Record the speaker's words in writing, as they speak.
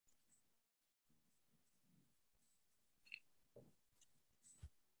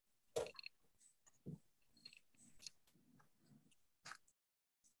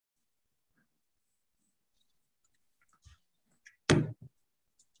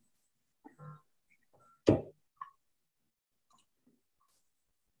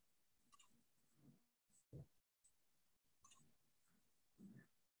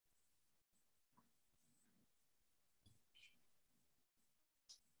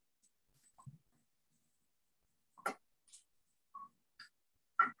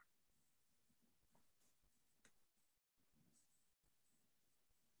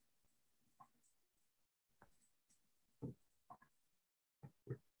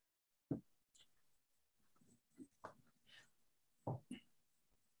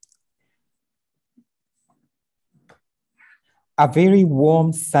A very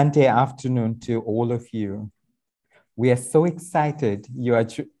warm Sunday afternoon to all of you. We are so excited you are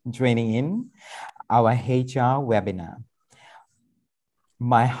joining in our HR webinar.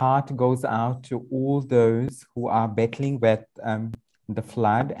 My heart goes out to all those who are battling with the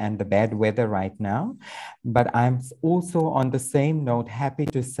flood and the bad weather right now. But I'm also on the same note, happy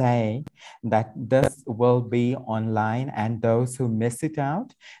to say that this will be online, and those who miss it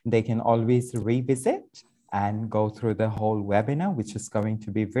out, they can always revisit and go through the whole webinar, which is going to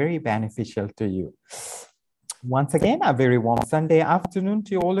be very beneficial to you. Once again, a very warm Sunday afternoon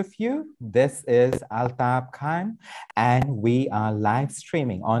to all of you. This is Altab Khan, and we are live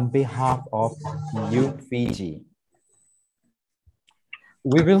streaming on behalf of Youth Fiji.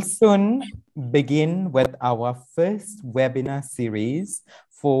 We will soon begin with our first webinar series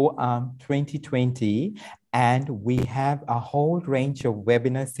for 2020, and we have a whole range of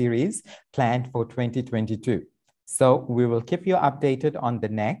webinar series planned for 2022. So we will keep you updated on the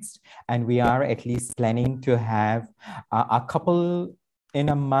next, and we are at least planning to have a couple in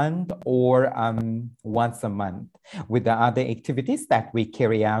a month or once a month with the other activities that we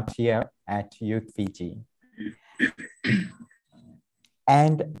carry out here at Youth Fiji.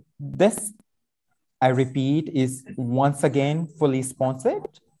 And this, I repeat, is once again fully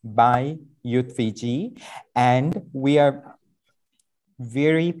sponsored by Youth Fiji, and we are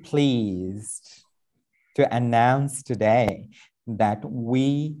very pleased to announce today that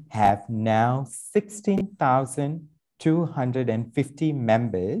we have now 16,250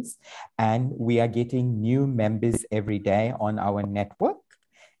 members, and we are getting new members every day on our network.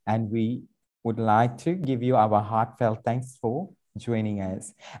 And we would like to give you our heartfelt thanks for joining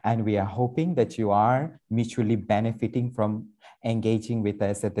us. And we are hoping that you are mutually benefiting from engaging with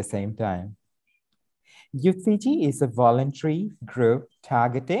us at the same time. Youth Fiji is a voluntary group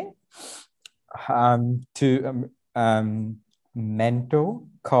targeting to mentor,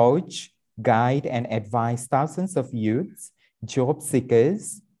 coach, guide, and advise thousands of youths, job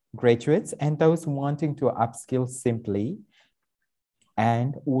seekers, graduates, and those wanting to upskill simply.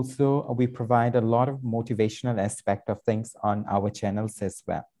 And also we provide a lot of motivational aspect of things on our channels as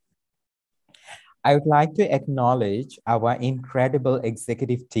well. I would like to acknowledge our incredible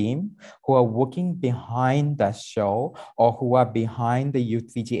executive team who are working behind the show or who are behind the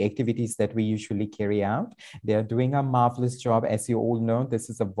Youth Fiji activities that we usually carry out. They are doing a marvelous job. As you all know, this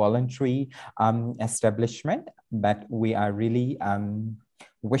is a voluntary establishment, but we are really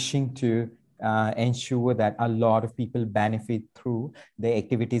wishing to ensure that a lot of people benefit through the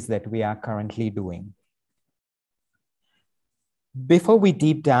activities that we are currently doing. Before we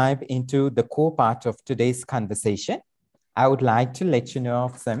deep dive into the core part of today's conversation, I would like to let you know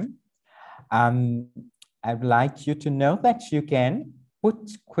of some. I'd like you to know that you can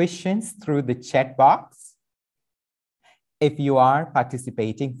put questions through the chat box if you are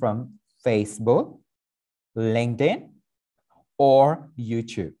participating from Facebook, LinkedIn, or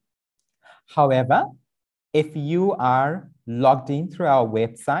YouTube. However, if you are logged in through our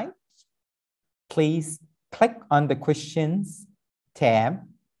website, please click on the questions tab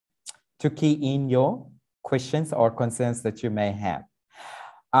to key in your questions or concerns that you may have.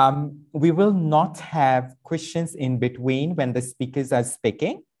 We will not have questions in between when the speakers are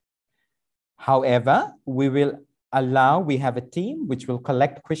speaking. However, we have a team which will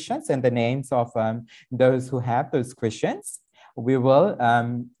collect questions and the names of those who have those questions. We will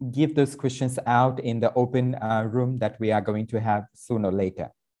give those questions out in the open room that we are going to have sooner or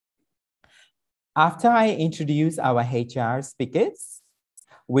later. After I introduce our HR speakers,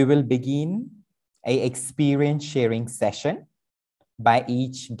 we will begin an experience sharing session by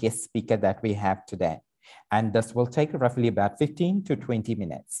each guest speaker that we have today. And this will take roughly about 15 to 20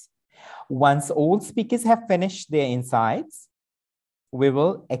 minutes. Once all speakers have finished their insights, we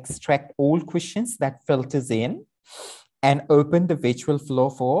will extract all questions that filters in and open the virtual floor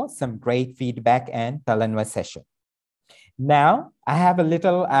for some great feedback and Talanwa session. Now, I have a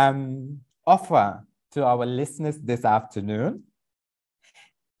little offer to our listeners this afternoon.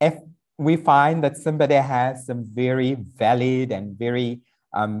 If we find that somebody has some very valid and very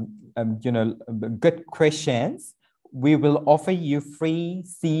good questions, we will offer you free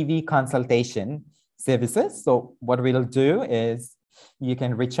CV consultation services. So what we'll do is you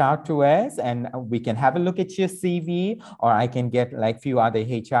can reach out to us and we can have a look at your CV, or I can get like a few other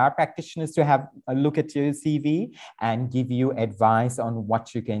HR practitioners to have a look at your CV and give you advice on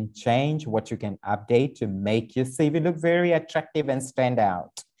what you can change, what you can update to make your CV look very attractive and stand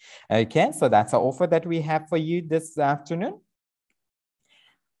out. Okay, so that's an offer that we have for you this afternoon.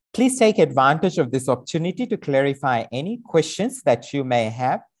 Please take advantage of this opportunity to clarify any questions that you may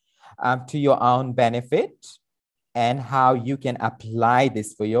have to your own benefit. and how you can apply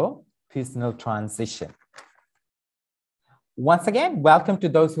this for your personal transition. Once again, welcome to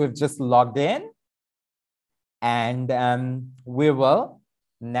those who have just logged in. And we will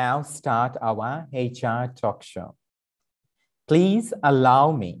now start our HR talk show. Please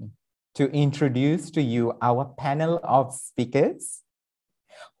allow me to introduce to you our panel of speakers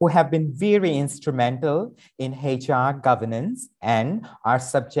who have been very instrumental in HR governance and are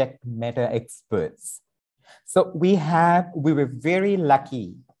subject matter experts. So we were very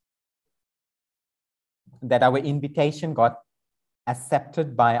lucky that our invitation got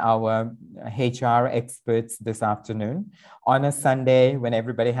accepted by our HR experts this afternoon on a Sunday when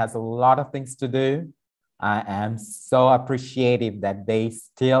everybody has a lot of things to do. I am so appreciative that they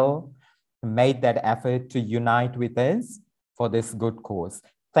still made that effort to unite with us for this good cause.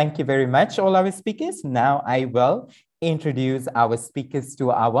 Thank you very much, all our speakers. Now I will introduce our speakers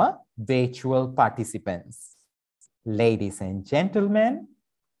to our virtual participants. Ladies and gentlemen,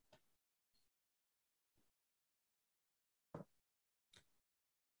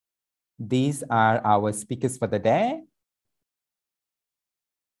 these are our speakers for the day.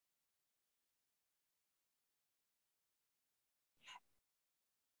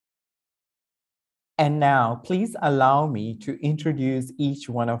 And now, please allow me to introduce each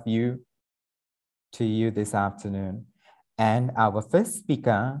one of you to you this afternoon. And our first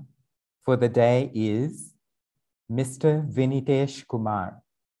speaker for the day is Mr. Vinitesh Kumar.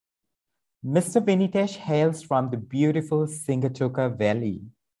 Mr. Vinitesh hails from the beautiful Singatoka Valley.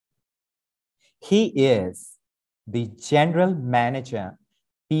 He is the General Manager,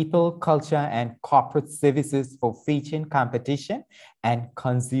 People, Culture and Corporate Services for Fijian Competition and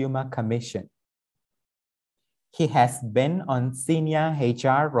Consumer Commission. He has been on senior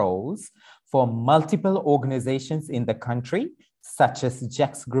HR roles for multiple organizations in the country, such as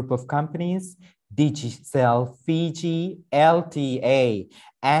Jack's Group of Companies, Digicel Fiji, LTA,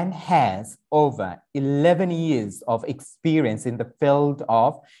 and has over 11 years of experience in the field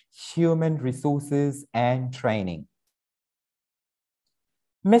of human resources and training.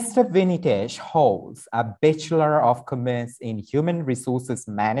 Mr. Vinitesh holds a Bachelor of Commerce in Human Resources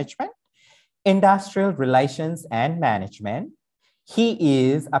Management, Industrial Relations and Management. He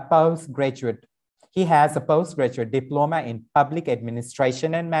has a postgraduate diploma in Public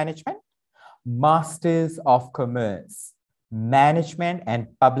Administration and Management, Masters of Commerce, Management and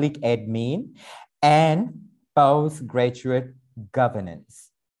Public Admin, and Postgraduate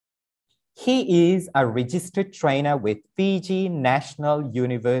Governance. He is a registered trainer with Fiji National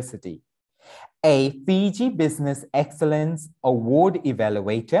University, a Fiji Business Excellence Award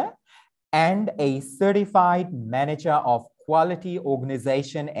evaluator, and a certified manager of quality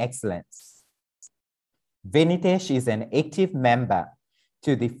organization excellence. Vinitesh is an active member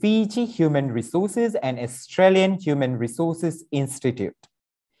to the Fiji Human Resources and Australian Human Resources Institute.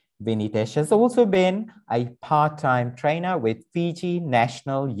 Vinitesh has also been a part-time trainer with Fiji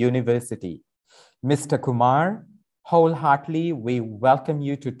National University. Mr. Kumar, wholeheartedly, we welcome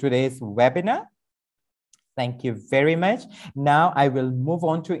you to today's webinar. Thank you very much. Now I will move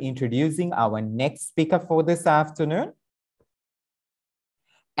on to introducing our next speaker for this afternoon.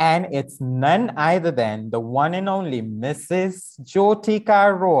 And it's none other than the one and only Mrs.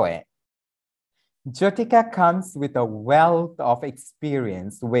 Jyotika Roy. Jyotika comes with a wealth of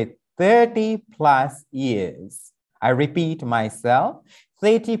experience with 30 plus years. I repeat myself,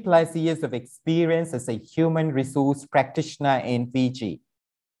 30 plus years of experience as a human resource practitioner in Fiji.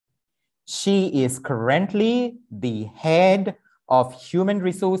 She is currently the head of Human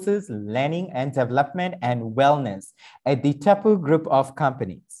Resources, Learning and Development and Wellness at the Tapu Group of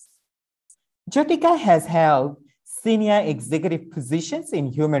Companies. Jyotika has held senior executive positions in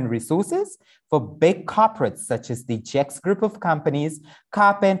human resources for big corporates such as the Jack's Group of Companies,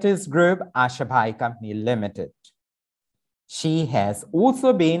 Carpenters Group, Ashabhai Company Limited. She has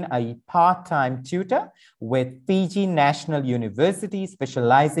also been a part-time tutor with Fiji National University,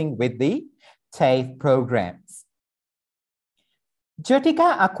 specializing with the TAFE programs.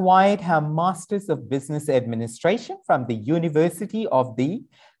 Jyotika acquired her Masters of Business Administration from the University of the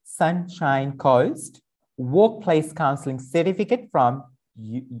Sunshine Coast, Workplace Counseling Certificate from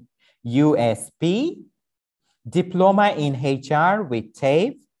USP, Diploma in HR with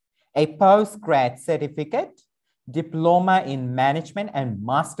TAFE, a Postgrad Certificate, Diploma in Management and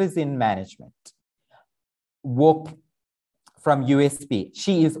Masters in Management. Work from USP.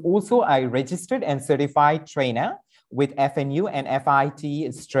 She is also a registered and certified trainer with FNU and FIT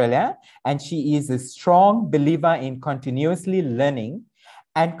Australia, and she is a strong believer in continuously learning.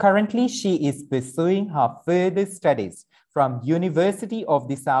 And currently she is pursuing her further studies from University of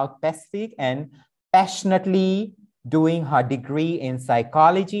the South Pacific and passionately doing her degree in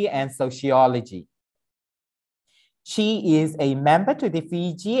psychology and sociology. She is a member to the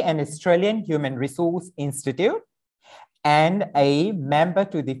Fiji and Australian Human Resource Institute and a member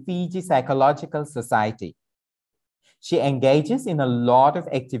to the Fiji Psychological Society. She engages in a lot of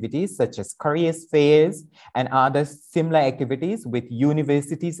activities such as career fairs and other similar activities with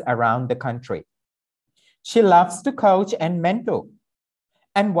universities around the country. She loves to coach and mentor.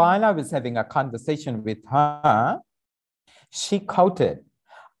 And while I was having a conversation with her, she quoted,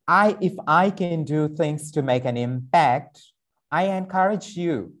 if I can do things to make an impact, I encourage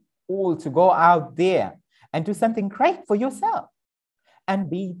you all to go out there and do something great for yourself and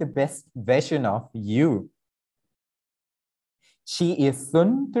be the best version of you. She is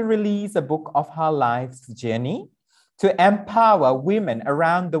soon to release a book of her life's journey to empower women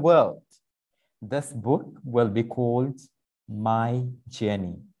around the world. This book will be called My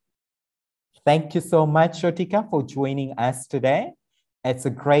Journey. Thank you so much, Shotika, for joining us today. It's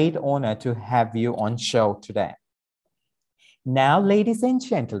a great honor to have you on show today. Now, ladies and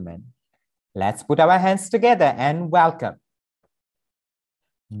gentlemen, let's put our hands together and welcome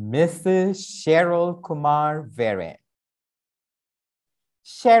Mrs. Cheryl Kumar Vere.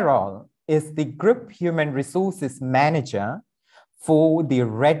 Cheryl is the Group Human Resources Manager for the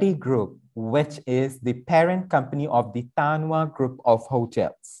Reddy Group, which is the parent company of the Tanwa Group of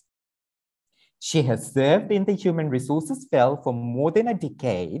Hotels. She has served in the human resources field for more than a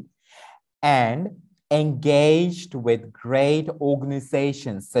decade and engaged with great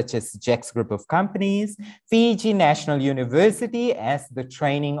organizations such as Jack's Group of Companies, Fiji National University as the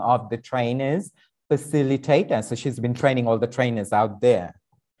training of the trainers facilitator. So she's been training all the trainers out there.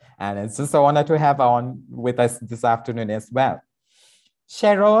 And it's just an honor to have her on with us this afternoon as well.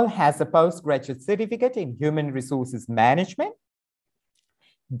 Cheryl has a postgraduate certificate in Human Resources Management,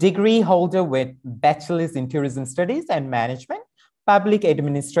 degree holder with Bachelor's in Tourism Studies and Management, Public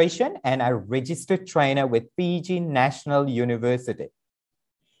Administration, and a registered trainer with Fiji National University.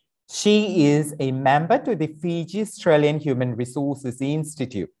 She is a member to the Fiji Australian Human Resources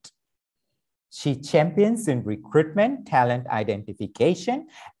Institute. She champions in recruitment, talent identification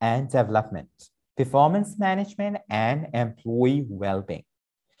and development, performance management, and employee well-being.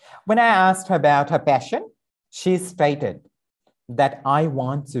 When I asked her about her passion, she stated that I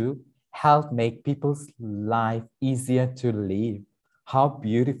want to help make people's life easier to live. How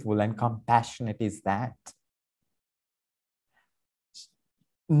beautiful and compassionate is that?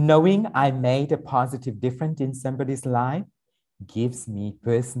 Knowing I made a positive difference in somebody's life gives me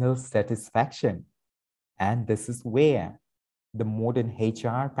personal satisfaction. And this is where the modern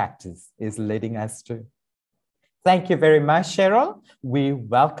HR practice is leading us to. Thank you very much, Cheryl. We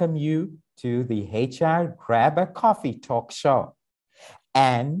welcome you to the HR Grab a Coffee talk show.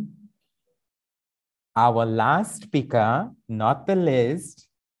 And our last speaker, not the least,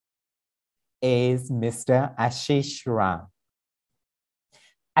 is Mr. Ashish Ram.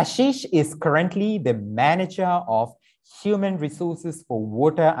 Ashish is currently the manager of Human Resources for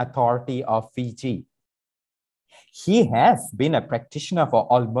Water Authority of Fiji. He has been a practitioner for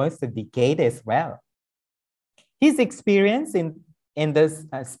almost a decade as well. His experience in this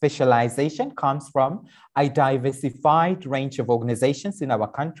specialization comes from a diversified range of organizations in our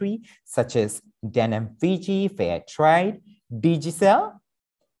country, such as Denim Fiji, Fair Trade, Digicel,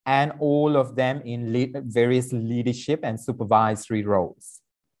 and all of them in various leadership and supervisory roles.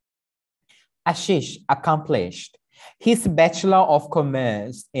 Ashish accomplished his Bachelor of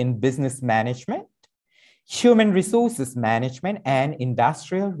Commerce in Business Management, Human Resources Management, and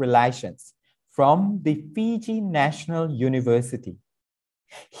Industrial Relations from the Fiji National University.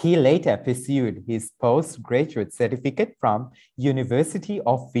 He later pursued his postgraduate certificate from University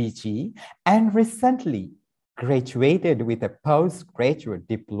of Fiji and recently graduated with a postgraduate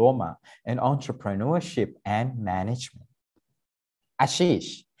diploma in entrepreneurship and management.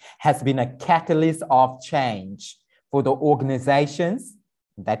 Ashish has been a catalyst of change for the organizations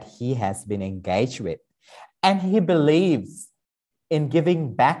that he has been engaged with. And he believes in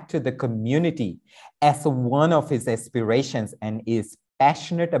giving back to the community as one of his aspirations and is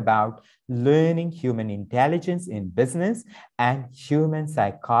passionate about learning human intelligence in business and human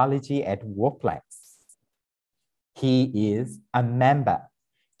psychology at workplace. He is a member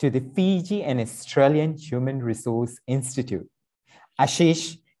to the Fiji and Australian Human Resource Institute.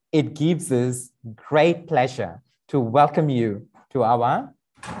 Ashish, it gives us great pleasure to welcome you to our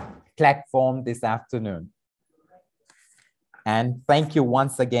platform this afternoon. And thank you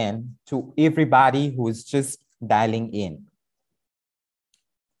once again to everybody who is just dialing in.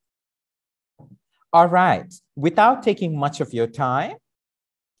 All right, without taking much of your time,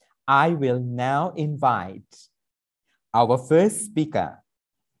 I will now invite our first speaker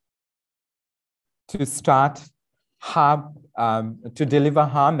to start to deliver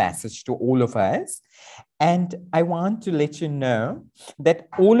her message to all of us. And I want to let you know that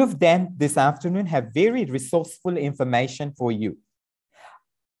all of them this afternoon have very resourceful information for you.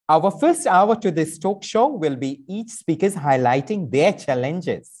 Our first hour to this talk show will be each speakers highlighting their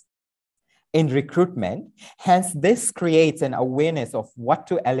challenges in recruitment. Hence, this creates an awareness of what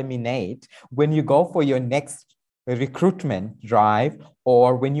to eliminate when you go for your next recruitment drive,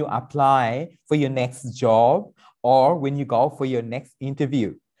 or when you apply for your next job, or when you go for your next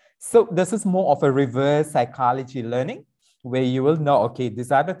interview. So this is more of a reverse psychology learning, where you will know, okay,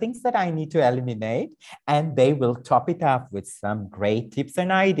 these are the things that I need to eliminate, and they will top it up with some great tips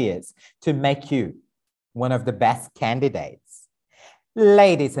and ideas to make you one of the best candidates.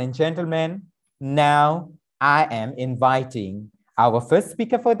 Ladies and gentlemen, now I am inviting our first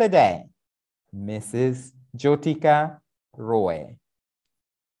speaker for the day, Mrs. Jyotika Roy.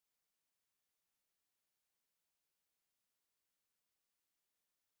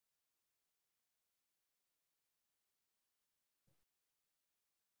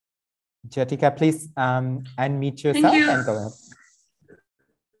 Jyotika, please unmute yourself and go ahead.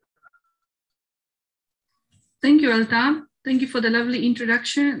 Thank you, Altam. Thank you for the lovely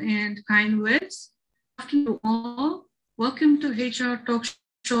introduction and kind words. Good afternoon all. Welcome to HR Talk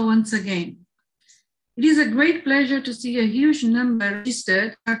Show once again. It is a great pleasure to see a huge number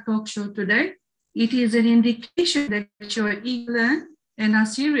registered at our talk show today. It is an indication that you are eager and are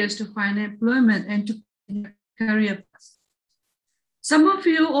serious to find employment and to career paths. Some of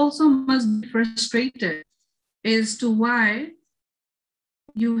you also must be frustrated as to why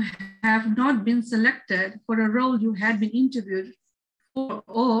you have not been selected for a role you had been interviewed for,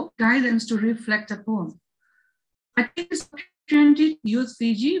 or guidance to reflect upon. I take this opportunity to use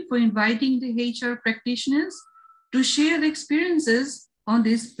Fiji for inviting the HR practitioners to share their experiences on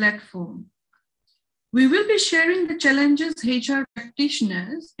this platform. We will be sharing the challenges HR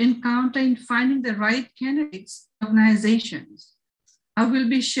practitioners encounter in finding the right candidates in organizations. I will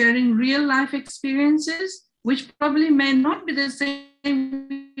be sharing real life experiences, which probably may not be the same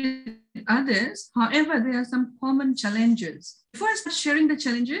with others. However, there are some common challenges. Before I start sharing the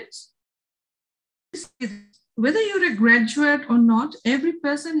challenges, whether you're a graduate or not, every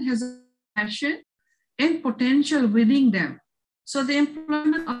person has a passion and potential within them. So the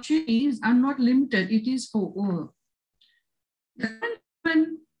employment opportunities are not limited, it is for all. The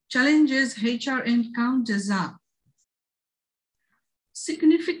common challenges HR encounters are: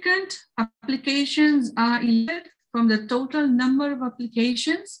 significant applications are eluded from the total number of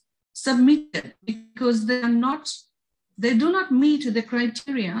applications submitted because they do not meet the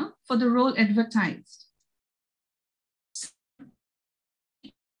criteria for the role advertised.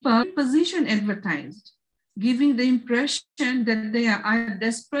 Position advertised, giving the impression that they are either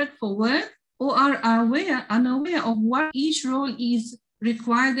desperate for work or are unaware of what each role is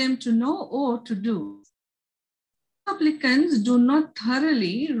require them to know or to do. Applicants do not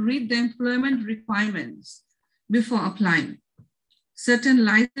thoroughly read the employment requirements before applying. Certain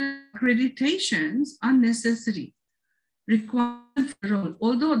license accreditations are necessary, required for the role,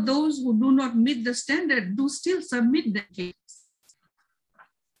 although those who do not meet the standard do still submit the case.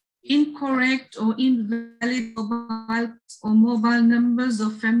 Incorrect or invalid mobile numbers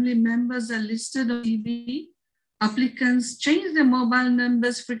of family members are listed on CV. Applicants change their mobile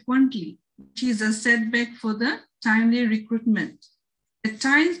numbers frequently, which is a setback for the timely recruitment. At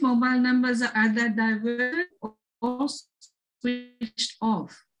times, mobile numbers are either diverted or switched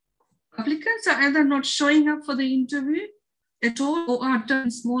off. Applicants are either not showing up for the interview at all or are in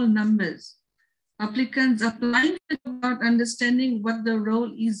small numbers. Applicants applying without understanding what the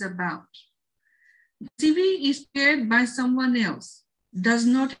role is about. The CV is prepared by someone else, does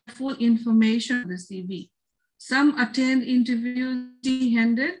not have full information on the CV. Some attend interviews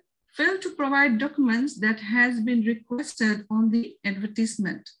empty-handed, fail to provide documents that has been requested on the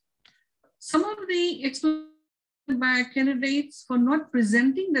advertisement. Some of the explanations by candidates for not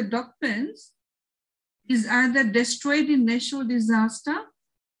presenting the documents is either destroyed in natural disaster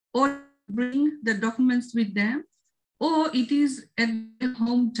or bring the documents with them, or it is at their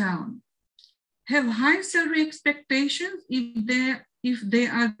hometown. Have high salary expectations if they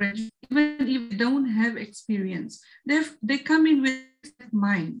are graduates, even if they don't have experience. They come in with that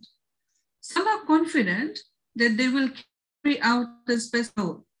mind. Some are confident that they will carry out the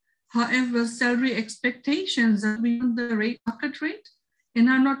special. However, salary expectations are beyond the market rate and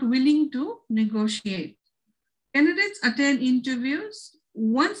are not willing to negotiate. Candidates attend interviews.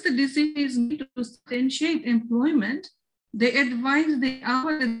 Once the decision is made to substantiate employment, they advise the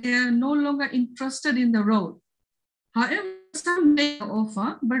hour that they are no longer interested in the role. However, some may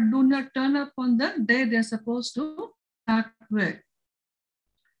offer, but do not turn up on the day they're supposed to start work.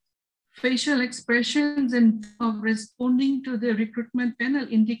 Facial expressions and of responding to the recruitment panel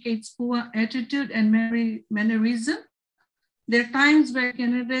indicates poor attitude and mannerism. There are times where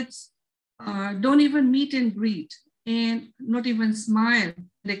candidates don't even meet and greet and not even smile.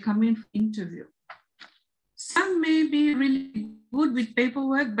 They come in for interview. Some may be really good with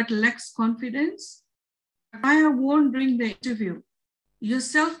paperwork but lacks confidence. I have warned during the interview. Your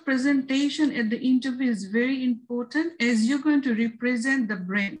self-presentation at the interview is very important as you're going to represent the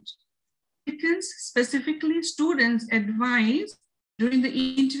brand. Applicants, specifically students, advise during the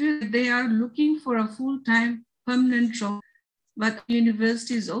interview that they are looking for a full-time permanent job, but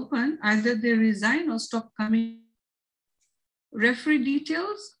university is open, either they resign or stop coming. Referee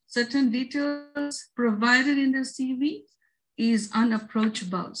details, certain details provided in the CV is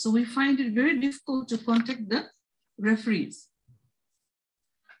unapproachable. So we find it very difficult to contact the referees.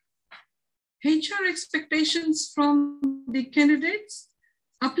 HR expectations from the candidates.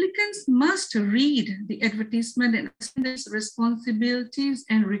 Applicants must read the advertisement and understand its responsibilities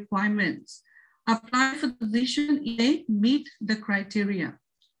and requirements. Apply for the position if they meet the criteria.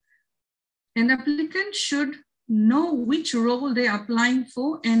 An applicant should know which role they're applying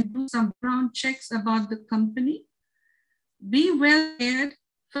for and do some background checks about the company. Be well prepared.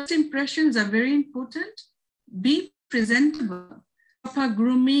 First impressions are very important. Be presentable. Proper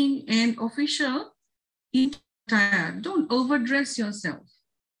grooming and official attire. Don't overdress yourself.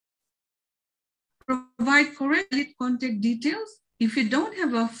 Provide correct contact details. If you don't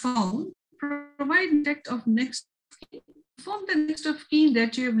have a phone, provide contact of next of kin. Inform the next of kin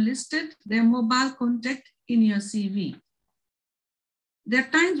that you have listed their mobile contact in your CV. There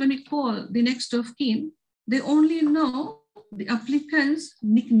are times when you call the next of kin, they only know the applicant's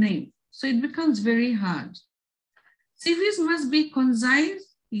nickname. So it becomes very hard. CVs must be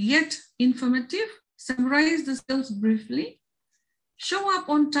concise yet informative. Summarize the skills briefly. Show up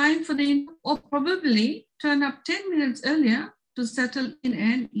on time for the interview, or probably turn up 10 minutes earlier to settle in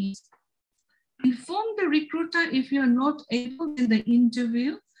and ease. Inform the recruiter if you're not able in the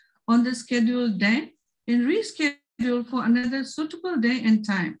interview on the scheduled day and reschedule for another suitable day and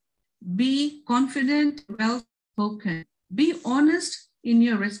time. Be confident, well-spoken. Be honest in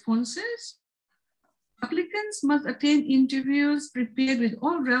your responses. Applicants must attend interviews prepared with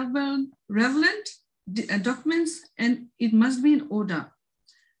all relevant documents, and it must be in order.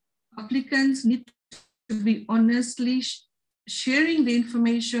 Applicants need to be honestly sharing the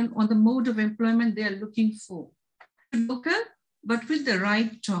information on the mode of employment they are looking for. Local, but with the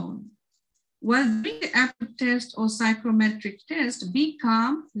right tone. While doing the aptitude test or psychometric test, be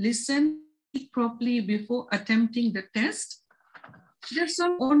calm, listen, speak properly before attempting the test. There's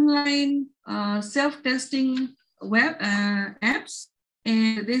some online self-testing web apps,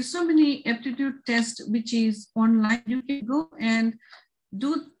 and there's so many aptitude tests which is online. You can go and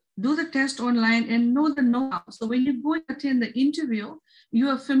do the test online and know the know-how. So when you go and attend the interview, you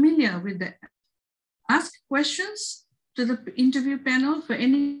are familiar with that. Ask questions to the interview panel for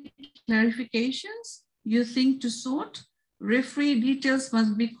any clarifications you think to sort. Referee details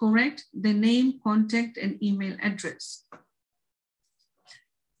must be correct, the name, contact, and email address.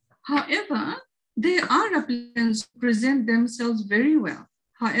 However, there are applicants who present themselves very well.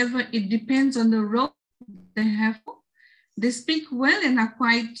 However, it depends on the role they have. They speak well and are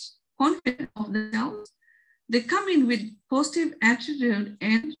quite confident of themselves. They come in with positive attitude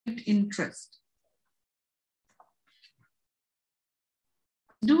and interest.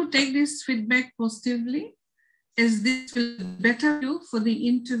 Do take this feedback positively, as this will better you for the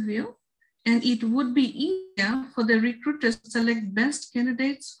interview, and it would be easier for the recruiters to select best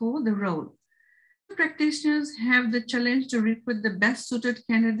candidates for the role. Practitioners have the challenge to recruit the best suited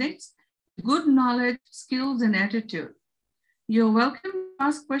candidates, good knowledge, skills, and attitude. You're welcome to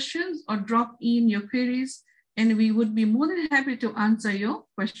ask questions or drop in your queries, and we would be more than happy to answer your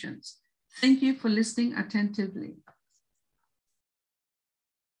questions. Thank you for listening attentively.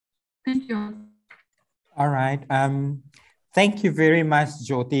 Thank you. All right. Thank you very much,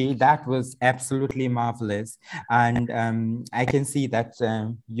 Jyoti. That was absolutely marvelous. And I can see that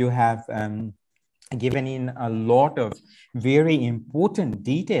you have given in a lot of very important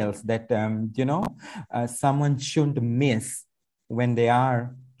details that, someone shouldn't miss when they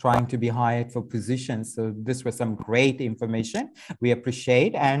are trying to be hired for positions. So this was some great information. We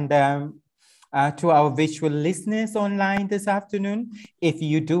appreciate. And to our visual listeners online this afternoon, if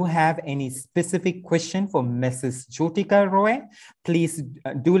you do have any specific question for Mrs. Jyotika Roy, please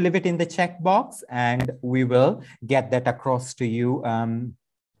do leave it in the chat box and we will get that across to you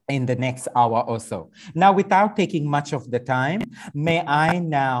in the next hour or so. Now, without taking much of the time, may I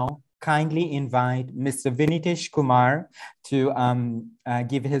now kindly invite Mr. Vinitesh Kumar to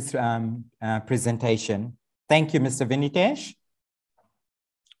give his presentation. Thank you, Mr. Vinitesh.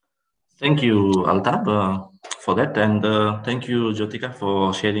 Thank you, Altab, for that. And thank you, Jyotika,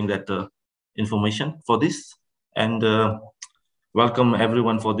 for sharing that information for this. And welcome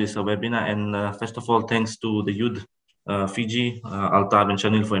everyone for this webinar. And first of all, thanks to the youth, Fiji, Altab and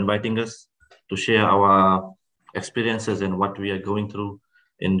Shanil for inviting us to share our experiences and what we are going through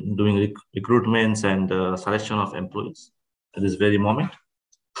in doing recruitments and selection of employees at this very moment.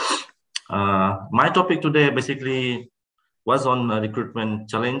 My topic today basically was on recruitment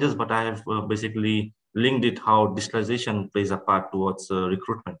challenges, but I have basically linked it how digitalization plays a part towards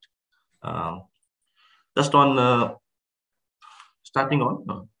recruitment. Just on starting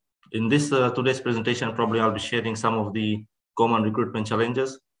on, in this today's presentation, probably I'll be sharing some of the common recruitment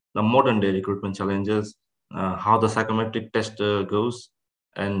challenges, the modern day recruitment challenges, how the psychometric test goes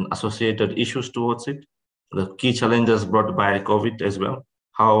and associated issues towards it, the key challenges brought by COVID as well,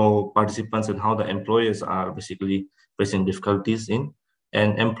 how participants and how the employers are basically facing difficulties in,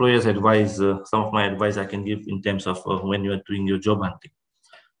 and employers advise, some of my advice I can give in terms of when you are doing your job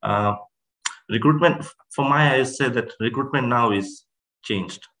hunting. Recruitment, for my eyes, say that recruitment now is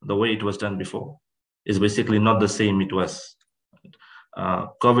changed. The way it was done before is basically not the same it was.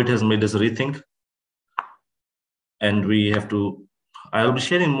 COVID has made us rethink, and we have to, I'll be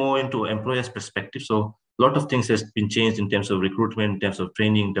sharing more into employers' perspective. So a lot of things has been changed in terms of recruitment, in terms of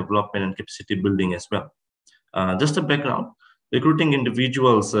training, development, and capacity building as well. Just a background, recruiting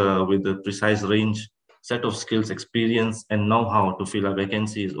individuals with a precise range, set of skills, experience, and know-how to fill a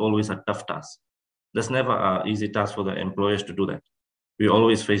vacancy is always a tough task. There's never an easy task for the employers to do that. We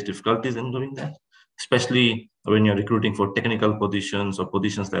always face difficulties in doing that, especially when you're recruiting for technical positions or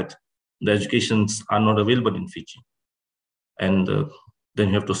positions that the educations are not available in Fiji. And then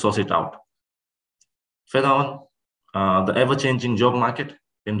you have to source it out. Further on, the ever-changing job market,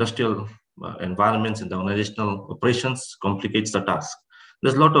 industrial environments and the organizational operations complicates the task.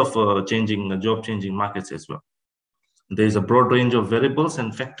 There's a lot of job-changing markets as well. There's a broad range of variables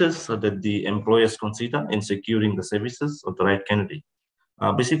and factors that the employers consider in securing the services of the right candidate.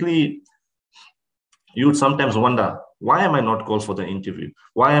 Basically, you would sometimes wonder, why am I not called for the interview?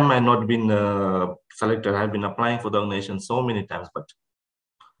 Why am I not been selected? I've been applying for the organization so many times, but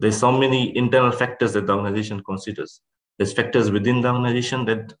there's so many internal factors that the organization considers. There's factors within the organization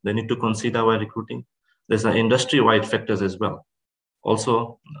that they need to consider while recruiting. There's industry-wide factors as well.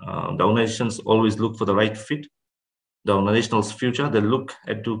 Also, the organizations always look for the right fit. The organization's future, they look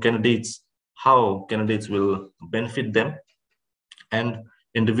at two candidates, how candidates will benefit them. And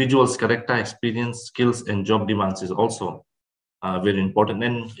individuals' character, experience, skills, and job demands is also very important.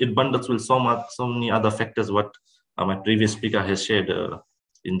 And it bundles with so many other factors what my previous speaker has shared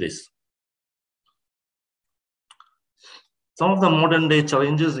in this. Some of the modern day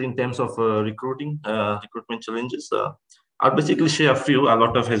challenges in terms of recruitment challenges, I'll basically share a few. A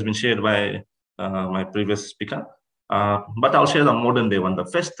lot of has been shared by my previous speaker, but I'll share the modern day one. The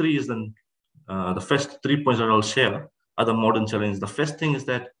first three is the first 3 points that I'll share are the modern challenges. The first thing is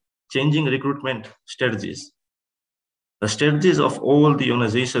that changing recruitment strategies. The strategies of all the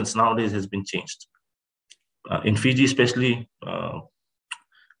organizations nowadays has been changed. In Fiji, especially,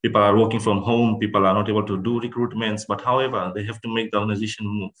 people are working from home, people are not able to do recruitments, but however, they have to make the organization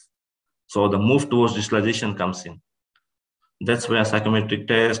move. So the move towards digitalization comes in. That's where psychometric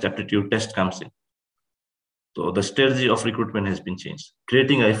test, aptitude test comes in. So the strategy of recruitment has been changed.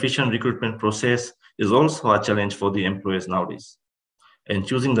 Creating an efficient recruitment process is also a challenge for the employers nowadays. And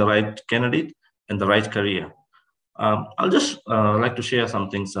choosing the right candidate and the right career. I'll just like to share some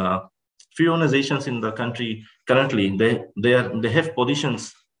things. Few organizations in the country currently, they have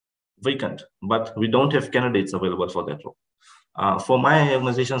positions vacant, but we don't have candidates available for that role. For my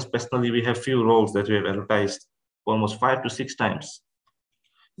organizations personally, we have few roles that we have advertised almost 5 to 6 times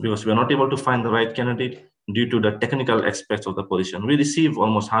because we are not able to find the right candidate due to the technical aspects of the position. We receive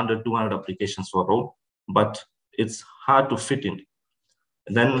almost 100, 200 applications for a role, but it's hard to fit in.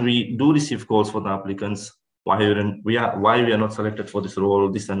 Then we do receive calls for the applicants, why we are not selected for this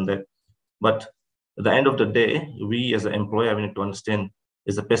role, this and that. But at the end of the day, we as an employer, we need to understand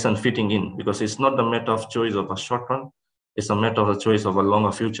is the person fitting in, because it's not the matter of choice of a short run, it's a matter of a choice of a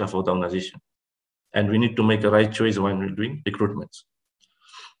longer future for the organization. And we need to make the right choice when we're doing recruitments.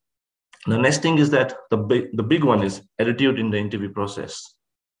 The next thing is that the big one is attitude in the interview process.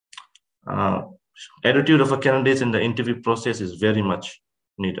 Attitude of a candidate in the interview process is very much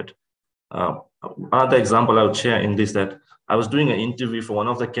needed. Another example I would share in this, that I was doing an interview for one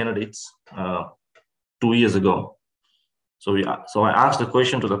of the candidates 2 years ago. So I asked the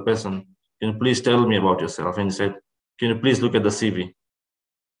question to the person, can you please tell me about yourself? And he said, can you please look at the CV?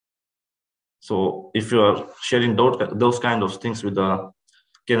 So if you are sharing those kind of things with the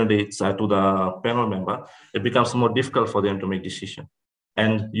candidates to the panel member, it becomes more difficult for them to make decision.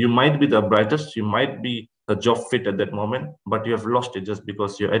 And you might be the brightest, you might be a job fit at that moment, but you have lost it just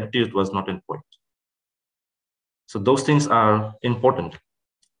because your attitude was not in point. So those things are important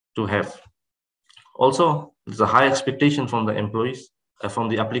to have. Also, there's a high expectation from the employees, from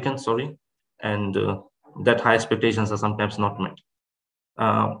the applicants, sorry, and that high expectations are sometimes not met.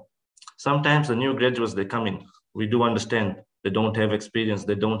 Sometimes the new graduates, they come in, we do understand they don't have experience,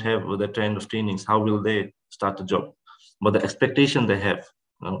 they don't have the kind of trainings, how will they start a job? But the expectation they have,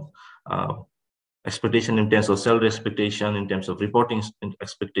 expectation in terms of salary expectation, in terms of reporting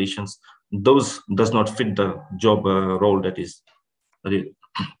expectations, those does not fit the job role that is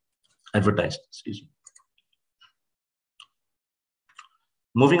advertised. Excuse me.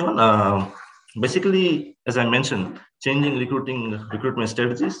 Moving on, basically, as I mentioned, changing recruitment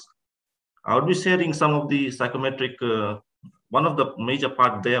strategies. I'll be sharing some of the psychometric. One of the major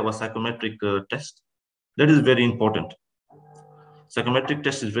part there was psychometric test. That is very important. Psychometric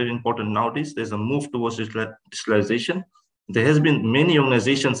test is very important nowadays. There's a move towards digitalization. There has been many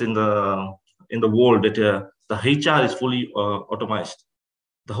organizations in the world that the HR is fully automated.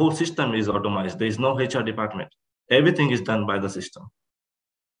 The whole system is automated. There is no HR department. Everything is done by the system.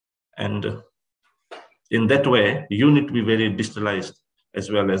 And in that way, you need to be very digitalized as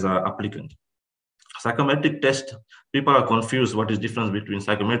well as an applicant. Psychometric test, people are confused what is the difference between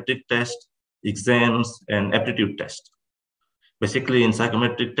psychometric test, exams, and aptitude test. Basically, in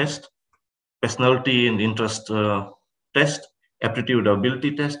psychometric test, personality and interest test, aptitude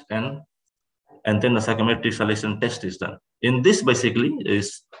ability test, and then the psychometric selection test is done. In this, basically,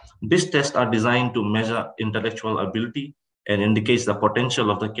 these tests are designed to measure intellectual ability and indicates the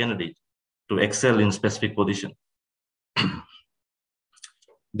potential of the candidate to excel in specific position.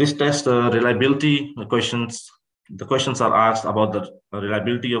 This test reliability the questions are asked about the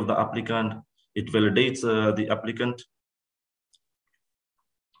reliability of the applicant. It validates the applicant.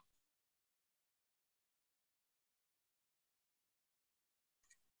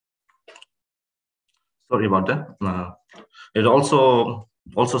 Sorry about that. It also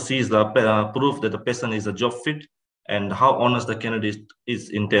sees the proof that the person is a job fit and how honest the candidate is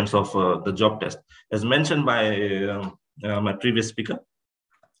in terms of the job test. As mentioned by my previous speaker,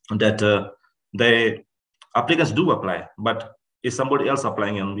 that the applicants do apply, but is somebody else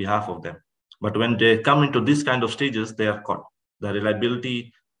applying on behalf of them. But when they come into this kind of stages, they are caught. The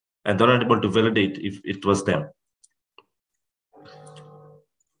reliability, and they're not able to validate if it was them.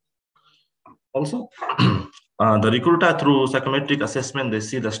 Also, the recruiter through psychometric assessment, they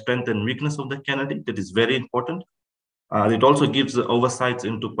see the strength and weakness of the candidate. That is very important. It also gives oversights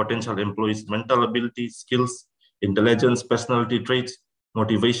into potential employees' mental ability, skills, intelligence, personality traits,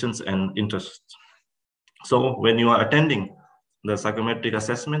 motivations, and interests. So when you are attending the psychometric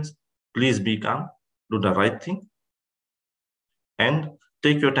assessments, please be calm, do the right thing, and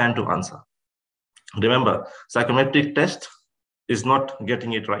take your time to answer. Remember, psychometric test is not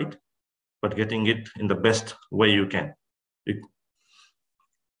getting it right, but getting it in the best way you can.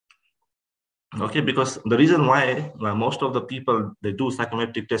 Okay, because the reason why most of the people, they do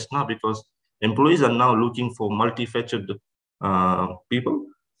psychometric test now, because employees are now looking for multifaceted people.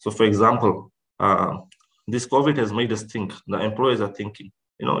 So for example, this COVID has made us think, the employees are thinking,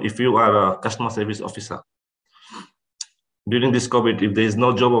 if you are a customer service officer, during this COVID, if there is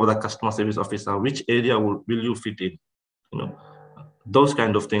no job of the customer service officer, which area will you fit in? Those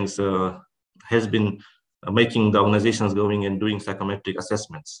kind of things has been making the organizations going and doing psychometric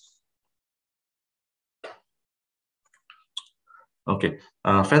assessments. Okay,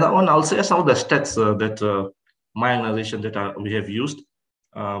 further on, I'll say some of the stats that my organization we have used.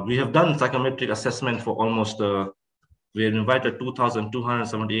 We have done psychometric assessment for almost, we have invited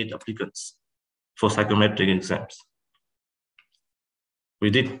 2,278 applicants for psychometric exams. We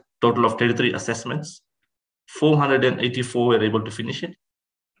did total of 33 assessments, 484 were able to finish it,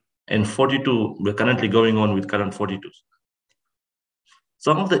 and 42 we're currently going on with current 42.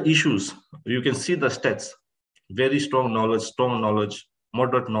 Some of the issues, you can see the stats, very strong knowledge,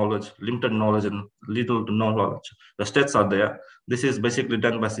 moderate knowledge, limited knowledge, and little to no knowledge. The stats are there. This is basically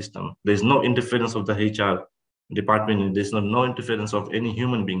done by system. There's no interference of the HR department. There's no interference of any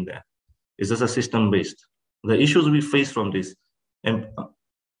human being there. It's just a system-based. The issues we face from this, and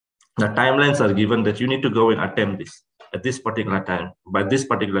the timelines are given that you need to go and attempt this at this particular time, by this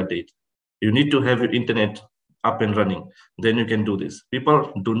particular date. You need to have your internet up and running. Then you can do this.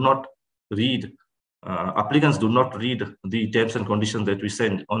 People do not read, applicants do not read the terms and conditions that we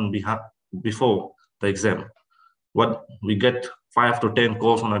send on behalf before the exam. What we get 5 to 10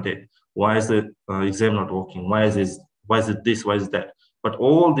 calls on a day. Why is the exam not working? Why is this? Why is it this? Why is that? But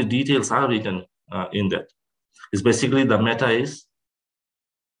all the details are written in that. It's basically the matter is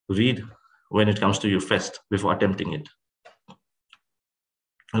read when it comes to you first before attempting it.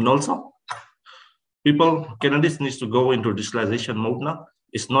 And also, candidates needs to go into digitalization mode now.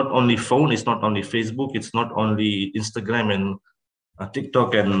 It's not only phone, it's not only Facebook, it's not only Instagram and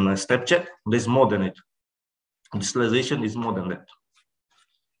TikTok and Snapchat. There's more than it. Digitalization is more than that.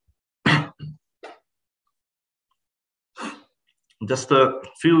 Just a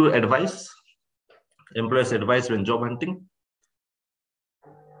few advice, employers' advice when job hunting.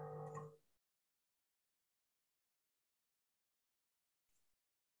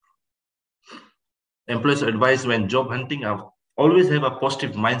 Employers' advice when job hunting are always have a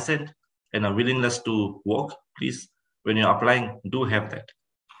positive mindset and a willingness to work. Please, when you're applying, do have that.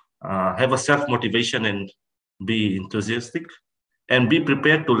 Have a self-motivation and be enthusiastic and be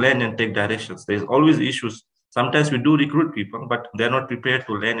prepared to learn and take directions. There's always issues. Sometimes we do recruit people, but they're not prepared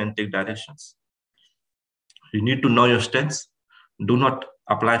to learn and take directions. You need to know your strengths. Do not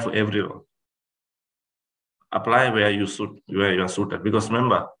apply for every role. Apply where you are suited. Because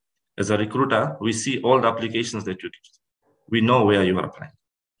remember, as a recruiter, we see all the applications that you did. We know where you are applying.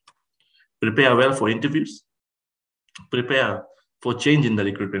 Prepare well for interviews. Prepare for change in the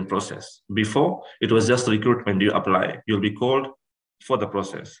recruitment process. Before, it was just recruitment. You apply, you'll be called for the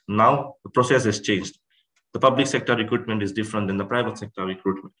process. Now, the process has changed. The public sector recruitment is different than the private sector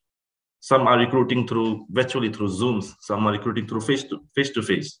recruitment. Some are recruiting virtually through Zooms. Some are recruiting through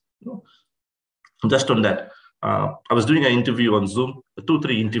face-to-face. Just on that, I was doing an interview on Zoom,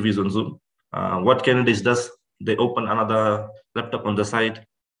 2-3 interviews on Zoom. What candidates does, they open another laptop on the side.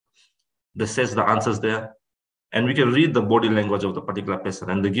 They says the answers there. And we can read the body language of the particular person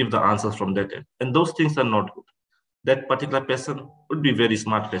and they give the answers from that end. And those things are not good. That particular person would be a very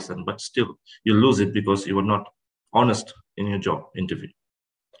smart person, but still you lose it because you were not honest in your job interview.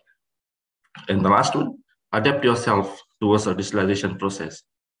 And the last one, adapt yourself towards a digitalization process.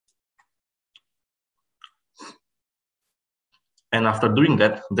 And after doing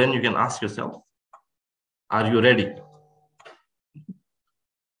that, then you can ask yourself, are you ready?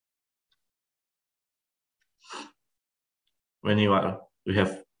 When you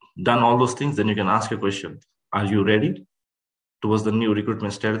have done all those things, then you can ask a question. Are you ready towards the new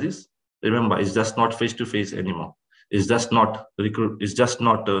recruitment strategies? Remember, it's just not face-to-face anymore. It's just not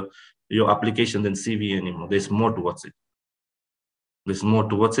your application and CV anymore. There's more towards it. There's more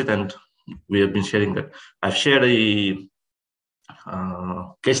towards it, and we have been sharing that. I've shared a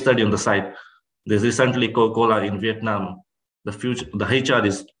case study on the site. There's recently Coca-Cola in Vietnam. The HR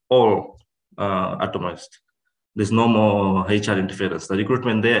is all atomized. There's no more HR interference. The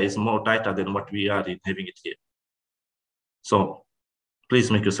recruitment there is more tighter than what we are in having it here. So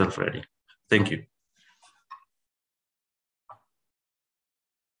please make yourself ready. Thank you.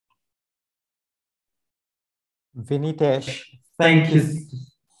 Vinitesh, thank you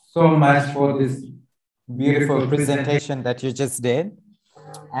so much for this beautiful presentation that you just did.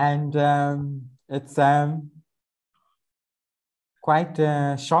 And it's quite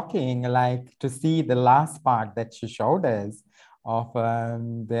shocking, like to see the last part that you showed us of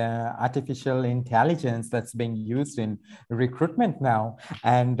the artificial intelligence that's being used in recruitment now.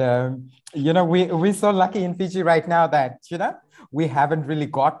 And, you know, we're so lucky in Fiji right now that, you know, we haven't really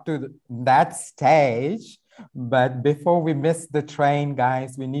got to that stage. But before we miss the train,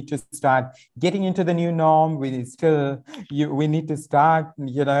 guys, we need to start getting into the new norm. We need to start,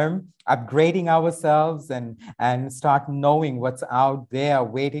 you know, upgrading ourselves and start knowing what's out there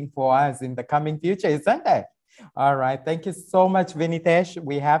waiting for us in the coming future, isn't it? All right. Thank you so much, Vinitesh.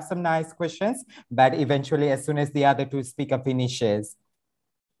 We have some nice questions, but eventually, as soon as the other two speaker finishes.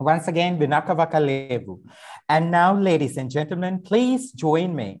 Once again, Vinaka Vakalevu. And now, ladies and gentlemen, please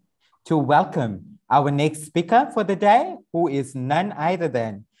join me to welcome our next speaker for the day, who is none other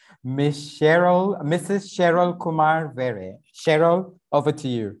than Mrs. Cheryl Kumar Vere. Cheryl, over to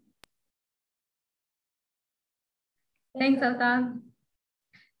you. Thanks, Altan.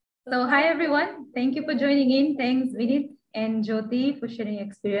 So hi, everyone. Thank you for joining in. Thanks, Vinit and Jyoti, for sharing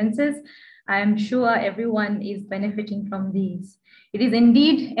experiences. I'm sure everyone is benefiting from these. It is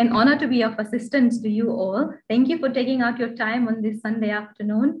indeed an honor to be of assistance to you all. Thank you for taking out your time on this Sunday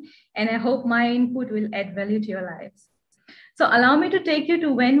afternoon, and I hope my input will add value to your lives. So allow me to take you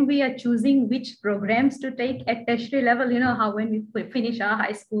to when we are choosing which programs to take at tertiary level. You know how when we finish our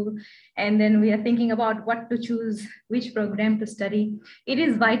high school and then we are thinking about what to choose, which program to study. It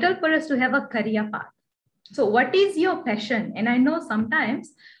is vital for us to have a career path. So what is your passion? And I know sometimes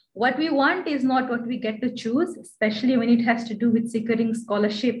what we want is not what we get to choose, especially when it has to do with securing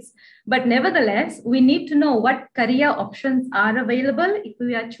scholarships. But nevertheless, we need to know what career options are available if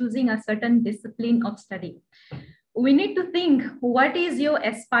we are choosing a certain discipline of study. We need to think, what is your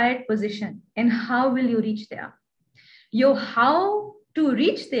aspired position and how will you reach there? Your how to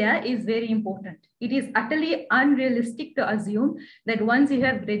reach there is very important. It is utterly unrealistic to assume that once you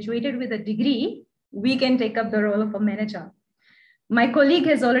have graduated with a degree, we can take up the role of a manager. My colleague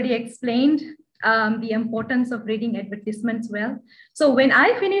has already explained the importance of reading advertisements well. So when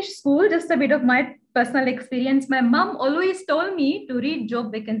I finished school, just a bit of my personal experience, my mom always told me to read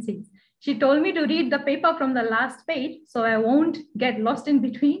job vacancies. She told me to read the paper from the last page so I won't get lost in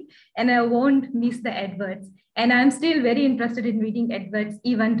between and I won't miss the adverts. And I'm still very interested in reading adverts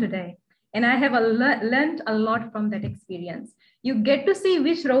even today. And I have learned a lot from that experience. You get to see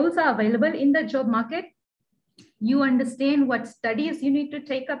which roles are available in the job market. You understand what studies you need to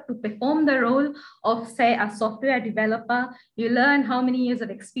take up to perform the role of, say, a software developer. You learn how many years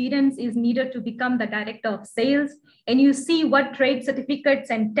of experience is needed to become the director of sales. And you see what trade certificates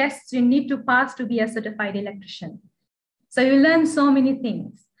and tests you need to pass to be a certified electrician. So you learn so many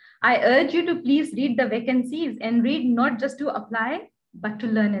things. I urge you to please read the vacancies and read not just to apply, but to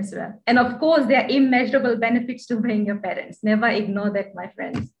learn as well. And of course, there are immeasurable benefits to obeying your parents. Never ignore that, my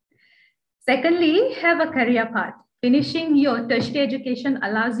friends. Secondly, have a career path. Finishing your tertiary education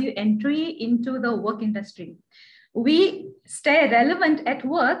allows you entry into the work industry. We stay relevant at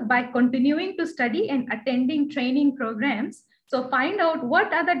work by continuing to study and attending training programs. So find out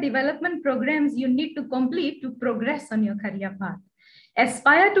what are the development programs you need to complete to progress on your career path.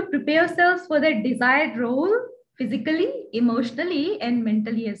 Aspire to prepare yourselves for the desired role physically, emotionally, and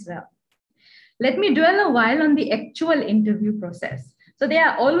mentally as well. Let me dwell a while on the actual interview process. So there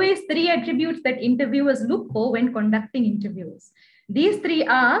are always 3 attributes that interviewers look for when conducting interviews. These 3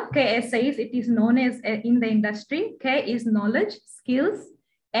 are, KSAs, it is known as in the industry. K is knowledge, skills,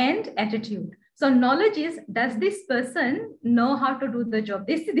 and attitude. So knowledge is, does this person know how to do the job?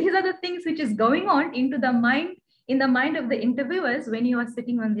 These are the things which is going on in the mind of the interviewers when you are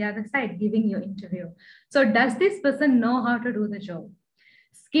sitting on the other side giving your interview. So does this person know how to do the job?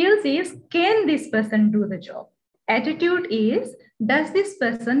 Skills is, can this person do the job? Attitude is, does this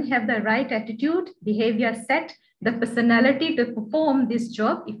person have the right attitude, behavior set, the personality to perform this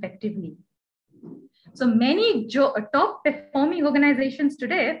job effectively? So many top performing organizations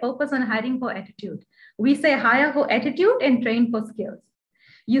today focus on hiring for attitude. We say hire for attitude and train for skills.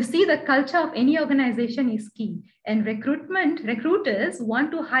 You see, the culture of any organization is key, and recruiters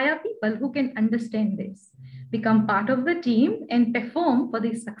want to hire people who can understand this, become part of the team, and perform for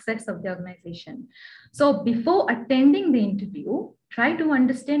the success of the organization. So before attending the interview, try to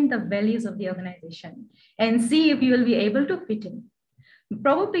understand the values of the organization and see if you will be able to fit in.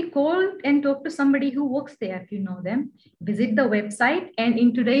 Probably call and talk to somebody who works there if you know them. Visit the website, and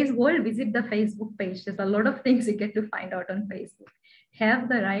in today's world, visit the Facebook page. There's a lot of things you get to find out on Facebook. Have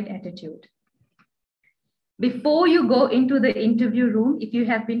the right attitude. Before you go into the interview room, if you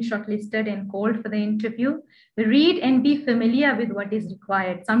have been shortlisted and called for the interview, read and be familiar with what is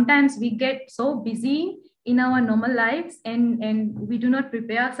required. Sometimes we get so busy in our normal lives and we do not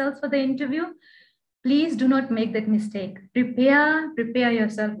prepare ourselves for the interview. Please do not make that mistake. Prepare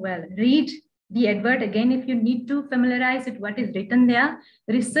yourself well. Read the advert again if you need to, familiarize with what is written there.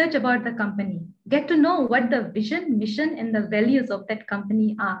 Research about the company. Get to know what the vision, mission, and the values of that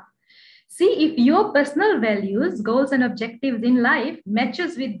company are. See if your personal values, goals, and objectives in life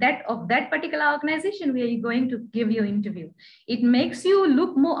matches with that of that particular organization where you're going to give your interview. It makes you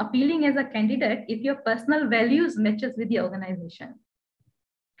look more appealing as a candidate if your personal values matches with the organization.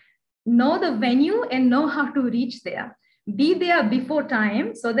 Know the venue and know how to reach there. Be there before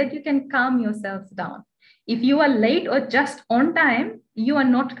time so that you can calm yourselves down. If you are late or just on time, you are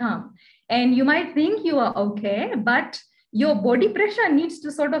not calm. And you might think you are okay, but your body pressure needs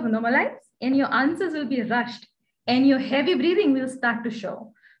to sort of normalize and your answers will be rushed and your heavy breathing will start to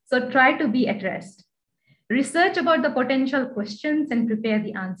show. So try to be at rest. Research about the potential questions and prepare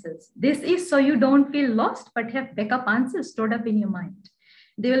the answers. This is so you don't feel lost, but have backup answers stored up in your mind.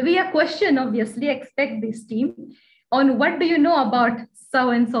 There will be a question, obviously, expect this team, on what do you know about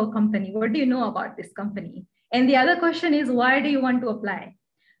so-and-so company? What do you know about this company? And the other question is, why do you want to apply?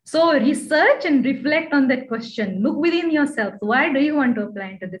 So research and reflect on that question. Look within yourself. Why do you want to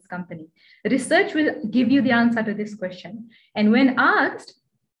apply into this company? Research will give you the answer to this question. And when asked,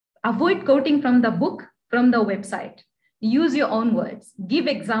 avoid quoting from the book, from the website. Use your own words. Give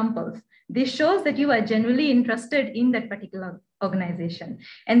examples. This shows that you are genuinely interested in that particular organization.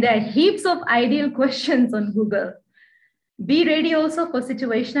 And there are heaps of ideal questions on Google. Be ready also for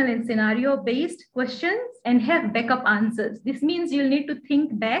situational and scenario-based questions and have backup answers. This means you'll need to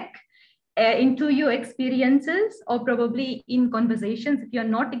think back into your experiences or probably in conversations if you're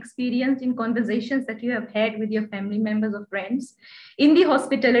not experienced in conversations that you have had with your family members or friends. In the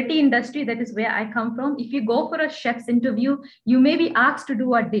hospitality industry, that is where I come from, if you go for a chef's interview, you may be asked to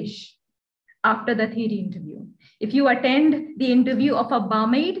do a dish after the theory interview. If you attend the interview of a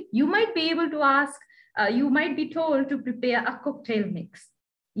barmaid, you might be able to ask, you might be told to prepare a cocktail mix,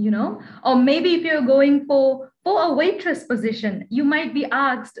 or maybe if you're going for a waitress position, you might be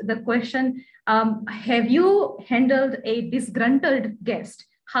asked the question, have you handled a disgruntled guest?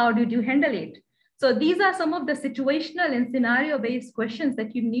 How did you handle it? So these are some of the situational and scenario-based questions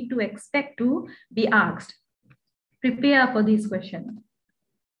that you need to expect to be asked. Prepare for these questions.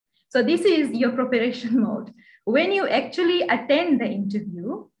 So this is your preparation mode. When you actually attend the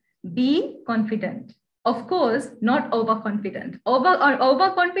interview, be confident. Of course, not overconfident.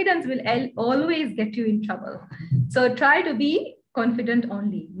 Overconfidence will always get you in trouble. So try to be confident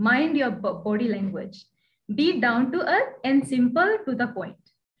only. Mind your body language. Be down to earth and simple to the point.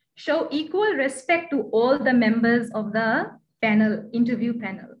 Show equal respect to all the members of the panel, interview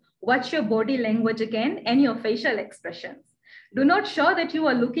panel. Watch your body language again and your facial expressions. Do not show that you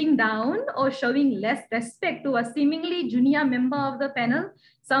are looking down or showing less respect to a seemingly junior member of the panel.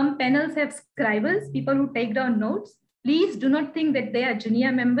 Some panels have scribers, people who take down notes. Please do not think that they are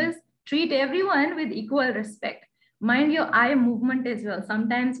junior members. Treat everyone with equal respect. Mind your eye movement as well.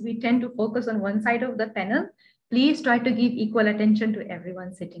 Sometimes we tend to focus on one side of the panel. Please try to give equal attention to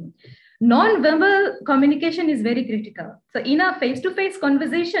everyone sitting. Non-verbal communication is very critical. So in a face-to-face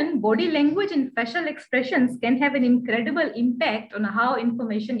conversation, body language and facial expressions can have an incredible impact on how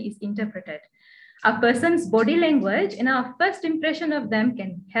information is interpreted. A person's body language and our first impression of them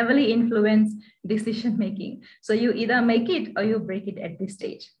can heavily influence decision-making. So you either make it or you break it at this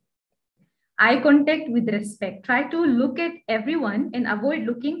stage. Eye contact with respect. Try to look at everyone and avoid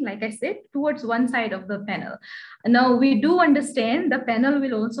looking, like I said, towards one side of the panel. Now, we do understand, the panel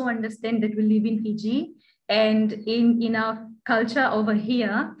will also understand that we live in Fiji, and in our culture over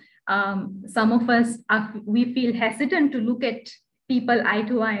here, some of us, we feel hesitant to look at people eye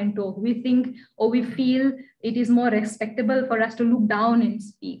to eye and talk. We think, or we feel it is more respectable for us to look down and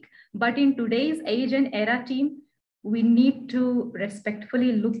speak. But in today's age and era, team, we need to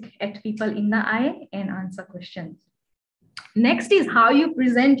respectfully look at people in the eye and answer questions. Next is how you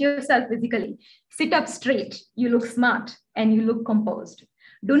present yourself physically. Sit up straight, you look smart, and you look composed.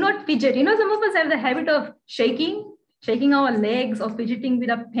 Do not fidget. Some of us have the habit of shaking our legs or fidgeting with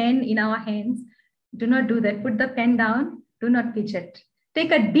a pen in our hands. Do not do that. Put the pen down. Do not fidget.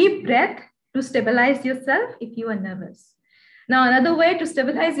 Take a deep breath to stabilize yourself if you are nervous. Now, another way to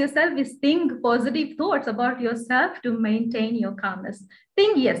stabilize yourself is think positive thoughts about yourself to maintain your calmness.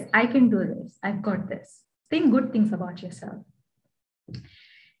 Think, yes, I can do this. I've got this. Think good things about yourself.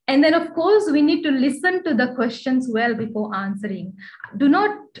 And then, of course, we need to listen to the questions well before answering. Do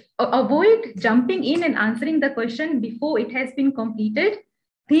not avoid jumping in and answering the question before it has been completed.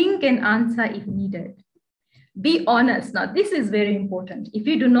 Think and answer if needed. Be honest. Now, this is very important. If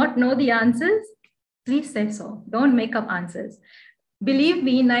you do not know the answers, please say so. Don't make up answers. Believe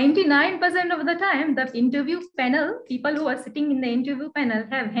me, 99% of the time, the interview panel, people who are sitting in the interview panel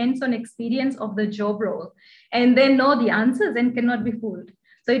have hands-on experience of the job role, and they know the answers and cannot be fooled.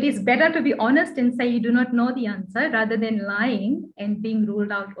 So it is better to be honest and say you do not know the answer rather than lying and being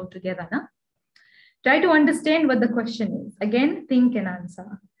ruled out altogether. No? Try to understand what the question is. Again, think and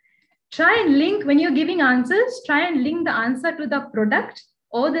answer. Try and link, when you're giving answers, try and link the answer to the product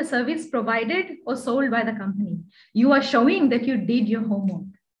or the service provided or sold by the company. You are showing that you did your homework.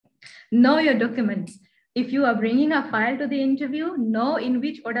 Know your documents. If you are bringing a file to the interview, know in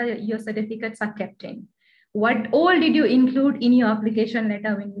which order your certificates are kept in. What all did you include in your application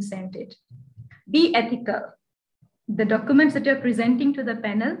letter when you sent it? Be ethical. The documents that you're presenting to the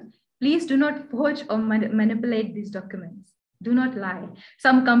panel, please do not forge or manipulate these documents. Do not lie.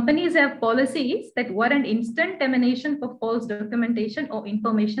 Some companies have policies that warrant instant termination for false documentation or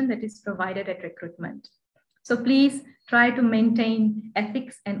information that is provided at recruitment. So please try to maintain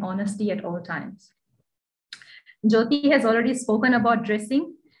ethics and honesty at all times. Jyoti has already spoken about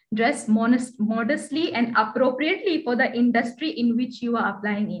dressing. Dress modestly and appropriately for the industry in which you are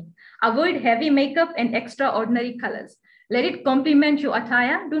applying in. Avoid heavy makeup and extraordinary colors. Let it complement your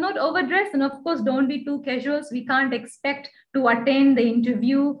attire. Do not overdress, and of course, don't be too casual. We can't expect to attend the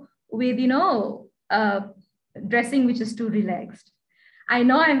interview with, dressing which is too relaxed. I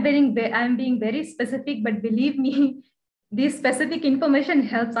know I'm being very specific, but believe me, this specific information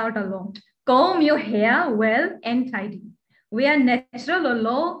helps out a lot. Comb your hair well and tidy. Wear natural or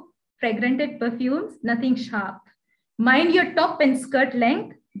low fragranted perfumes, nothing sharp. Mind your top and skirt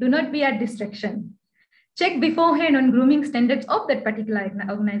length. Do not be a distraction. Check beforehand on grooming standards of that particular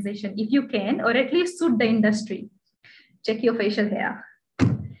organization if you can, or at least suit the industry. Check your facial hair.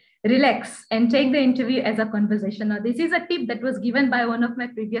 Relax and take the interview as a conversation. Now, this is a tip that was given by one of my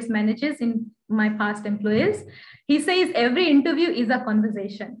previous managers in my past employers. He says every interview is a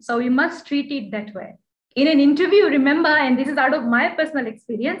conversation. So we must treat it that way. In an interview, remember, and this is out of my personal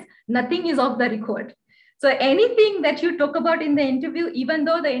experience, nothing is off the record. So anything that you talk about in the interview, even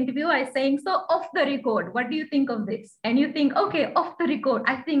though the interviewer is saying, so off the record, what do you think of this? And you think, okay, off the record,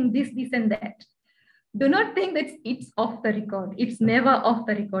 I think this, and that. Do not think that it's off the record. It's never off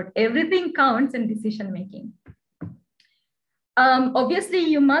the record. Everything counts in decision making. Obviously,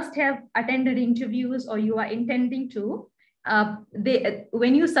 you must have attended interviews or you are intending to.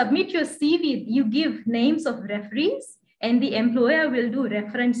 When you submit your CV, you give names of referees and the employer will do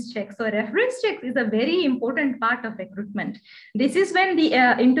reference checks. So reference checks is a very important part of recruitment. This is when the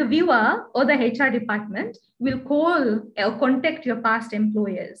interviewer or the HR department will call or contact your past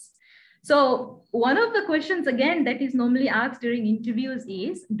employers. So one of the questions, again, that is normally asked during interviews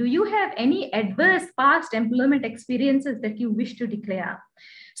is, do you have any adverse past employment experiences that you wish to declare?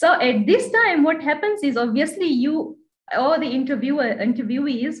 So at this time, what happens is obviously you or the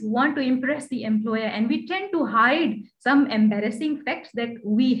interviewees want to impress the employer, and we tend to hide some embarrassing facts that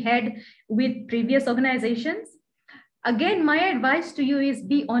we had with previous organizations. Again, my advice to you is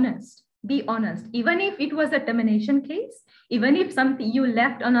be honest. Be honest. Even if it was a termination case, even if something you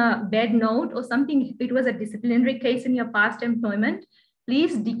left on a bad note or something, if it was a disciplinary case in your past employment,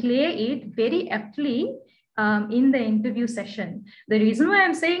 please declare it very aptly in the interview session. The reason why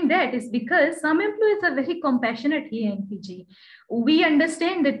I'm saying that is because some employees are very compassionate here in Fiji. We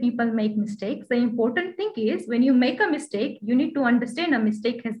understand that people make mistakes. The important thing is when you make a mistake, you need to understand a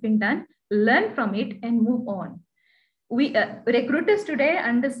mistake has been done, learn from it and move on. We recruiters today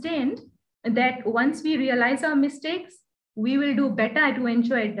understand that once we realize our mistakes, we will do better to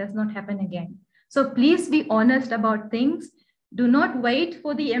ensure it does not happen again. So please be honest about things. Do not wait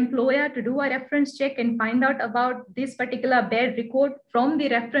for the employer to do a reference check and find out about this particular bad record from the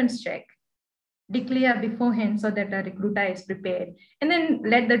reference check. Declare beforehand so that a recruiter is prepared. And then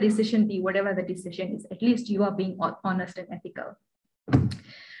let the decision be whatever the decision is. At least you are being honest and ethical.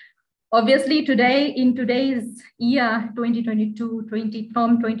 Obviously, today, in today's year, 2022,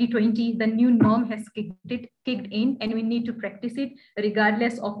 from 2020, the new norm has kicked in, and we need to practice it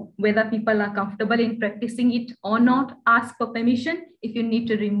regardless of whether people are comfortable in practicing it or not. Ask for permission if you need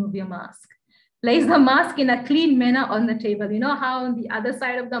to remove your mask. Place the mask in a clean manner on the table. You know how on the other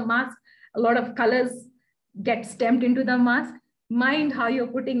side of the mask, a lot of colors get stamped into the mask? Mind how you're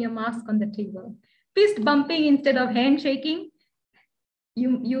putting your mask on the table. Fist bumping instead of handshaking.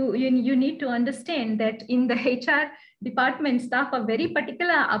 You need to understand that in the HR department, staff are very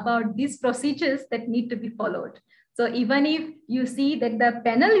particular about these procedures that need to be followed. So even if you see that the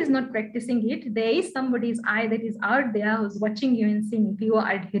panel is not practicing it, there is somebody's eye that is out there who's watching you and seeing if you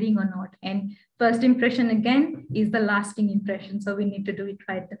are adhering or not. And first impression, again, is the lasting impression. So we need to do it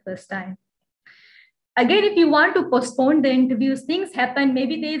right the first time. Again, if you want to postpone the interviews, things happen.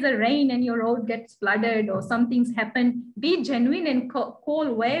 Maybe there is a rain and your road gets flooded or some things happen. Be genuine and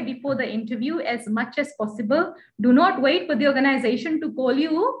call way before the interview as much as possible. Do not wait for the organization to call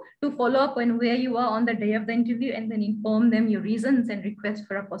you to follow up on where you are on the day of the interview and then inform them your reasons and request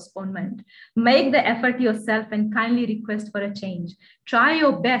for a postponement. Make the effort yourself and kindly request for a change. Try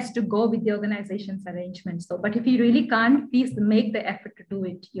your best to go with the organization's arrangements. But if you really can't, please make the effort to do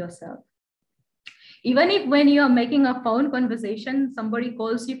it yourself. Even if when you are making a phone conversation, somebody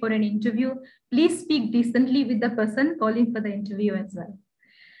calls you for an interview, please speak decently with the person calling for the interview as well.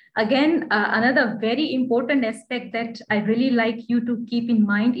 Again, another very important aspect that I really like you to keep in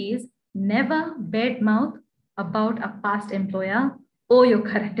mind is never badmouth about a past employer or your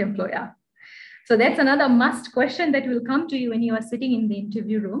current employer. So that's another must question that will come to you when you are sitting in the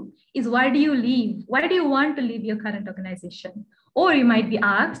interview room is why do you leave? Why do you want to leave your current organization? Or you might be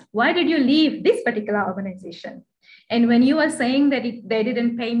asked, why did you leave this particular organization? And when you are saying that they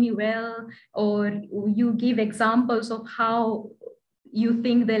didn't pay me well, or you give examples of how you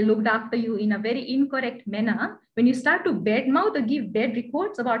think they looked after you in a very incorrect manner, when you start to badmouth or give bad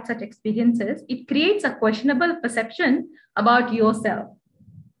reports about such experiences, it creates a questionable perception about yourself.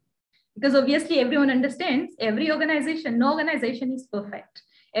 Because obviously everyone understands every organization, no organization is perfect.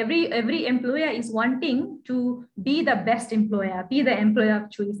 Every employer is wanting to be the best employer, be the employer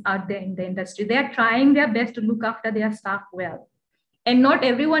of choice out there in the industry. They are trying their best to look after their staff well. And not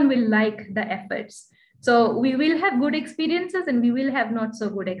everyone will like the efforts. So we will have good experiences and we will have not so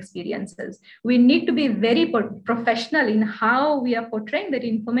good experiences. We need to be very professional in how we are portraying that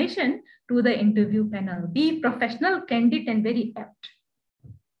information to the interview panel. Be professional, candid, and very apt.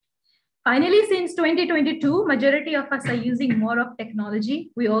 Finally, since 2022, majority of us are using more of technology.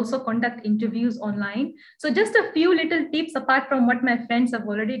 We also conduct interviews online. So just a few little tips apart from what my friends have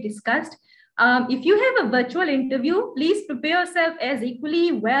already discussed. If you have a virtual interview, please prepare yourself as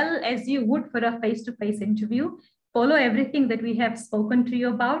equally well as you would for a face-to-face interview. Follow everything that we have spoken to you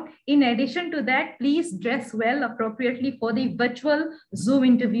about. In addition to that, please dress well appropriately for the virtual Zoom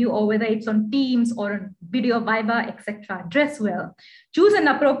interview, or whether it's on Teams or on video Viber, etc. Dress well. Choose an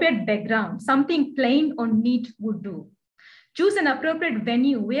appropriate background. Something plain or neat would do. Choose an appropriate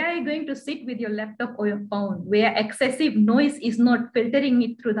venue. Where are you going to sit with your laptop or your phone, where excessive noise is not filtering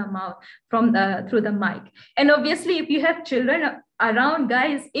it through the mouth through the mic? And obviously, if you have children around,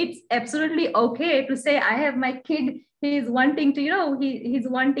 guys, it's absolutely okay to say, I have my kid, he's wanting to, he's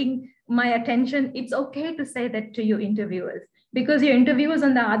wanting my attention. It's okay to say that to your interviewers, because your interviewers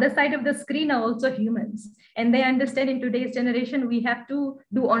on the other side of the screen are also humans. And they understand in today's generation, we have to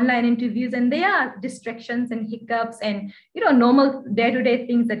do online interviews, and there are distractions and hiccups and normal day-to-day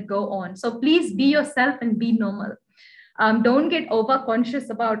things that go on. So please be yourself and be normal. Don't get over-conscious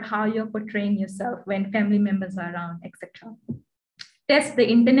about how you're portraying yourself when family members are around, etc. Test the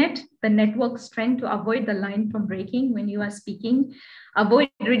internet, the network strength, to avoid the line from breaking when you are speaking. Avoid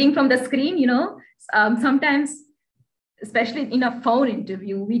reading from the screen. Sometimes, especially in a phone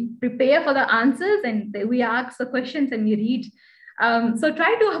interview, we prepare for the answers and we ask the questions and we read. So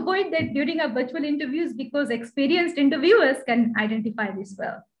try to avoid that during our virtual interviews, because experienced interviewers can identify this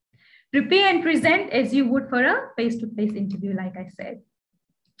well. Prepare and present as you would for a face-to-face interview, like I said.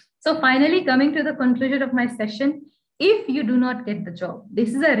 So finally, coming to the conclusion of my session, if you do not get the job, this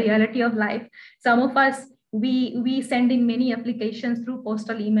is a reality of life. Some of us, we send in many applications through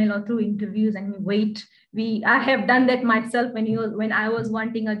postal email or through interviews, and we wait. I have done that myself when I was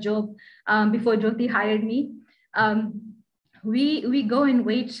wanting a job before Jyoti hired me. We go and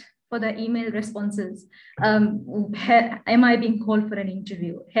wait for the email responses. Am I being called for an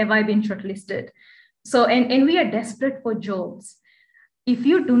interview? Have I been shortlisted? So, and we are desperate for jobs. If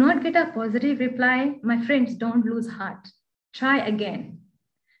you do not get a positive reply, my friends, don't lose heart. Try again.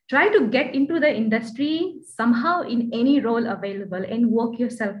 Try to get into the industry somehow in any role available and work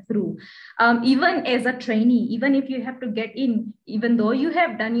yourself through. Even as a trainee, even if you have to get in, even though you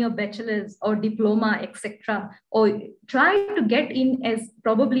have done your bachelor's or diploma, etc., or try to get in as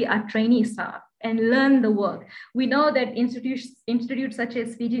probably a trainee staff and learn the work. We know that institutes such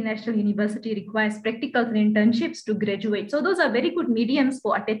as Fiji National University requires practicals and internships to graduate. So those are very good mediums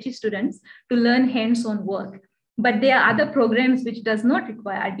for attaché students to learn hands-on work. But there are other programs which does not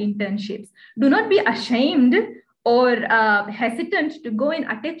require internships. Do not be ashamed or hesitant to go and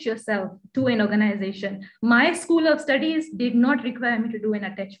attach yourself to an organization. My school of studies did not require me to do an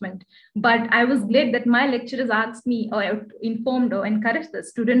attachment, but I was glad that my lecturers asked me or informed or encouraged the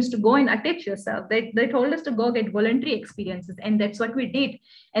students to go and attach yourself. They told us to go get voluntary experiences, and that's what we did.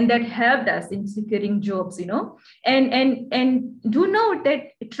 And that helped us in securing jobs, And do note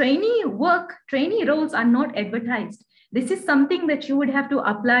that trainee roles are not advertised. This is something that you would have to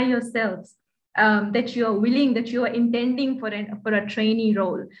apply yourselves. That you are willing, that you are intending for a trainee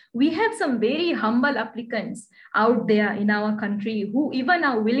role. We have some very humble applicants out there in our country who even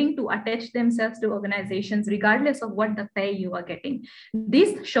are willing to attach themselves to organizations regardless of what the pay you are getting.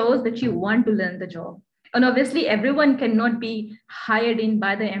 This shows that you want to learn the job. And obviously everyone cannot be hired in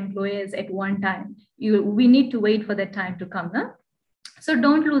by the employers at one time. We need to wait for that time to come. Huh? So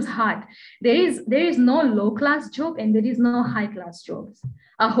don't lose heart. There is no low-class job and there is no high-class jobs.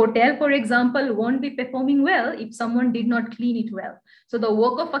 A hotel, for example, won't be performing well if someone did not clean it well. So the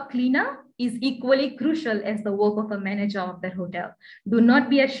work of a cleaner is equally crucial as the work of a manager of that hotel. Do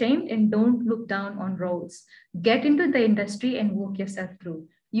not be ashamed and don't look down on roles. Get into the industry and work yourself through.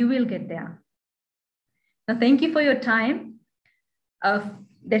 You will get there. Now, thank you for your time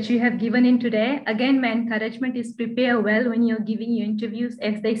that you have given in today. Again, my encouragement is prepare well when you're giving your interviews.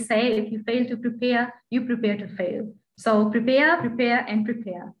 As they say, if you fail to prepare, you prepare to fail. So prepare, prepare, and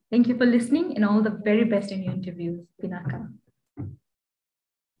prepare. Thank you for listening and all the very best in your interviews, Pinaka.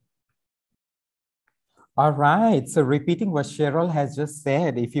 All right. So repeating what Cheryl has just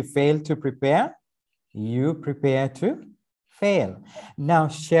said, if you fail to prepare, you prepare to fail. Now,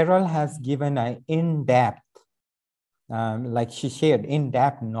 Cheryl has given an in-depth, like she shared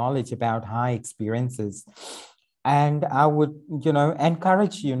in-depth knowledge about high experiences. And I would,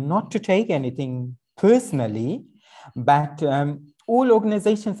 encourage you not to take anything personally, but all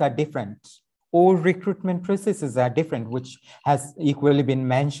organizations are different. All recruitment processes are different, which has equally been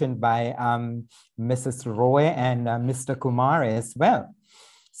mentioned by Mrs. Roy and Mr. Kumar as well.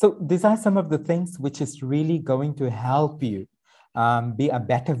 So these are some of the things which is really going to help you be a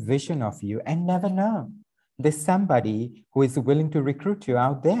better vision of you, and never know. There's somebody who is willing to recruit you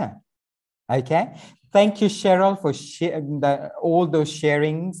out there. Okay. Thank you, Cheryl, for sharing all those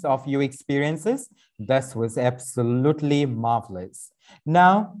sharings of your experiences. This was absolutely marvelous.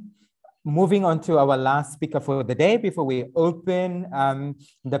 Now, moving on to our last speaker for the day before we open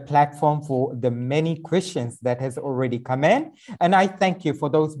the platform for the many questions that has already come in. And I thank you for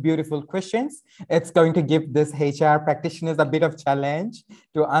those beautiful questions. It's going to give this HR practitioners a bit of challenge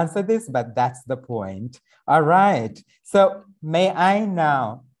to answer this, but that's the point. All right. So may I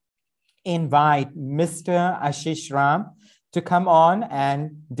now invite Mr. Ashish Ram to come on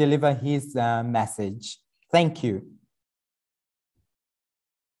and deliver his message. Thank you.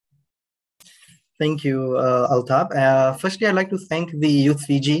 Thank you, Altab. Firstly, I'd like to thank the Youth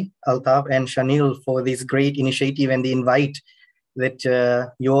Fiji, Altab and Shanil, for this great initiative and the invite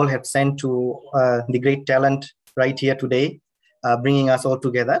that you all have sent to the great talent right here today, bringing us all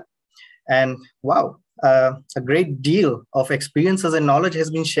together. And wow, a great deal of experiences and knowledge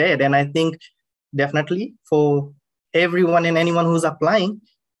has been shared. And I think definitely for everyone and anyone who's applying,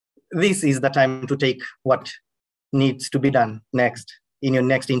 this is the time to take what needs to be done next in your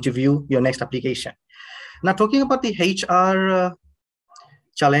next interview, your next application. Now, talking about the HR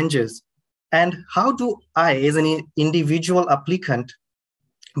challenges and how do I, as an individual applicant,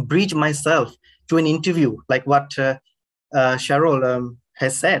 bridge myself to an interview, like what Cheryl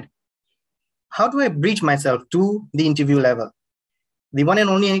has said. How do I bridge myself to the interview level? The one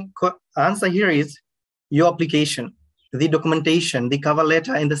and only answer here is your application, the documentation, the cover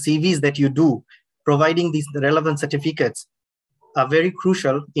letter, and the CVs that you do, providing these relevant certificates, are very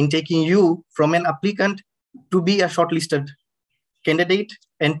crucial in taking you from an applicant to be a shortlisted candidate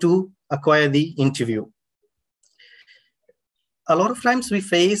and to acquire the interview. A lot of times we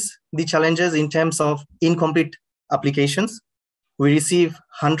face the challenges in terms of incomplete applications. We receive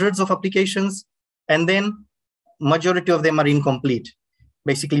hundreds of applications, and then majority of them are incomplete,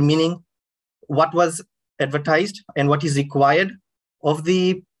 basically meaning what was advertised and what is required of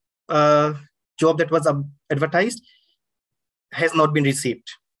the job that was advertised has not been received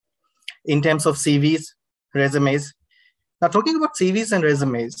in terms of CVs, resumes. Now, talking about CVs and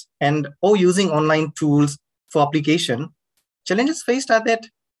resumes and using online tools for application, challenges faced are that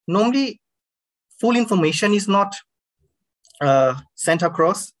normally full information is not sent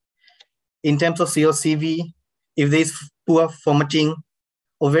across in terms of your CV, if there's poor formatting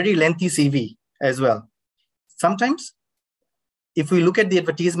or very lengthy CV as well. Sometimes, if we look at the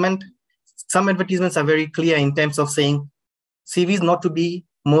advertisement, some advertisements are very clear in terms of saying CV is not to be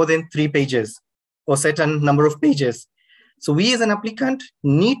more than 3 pages or certain number of pages. So we as an applicant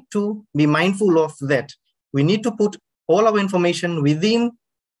need to be mindful of that. We need to put all our information within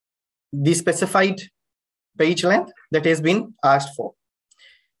the specified page length that has been asked for.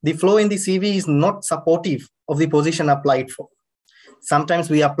 The flow in the CV is not supportive of the position applied for. Sometimes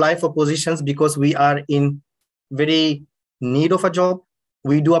we apply for positions because we are in very need of a job.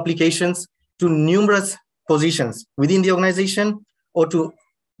 We do applications to numerous positions within the organization or to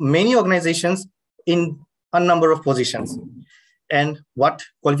many organizations in a number of positions. And what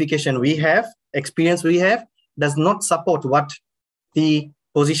qualification we have, experience we have, does not support what the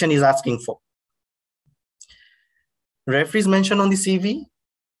position is asking for. Referees mentioned on the CV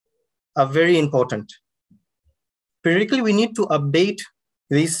are very important. Periodically, we need to update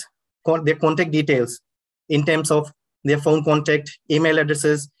their contact details in terms of their phone contact, email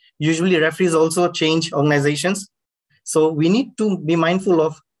addresses. Usually, referees also change organizations. So we need to be mindful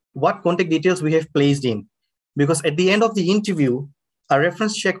of what contact details we have placed in, because at the end of the interview, a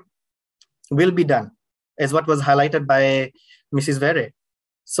reference check will be done, as what was highlighted by Mrs. Vere.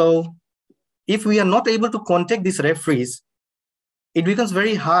 So if we are not able to contact these referees, it becomes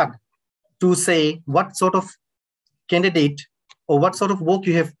very hard to say what sort of candidate or what sort of work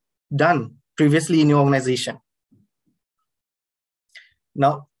you have done previously in your organization.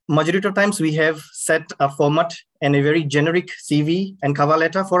 Now, majority of times we have set a format and a very generic CV and cover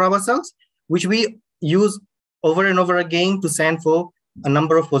letter for ourselves, which we use over and over again to send for a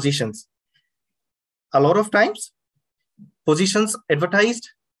number of positions. a lot of times positions advertised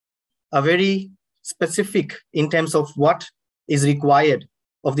are very specific in terms of what is required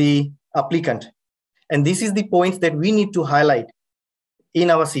of the applicant. And this is the point that we need to highlight in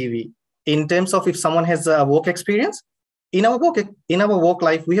our CV. In terms of if someone has a work experience, in our work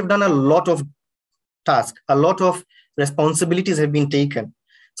life, we have done a lot of tasks, a lot of responsibilities have been taken.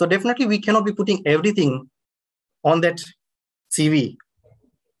 So definitely we cannot be putting everything on that CV.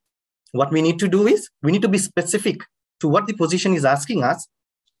 What we need to do is we need to be specific to what the position is asking us,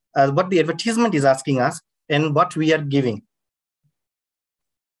 what the advertisement is asking us, and what we are giving.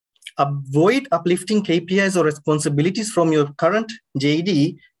 Avoid uplifting KPIs or responsibilities from your current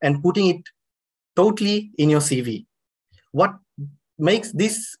JD and putting it totally in your CV. What makes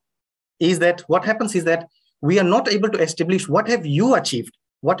this is that what happens is that we are not able to establish what have you achieved,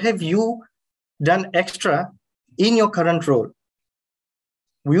 what have you done extra in your current role.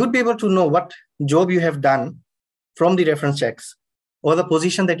 We would be able to know what job you have done from the reference checks or the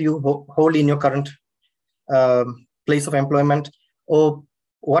position that you hold in your current place of employment, or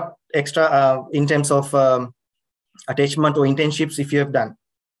what extra in terms of attachment or internships if you have done.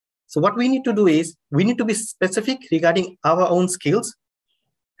 So what we need to do is we need to be specific regarding our own skills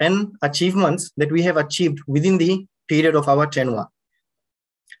and achievements that we have achieved within the period of our tenure.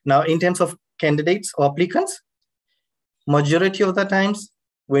 Now, in terms of candidates or applicants, majority of the times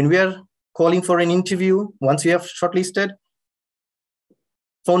when we are calling for an interview, once we have shortlisted,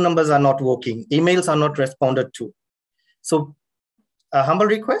 phone numbers are not working, emails are not responded to. So a humble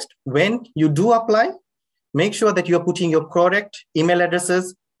request, when you do apply, make sure that you're putting your correct email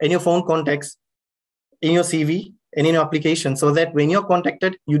addresses and your phone contacts in your CV and in your application, so that when you're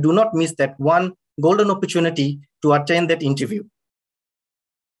contacted, you do not miss that one golden opportunity to attend that interview.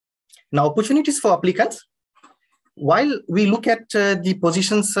 Now, opportunities for applicants. While we look at the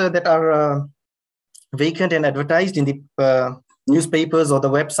positions that are vacant and advertised in the newspapers or the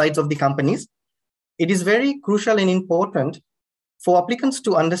websites of the companies, it is very crucial and important for applicants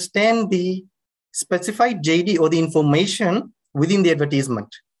to understand the specified JD or the information within the advertisement.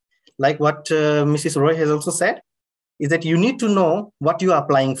 Like what Mrs. Roy has also said, is that you need to know what you are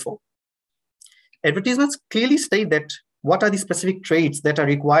applying for. Advertisements clearly state that what are the specific traits that are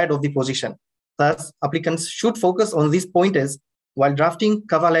required of the position. Thus, applicants should focus on these pointers while drafting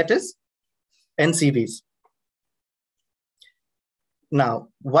cover letters and CVs. Now,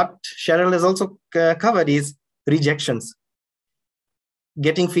 what Cheryl has also covered is rejections.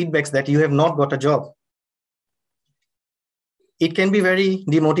 Getting feedbacks that you have not got a job. It can be very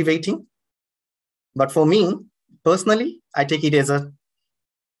demotivating, but for me, personally, I take it as a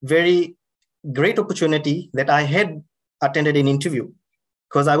very great opportunity that I had attended an interview,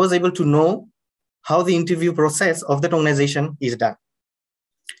 because I was able to know how the interview process of that organization is done.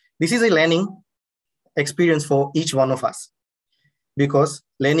 This is a learning experience for each one of us, because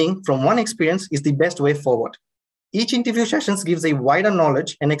learning from one experience is the best way forward. Each interview session gives a wider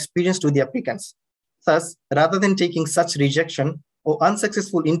knowledge and experience to the applicants. Thus, rather than taking such rejection or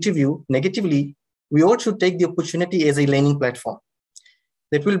unsuccessful interview negatively, we all should take the opportunity as a learning platform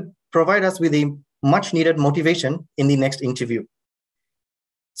that will provide us with a much needed motivation in the next interview.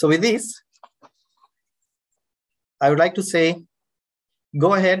 So with this, I would like to say,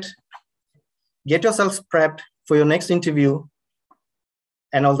 go ahead, get yourselves prepped for your next interview,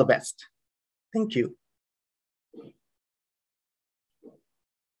 and all the best. Thank you.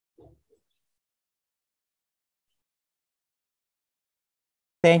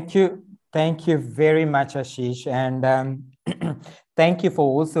 Thank you. Thank you very much, Ashish. And thank you for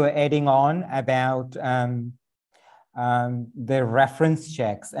also adding on about the reference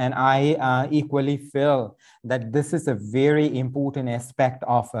checks. And I equally feel that this is a very important aspect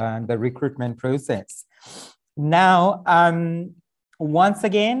of the recruitment process. Now, once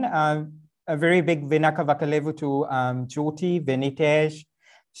again, a very big Vinaka Vakalevu to Jyoti, Vinitesh,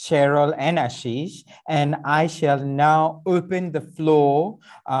 Cheryl, and Ashish. And I shall now open the floor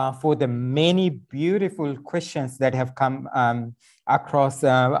for the many beautiful questions that have come across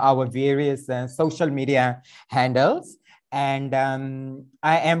our various social media handles. And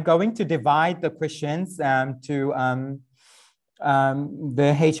I am going to divide the questions to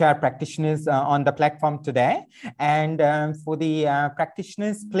the HR practitioners on the platform today. And for the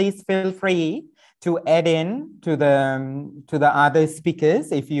practitioners, please feel free to add in to the other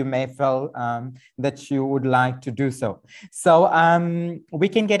speakers if you may feel that you would like to do so. So we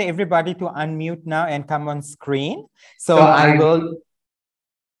can get everybody to unmute now and come on screen. So I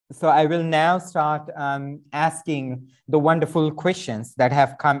will now start asking the wonderful questions that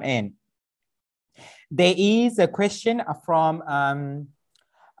have come in. There is a question from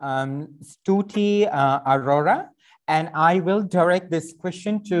Stuti Aurora, and I will direct this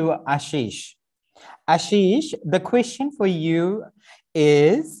question to Ashish. Ashish, the question for you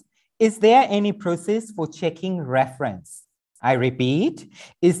is there any process for checking reference? I repeat,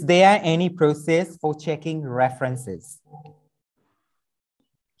 is there any process for checking references?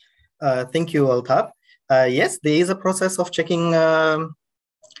 Thank you, Altaf. Yes, there is a process of checking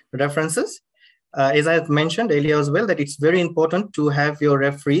references. As I have mentioned earlier as well, that it's very important to have your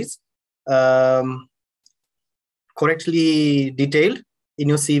referees correctly detailed in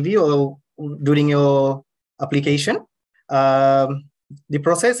your CV or during your application. The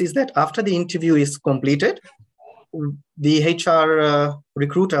process is that after the interview is completed, the HR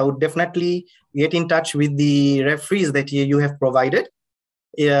recruiter would definitely get in touch with the referees that you have provided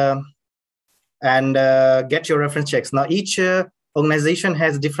and get your reference checks. Now, each organization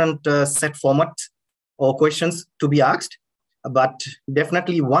has different set formats or questions to be asked, but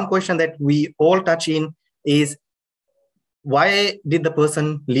definitely one question that we all touch in is, why did the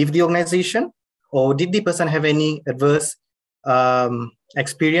person leave the organization, or did the person have any adverse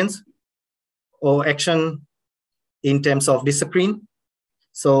experience or action in terms of discipline?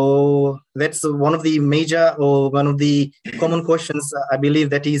 So that's one of the major or one of the common questions, I believe,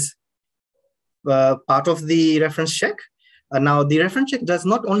 that is part of the reference check. Now, the reference check does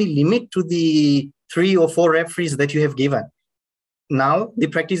not only limit to the 3 or 4 referees that you have given. Now, the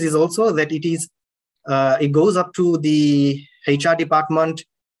practice is also that it goes up to the HR department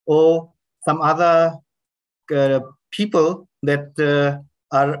or some other people that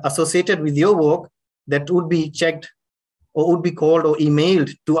are associated with your work that would be checked or would be called or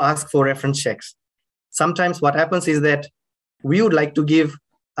emailed to ask for reference checks. Sometimes what happens is that we would like to give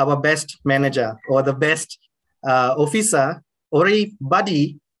our best manager or the best officer or a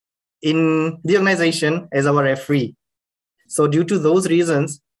buddy in the organization as our referee. So due to those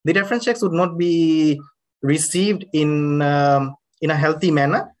reasons, the reference checks would not be received in a healthy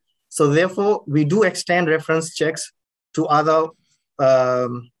manner. So therefore, we do extend reference checks to other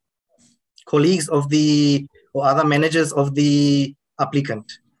colleagues of the or other managers of the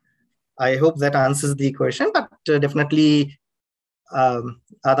applicant. I hope that answers the question, but definitely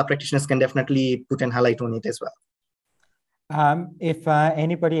other practitioners can definitely put an highlight on it as well. If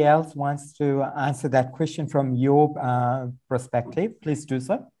anybody else wants to answer that question from your perspective, please do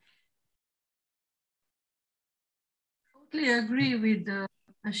so. Totally agree with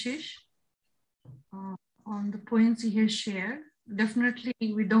Ashish on the points he has shared. Definitely,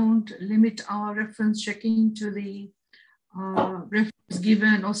 we don't limit our reference checking to the reference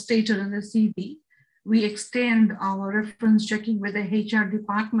given or stated in the CV. We extend our reference checking with the HR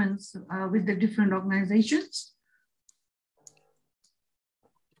departments with the different organizations.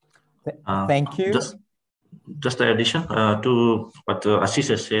 Thank you. Just an addition to what Ashish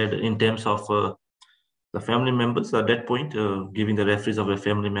has shared in terms of the family members at that point, giving the referees of your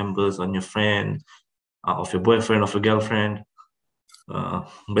family members and your friend, of your boyfriend, of your girlfriend.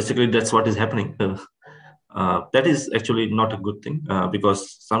 Basically, that's what is happening. That is actually not a good thing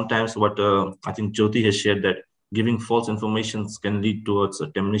because sometimes what I think Jyoti has shared, that giving false information can lead towards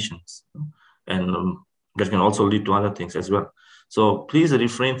terminations, and that can also lead to other things as well. So please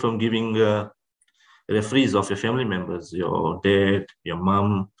refrain from giving referees of your family members, your dad, your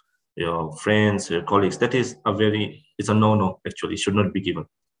mom, your friends, your colleagues. That is it's a no-no, actually, should not be given.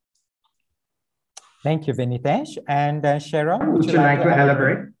 Thank you, Vinitesh. And Cheryl, would you like to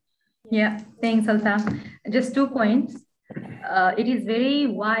elaborate? Yeah, thanks, Alta. Just 2 points. It is very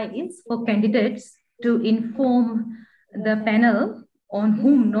wise for candidates to inform the panel on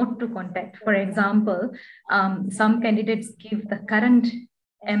whom not to contact. For example, some candidates give the current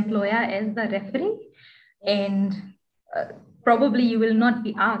employer as the referee, and probably you will not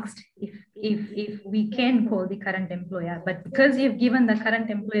be asked if we can call the current employer, but because you've given the current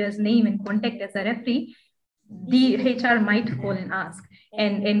employer's name and contact as a referee, the HR might call and ask.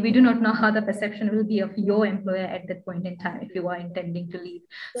 And we do not know how the perception will be of your employer at that point in time if you are intending to leave.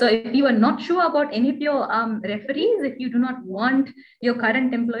 So if you are not sure about any of your referees, if you do not want your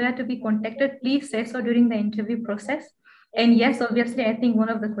current employer to be contacted, please say so during the interview process. And yes, obviously, I think one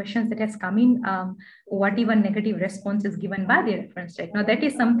of the questions that has come in, what even negative response is given by the reference check. Now, that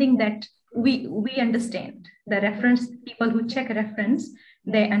is something that we understand. The reference, people who check reference,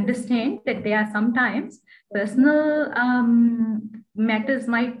 they understand that there are sometimes personal matters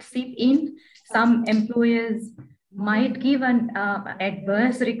might seep in. Some employers might give an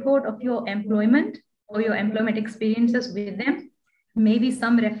adverse record of your employment or your employment experiences with them. Maybe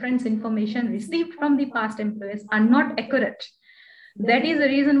some reference information received from the past employers are not accurate. That is the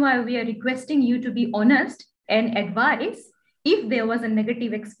reason why we are requesting you to be honest and advise if there was a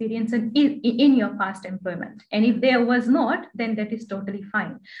negative experience in your past employment. And if there was not, then that is totally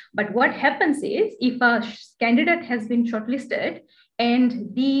fine. But what happens is, if a candidate has been shortlisted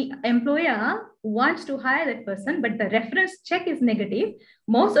and the employer wants to hire that person, but the reference check is negative,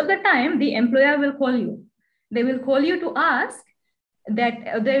 most of the time the employer will call you. They will call you to ask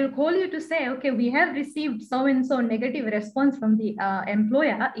that, they will call you to say, okay, we have received so-and-so negative response from the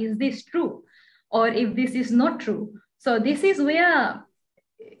employer. Is this true? Or if this is not true. So this is where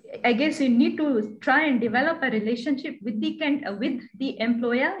I guess you need to try and develop a relationship with the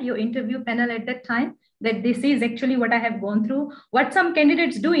employer, your interview panel at that time, that this is actually what I have gone through. What some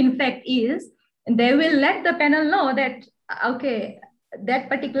candidates do, in fact, is they will let the panel know that, okay, that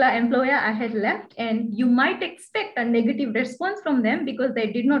particular employer I had left, and you might expect a negative response from them because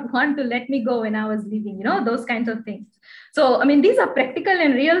they did not want to let me go when I was leaving, you know, those kinds of things. So, I mean, these are practical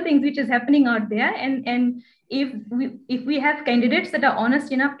and real things which is happening out there. And if we have candidates that are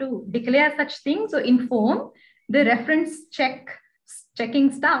honest enough to declare such things or inform, the reference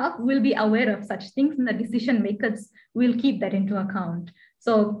checking staff will be aware of such things, and the decision makers will keep that into account.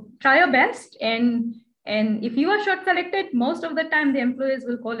 So try your best, and if you are short selected, most of the time the employers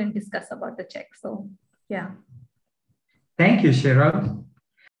will call and discuss about the check. So yeah. Thank you, Cheryl.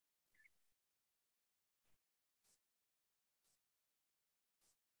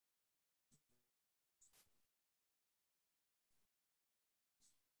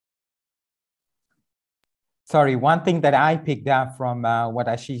 Sorry, one thing that I picked up from what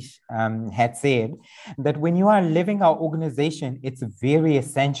Ashish had said, that when you are leaving our organization, it's very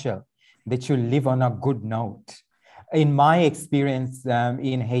essential that you live on a good note. In my experience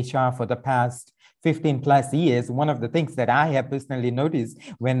in HR for the past 15 plus years, one of the things that I have personally noticed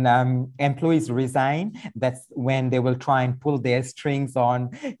when employees resign, that's when they will try and pull their strings on,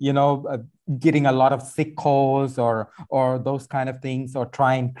 you know, getting a lot of sick calls or those kind of things, or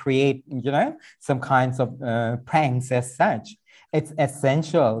try and create, you know, some kinds of pranks as such. It's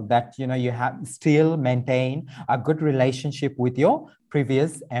essential that, you know, you have still maintain a good relationship with your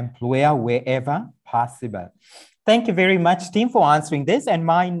previous employer wherever possible. Thank you very much, team, for answering this. And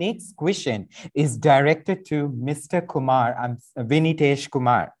my next question is directed to Mr. Kumar. I'm Vinitesh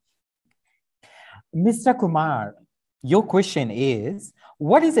Kumar. Mr. Kumar, your question is,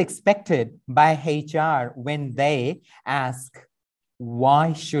 what is expected by HR when they ask,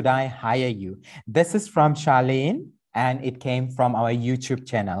 why should I hire you? This is from Charlene, and it came from our YouTube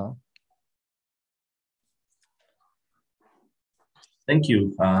channel. Thank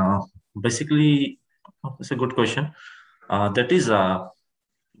you. Basically, it's a good question. That is a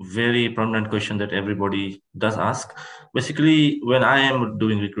very prominent question that everybody does ask. Basically, when I am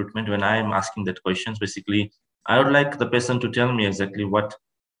doing recruitment, when I am asking that questions, basically, I would like the person to tell me exactly what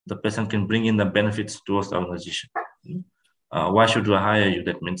the person can bring in the benefits towards the organization. Why should I hire you?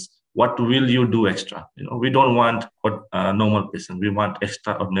 That means, what will you do extra? You know, we don't want a normal person. We want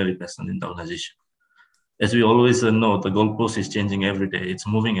extraordinary person in the organization. As we always know, the goalpost is changing every day. It's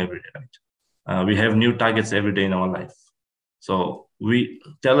moving every day, right? We have new targets every day in our life. So we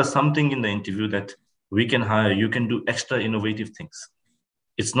tell us something in the interview that we can hire, you can do extra innovative things.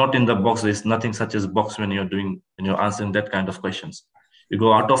 It's not in the box. There's nothing such as box when you're answering that kind of questions. You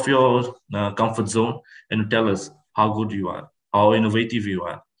go out of your comfort zone and you tell us how good you are, how innovative you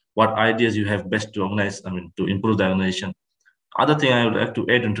are, what ideas you have best to organize, to improve the organization. Other thing I would like to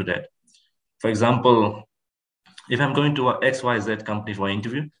add into that. For example, if I'm going to a XYZ company for an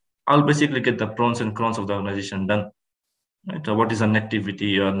interview, I'll basically get the pros and cons of the organization done. Right? What is an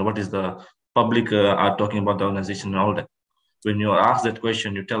activity, and what is the public are talking about the organization and all that. When you are asked that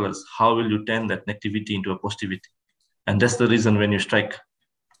question, you tell us how will you turn that negativity into a positivity. And that's the reason when you strike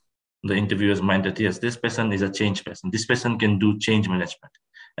the interviewer's mind that, yes, this person is a change person. This person can do change management.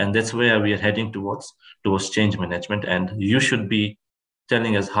 And that's where we are heading towards change management. And you should be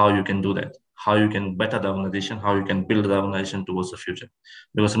telling us how you can do that, how you can better the organization, how you can build the organization towards the future.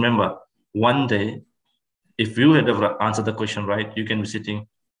 Because remember, one day, if you had ever answered the question right, you can be sitting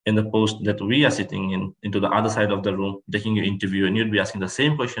in the post that we are sitting into the other side of the room, taking your interview, and you'd be asking the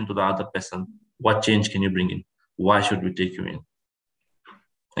same question to the other person. What change can you bring in? Why should we take you in?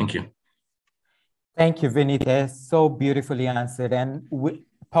 Thank you. Thank you, Vinitesh. So beautifully answered. And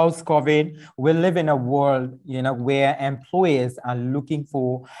post-COVID, we live in a world, where employers are looking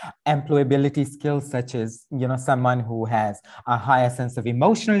for employability skills such as, someone who has a higher sense of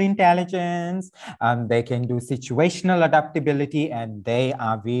emotional intelligence, they can do situational adaptability, and they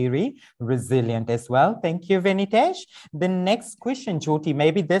are very resilient as well. Thank you, Vinitesh. The next question, Jyoti,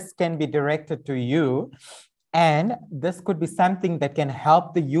 maybe this can be directed to you. And this could be something that can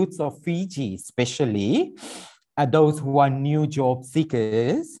help the youths of Fiji, especially. those who are new job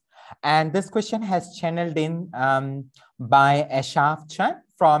seekers. And this question has channeled in by Ashaf Chan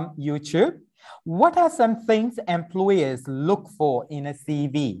from YouTube. What are some things employers look for in a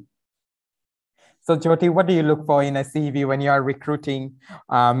CV? So Jyoti, what do you look for in a CV when you are recruiting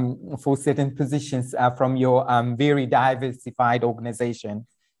for certain positions from your very diversified organization?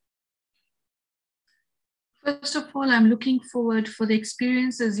 First of all, I'm looking forward for the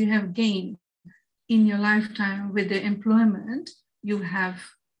experiences you have gained in your lifetime with the employment you have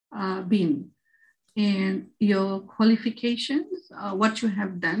been, and your qualifications, what you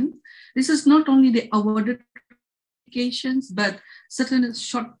have done. This is not only the awarded qualifications, but certain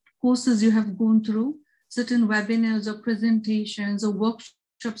short courses you have gone through, certain webinars or presentations or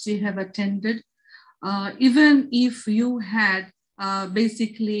workshops you have attended. Even if you had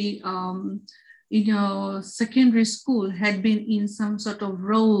basically in your secondary school had been in some sort of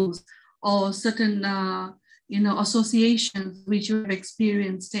roles or certain associations which you have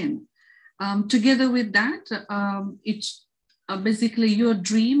experienced in. Together with that, it's basically your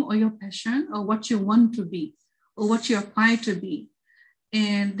dream or your passion or what you want to be or what you aspire to be.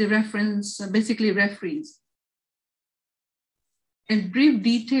 And the reference, basically referees. And brief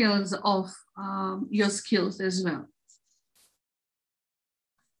details of your skills as well.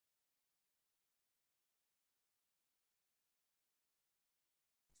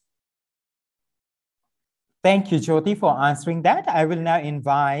 Thank you, Jyoti, for answering that. I will now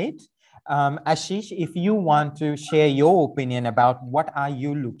invite Ashish, if you want to share your opinion about what are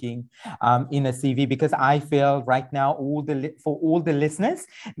you looking in a CV, because I feel right now for all the listeners,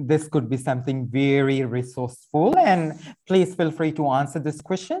 this could be something very resourceful, and please feel free to answer these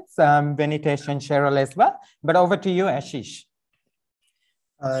questions, Venitesh and Cheryl as well. But over to you, Ashish.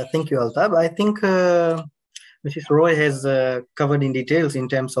 Thank you, Altab. I think Mrs. Roy has covered in details in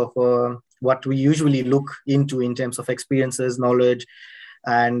terms of what we usually look into in terms of experiences, knowledge,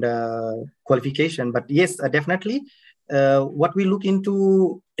 and qualification. But yes, definitely what we look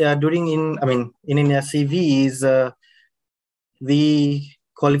into in a CV is the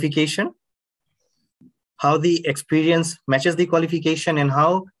qualification, how the experience matches the qualification, and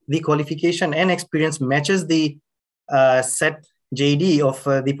how the qualification and experience matches the set JD of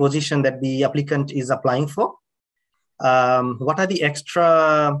the position that the applicant is applying for. What are the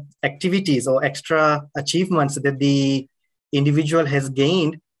extra activities or extra achievements that the individual has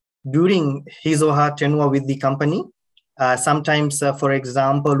gained during his or her tenure with the company? Sometimes, for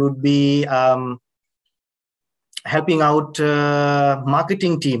example, would be helping out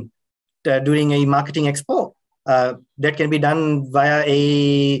marketing team during a marketing expo. That can be done via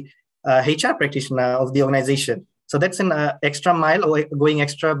a HR practitioner of the organization. So that's an extra mile or going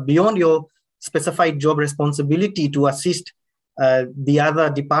extra beyond your specified job responsibility to assist the other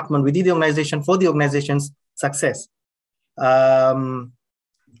department within the organization for the organization's success.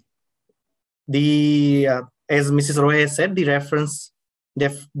 As Mrs. Roy has said, the reference,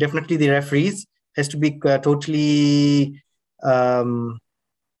 definitely the referees has to be totally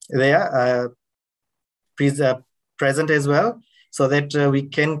present as well, so that we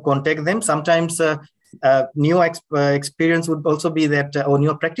can contact them. Sometimes new experience would also be that, or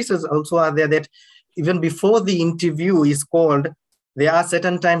new practices also are there, that even before the interview is called, there are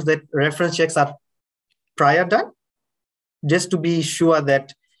certain times that reference checks are prior done, just to be sure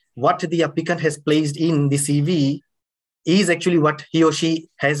that what the applicant has placed in the CV is actually what he or she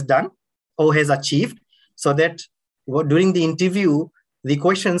has done or has achieved, so that during the interview, the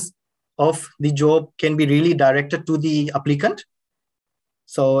questions of the job can be really directed to the applicant.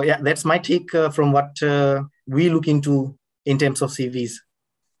 So yeah, that's my take from what we look into in terms of CVs.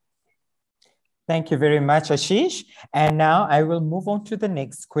 Thank you very much, Ashish. And now I will move on to the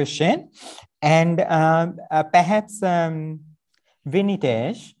next question. And perhaps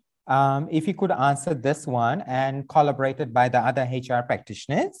Venitesh, if you could answer this one and collaborated by the other HR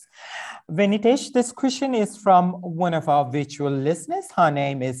practitioners. Venitesh, this question is from one of our virtual listeners. Her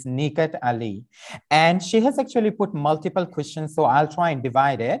name is Nikat Ali, and she has actually put multiple questions, so I'll try and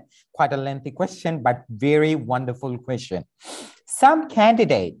divide it. Quite a lengthy question, but very wonderful question. Some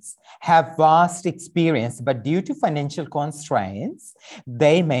candidates have vast experience, but due to financial constraints,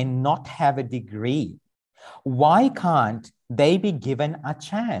 they may not have a degree. Why can't they be given a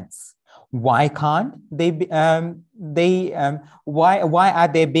chance? Why can't they be, why are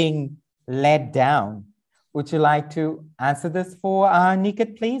they being let down? Would you like to answer this for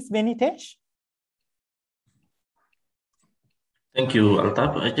Nikat, please, Venitesh? Thank you,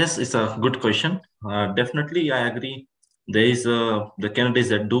 Altab. Yes, it's a good question. Definitely, I agree. There is the candidates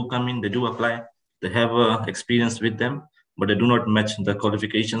that do come in, they do apply, they have experience with them, but they do not match the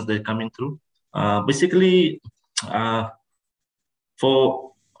qualifications they're coming through. Basically,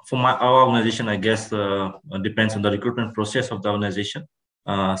 For our organization, I guess depends on the recruitment process of the organization.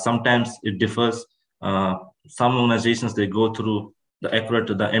 Sometimes it differs. Some organizations, they go through the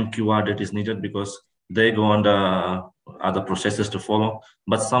MQR that is needed because they go on the other processes to follow.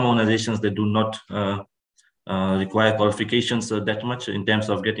 But some organizations, they do not require qualifications that much in terms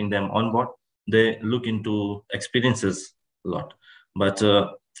of getting them on board. They look into experiences a lot. But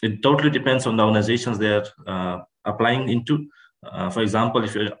it totally depends on the organizations they are applying into. For example,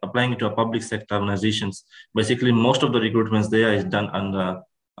 if you're applying to a public sector organizations, basically most of the recruitments there is done under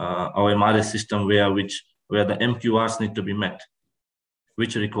our MRS system where the MQRs need to be met,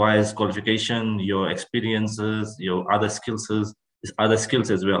 which requires qualification, your experiences, your other skills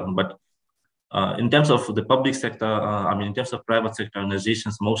as well. But in terms of the public sector, in terms of private sector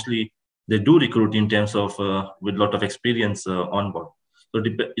organizations, mostly they do recruit in terms of with a lot of experience on board. So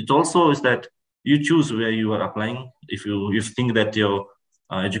it also is that you choose where you are applying. If you think that your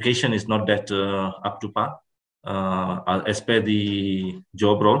education is not that up to par as per the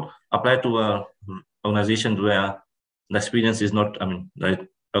job role, apply to a organization where the experience is not, the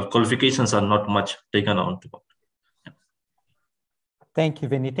qualifications are not much taken on to. Thank you,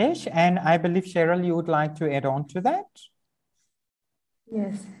 Vinitesh. And I believe, Cheryl, you would like to add on to that?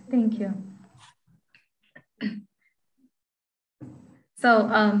 Yes, thank you. So,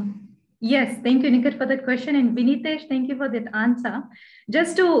 yes, thank you, Niket, for that question. And Vinitesh, thank you for that answer.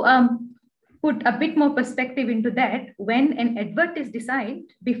 Just to put a bit more perspective into that, when an advert is designed,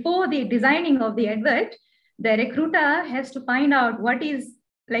 before the designing of the advert, the recruiter has to find out what is,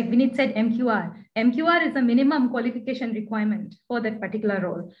 like Vinit said, MQR. MQR is a minimum qualification requirement for that particular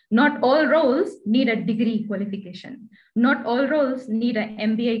role. Not all roles need a degree qualification. Not all roles need an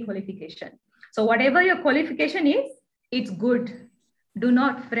MBA qualification. So whatever your qualification is, it's good. Do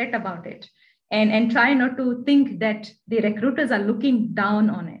not fret about it. And try not to think that the recruiters are looking down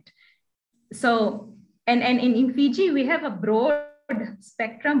on it. So, and in Fiji, we have a broad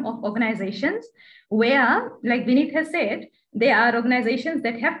spectrum of organizations where, like Vinit has said, there are organizations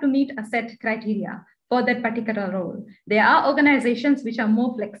that have to meet a set criteria for that particular role. There are organizations which are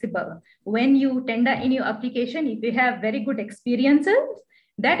more flexible. When you tender in your application, if you have very good experiences,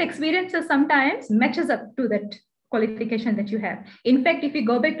 that experiences sometimes matches up to that qualification that you have. In fact, if you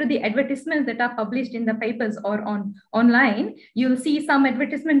go back to the advertisements that are published in the papers or online, you'll see some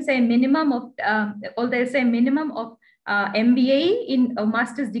advertisements say minimum of, or they say minimum of MBA in a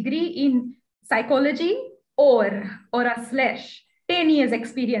master's degree in psychology or a slash 10 years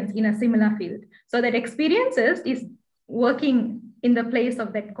experience in a similar field. So that experiences is working in the place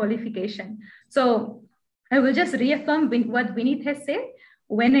of that qualification. So I will just reaffirm what Vinit has said.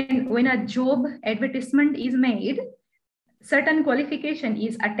 When a job advertisement is made, certain qualification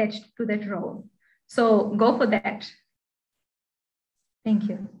is attached to that role. So go for that. Thank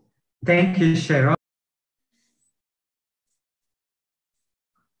you. Thank you, Cheryl.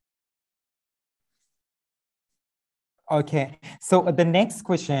 Okay, so the next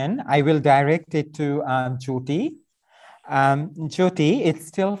question, I will direct it to Jyoti. Jyoti, it's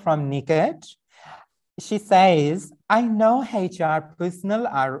still from Niket. She says, I know HR personnel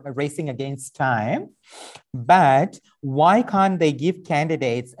are racing against time, but why can't they give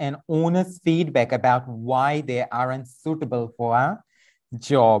candidates an honest feedback about why they aren't suitable for a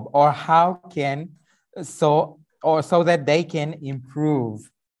job, or so that they can improve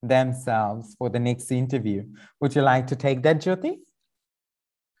themselves for the next interview? Would you like to take that, Jyoti?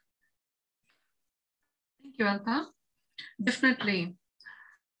 Thank you, Alta. Definitely.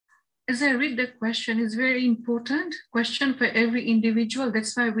 As I read the question, it's a very important question for every individual.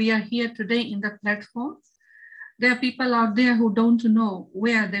 That's why we are here today in the platform. There are people out there who don't know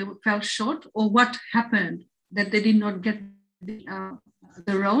where they fell short or what happened that they did not get the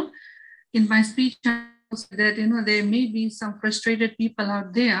role. In my speech, I said that there may be some frustrated people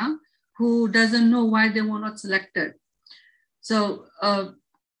out there who doesn't know why they were not selected. So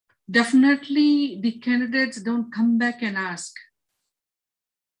definitely the candidates don't come back and ask.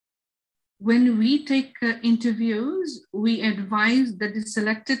 When we take interviews, we advise that the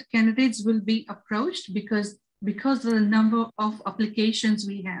selected candidates will be approached because of the number of applications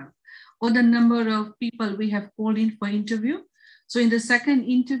we have or the number of people we have called in for interview. So in the second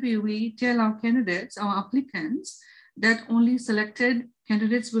interview, we tell our candidates, our applicants, that only selected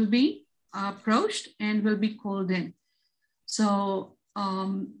candidates will be approached and will be called in. So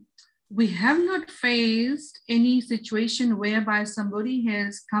we have not faced any situation whereby somebody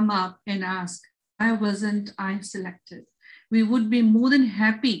has come up and asked, why wasn't I selected? We would be more than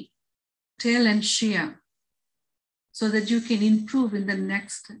happy to tell and share so that you can improve in the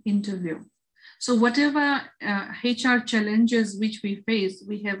next interview. So whatever HR challenges which we face,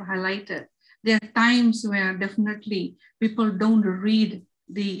 we have highlighted. There are times where definitely people don't read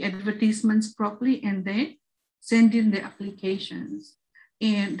the advertisements properly and they send in the applications.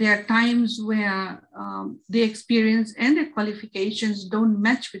 And there are times where the experience and the qualifications don't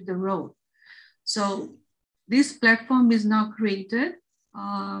match with the role. So this platform is now created.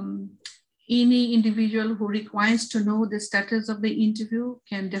 Any individual who requires to know the status of the interview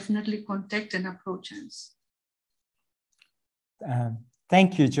can definitely contact and approach us.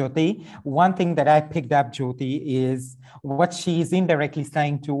 Thank you, Jyoti. One thing that I picked up, Jyoti, is what she's indirectly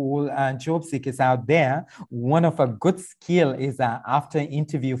saying to all job seekers out there. One of a good skill is after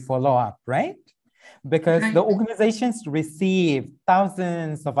interview follow-up, right? Because the organizations receive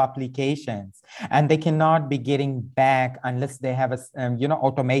thousands of applications and they cannot be getting back unless they have a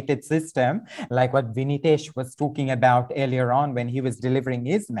automated system like what Vinitesh was talking about earlier on when he was delivering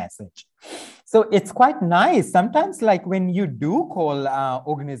his message. So it's quite nice sometimes, like when you do call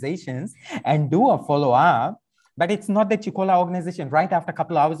organizations and do a follow-up, but it's not that you call our organization right after a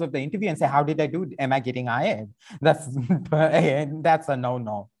couple of hours of the interview and say, how did I do? Am I getting hired? That's a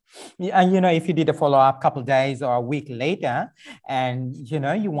no-no. And, if you did a follow-up a couple of days or a week later, and,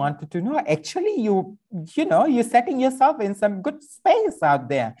 you wanted to know, actually, you're setting yourself in some good space out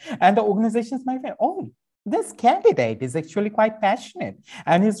there. And the organizations might say, oh, this candidate is actually quite passionate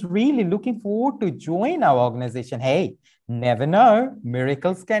and is really looking forward to join our organization. Hey, never know,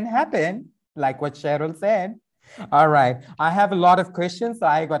 miracles can happen, like what Cheryl said. All right, I have a lot of questions, so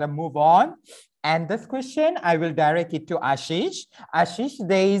I got to move on. And this question, I will direct it to Ashish. Ashish,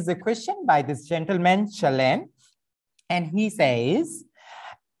 there is a question by this gentleman, Chalen, and he says,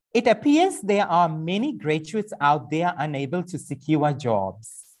 it appears there are many graduates out there unable to secure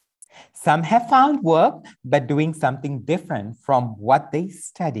jobs. Some have found work, but doing something different from what they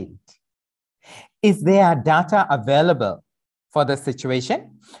studied. Is there data available for the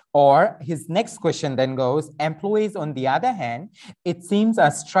situation? Or his next question then goes, employees on the other hand, it seems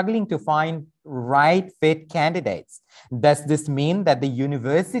are struggling to find right fit candidates. Does this mean that the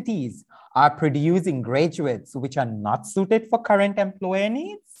universities are producing graduates which are not suited for current employer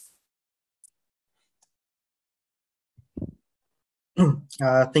needs?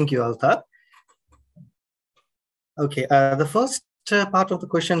 Thank you, Alta. Okay, the first part of the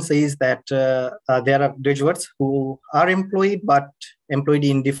question says that there are graduates who are employed, but employed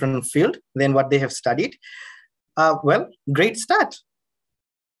in different field than what they have studied. Well, great start.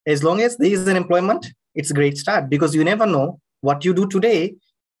 As long as there is an employment, it's a great start, because you never know what you do today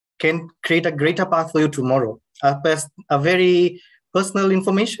can create a greater path for you tomorrow. A very personal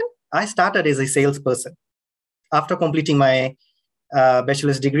information, I started as a salesperson after completing my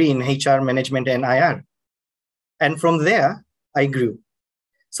bachelor's degree in HR management and IR. And from there, I grew.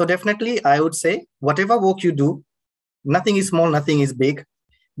 So definitely, I would say, whatever work you do, nothing is small, nothing is big.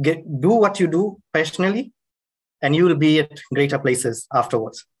 Do what you do passionately, and you will be at greater places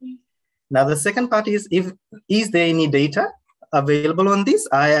afterwards. Now, the second part is, is there any data available on this?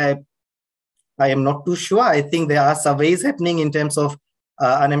 I am not too sure. I think there are surveys happening in terms of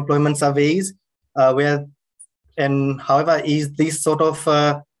unemployment surveys however, is this sort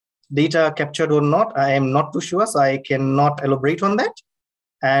of data captured or not? I am not too sure, so I cannot elaborate on that.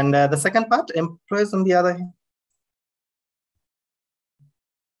 And the second part, employers on the other hand.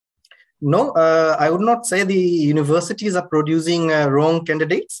 No, I would not say the universities are producing wrong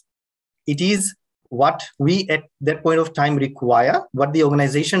candidates. It is what we at that point of time require, what the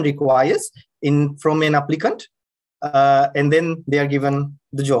organization requires from an applicant, and then they are given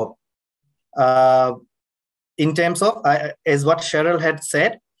the job. In terms of, as what Cheryl had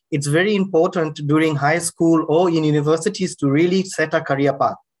said, it's very important during high school or in universities to really set a career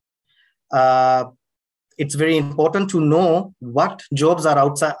path. It's very important to know what jobs are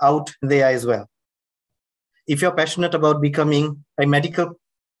out there as well. If you're passionate about becoming a medical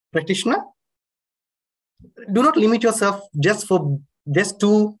practitioner, do not limit yourself just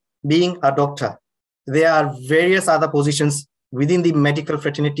to being a doctor. There are various other positions within the medical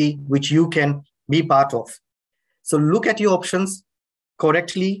fraternity which you can be part of. So look at your options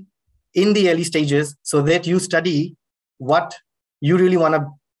correctly in the early stages so that you study what you really want to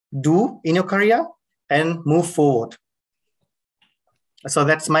do in your career and move forward. So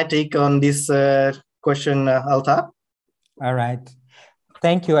that's my take on this question, Alta. All right.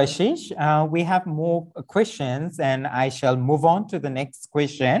 Thank you, Ashish. We have more questions and I shall move on to the next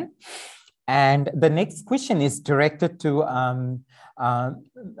question. And the next question is directed to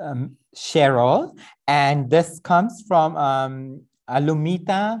Cheryl. And this comes from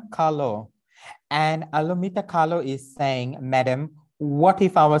Alumita Carlo. And Alumita Carlo is saying, Madam, what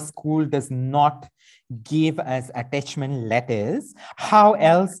if our school does not give us attachment letters? How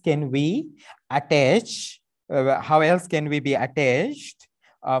else can we attach? How else can we be attached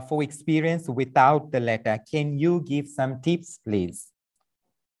for experience without the letter? Can you give some tips, please?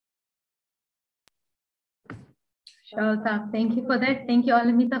 Sure, thank you for that. Thank you,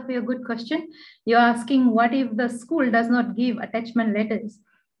 Alamita, for your good question. You're asking what if the school does not give attachment letters?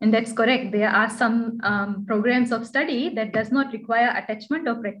 And that's correct. There are some programs of study that does not require attachment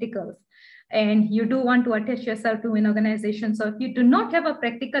or practicals. And you do want to attach yourself to an organization. So if you do not have a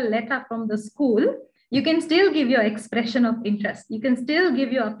practical letter from the school, you can still give your expression of interest. You can still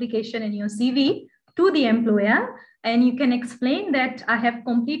give your application and your CV to the employer, and you can explain that I have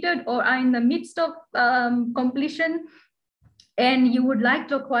completed or are in the midst of completion, and you would like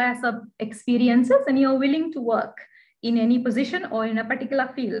to acquire some experiences, and you're willing to work in any position or in a particular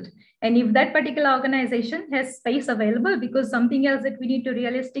field. And if that particular organization has space available, because something else that we need to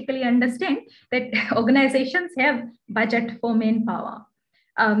realistically understand, that organizations have budget for manpower.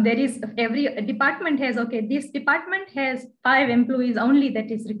 There is, every department has, okay, this department has 5 employees only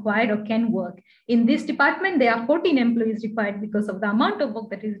that is required or can work. In this department, there are 14 employees required because of the amount of work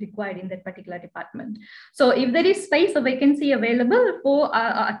that is required in that particular department. So if there is space or vacancy available for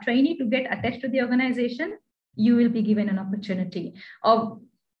a trainee to get attached to the organization, you will be given an opportunity.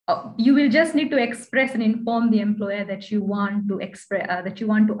 You will just need to express and inform the employer that you want to that you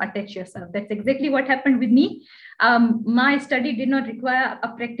want to attach yourself. That's exactly what happened with me. My study did not require a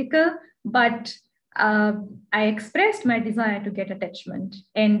practical, but I expressed my desire to get attachment,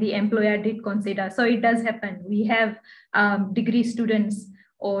 and the employer did consider. So it does happen. We have degree students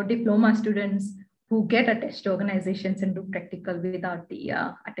or diploma students who get attached to organizations and do practical without the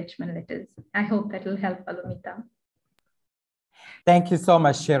attachment letters. I hope that will help, Alomita. Thank you so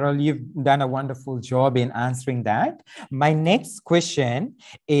much, Cheryl. You've done a wonderful job in answering that. My next question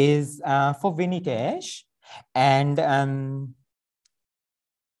is for Vinitesh. And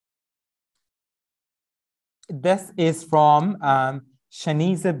this is from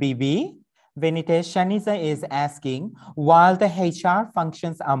Shaniza Bibi. Vinitesh, Shaniza is asking, while the HR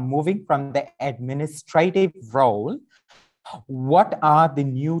functions are moving from the administrative role, what are the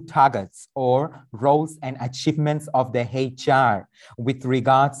new targets or roles and achievements of the HR with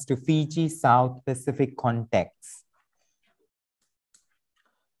regards to Fiji South Pacific context?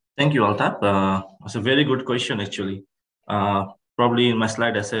 Thank you, Altaf. It's a very good question, actually. Probably in my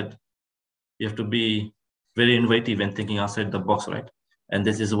slide, I said you have to be very innovative and thinking outside the box, right? And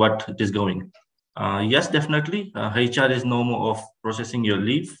this is what it is going. Yes, definitely. HR is no more of processing your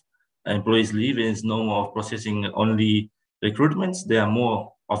leave. Employees' leave is no more of processing only recruitments. There are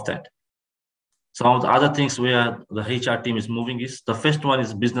more of that. Some of the other things where the HR team is moving is, the first one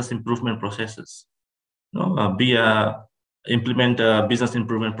is business improvement processes. Implement business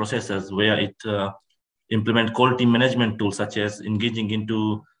improvement processes where it implement quality management tools such as engaging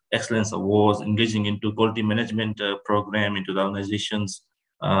into excellence awards, engaging into quality management program into the organizations.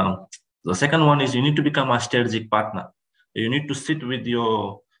 The second one is you need to become a strategic partner. You need to sit with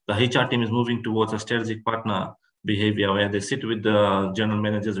the HR team is moving towards a strategic partner behavior where they sit with the general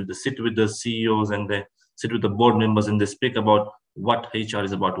managers, they sit with the CEOs, and they sit with the board members, and they speak about what HR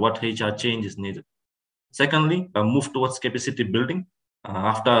is about, what HR change is needed. Secondly, move towards capacity building.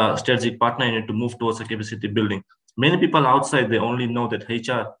 After strategic partner, you need to move towards a capacity building. Many people outside, they only know that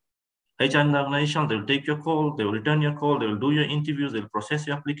HR in the organization, they will take your call, they will return your call, they will do your interviews, they will process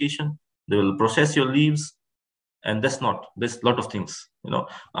your application, they will process your leaves, and there's a lot of things.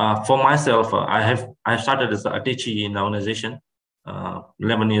 For myself, I started as an attachee in the organization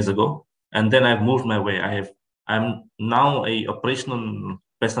 11 years ago, and then I've moved my way. I'm now a operational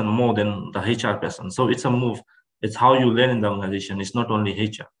person more than the HR person. So it's a move. It's how you learn in the organization. It's not only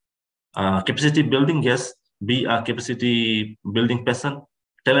HR. Capacity building, yes, be a capacity building person.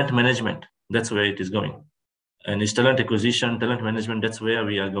 Talent management, that's where it is going. And it's talent acquisition, talent management, that's where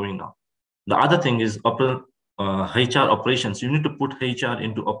we are going now. The other thing is HR operations. You need to put HR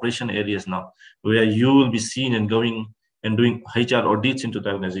into operation areas now, where you will be seen and going and doing HR audits into the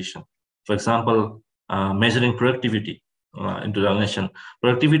organization. For example, measuring productivity into the organization.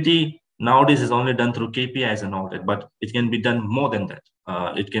 Productivity nowadays is only done through KPIs and all that, but it can be done more than that.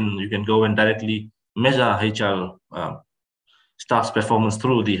 You can go and directly measure HR staff's performance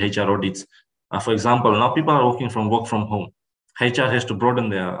through the HR audits. For example, now people are work from home. HR has to broaden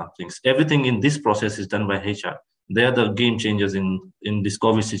their things. Everything in this process is done by HR. They are the game changers in this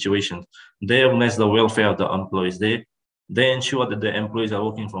COVID situation. They organize the welfare of the employees. They ensure that the employees are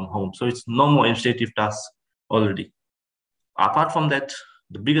working from home. So it's no more administrative tasks already. Apart from that,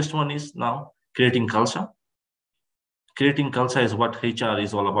 the biggest one is now creating culture. creating culture is what HR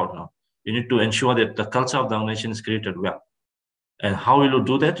is all about now. You need to ensure that the culture of the organization is created well. And how will you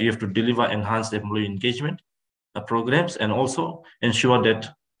do that? You have to deliver enhanced employee engagement programs, and also ensure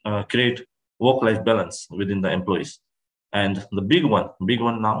that create work-life balance within the employees. And the big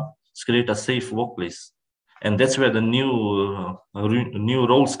one now is create a safe workplace. And that's where the new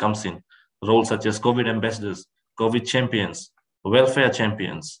roles comes in. Roles such as COVID ambassadors, COVID champions, welfare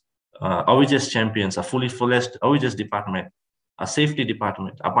champions, OEJS champions, a fully fledged OEJS department, a safety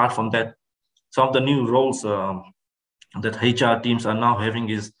department. Apart from that, some of the new roles that HR teams are now having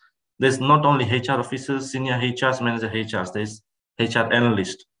is there's not only HR officers, senior HRs, manager HRs, there's HR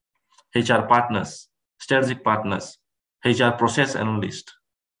analyst, HR partners, strategic partners, HR process analyst.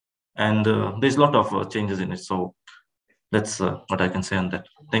 And there's a lot of changes in it. So that's what I can say on that.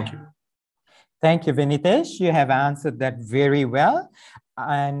 Thank you. Thank you, Vinitesh. You have answered that very well.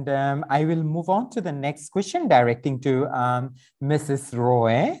 And I will move on to the next question, directing to Mrs.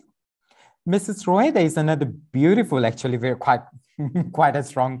 Roy. Mrs. Roy, there is another beautiful, actually very quite a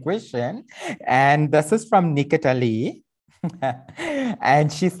strong question. And this is from Nikita Lee.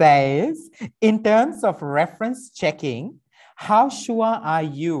 And she says, in terms of reference checking, how sure are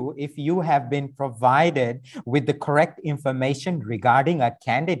you if you have been provided with the correct information regarding a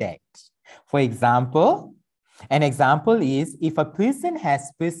candidate? For example, an example is if a person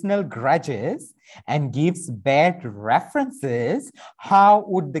has personal grudges and gives bad references, how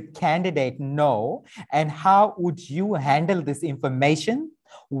would the candidate know, and how would you handle this information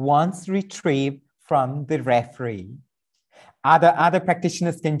once retrieved from the referee? Other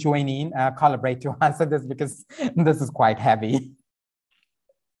practitioners can join in, collaborate to answer this, because this is quite heavy.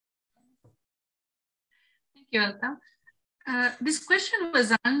 Thank you, Alta. This question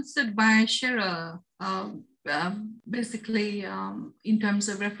was answered by Cheryl, basically in terms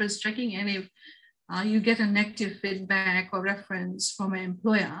of reference checking, and if you get a negative feedback or reference from an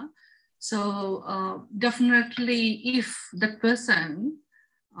employer, so definitely if the person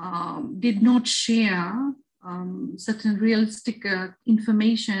did not share certain realistic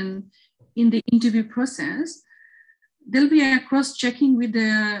information in the interview process, there'll be a cross-checking with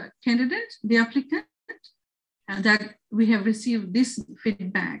the candidate, the applicant, and that we have received this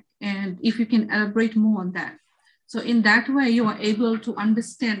feedback, and if you can elaborate more on that. So in that way, you are able to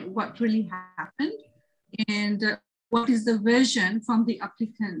understand what really happened and what is the version from the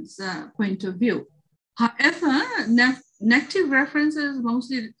applicant's point of view. However, negative references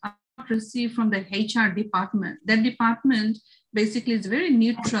mostly are received from the HR department. That department basically is very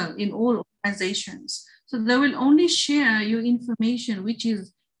neutral in all organizations. So they will only share your information which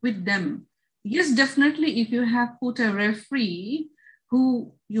is with them. Yes, definitely, if you have put a referee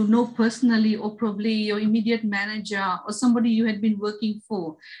who you know personally, or probably your immediate manager or somebody you had been working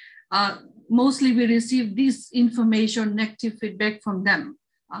for, mostly we receive this information, negative feedback from them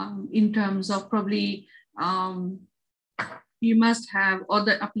in terms of probably you must have, or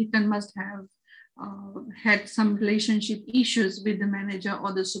the applicant must have had some relationship issues with the manager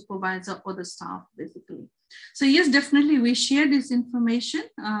or the supervisor or the staff, basically. So yes, definitely we share this information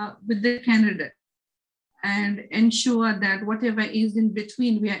with the candidate and ensure that whatever is in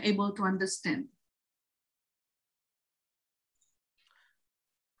between, we are able to understand.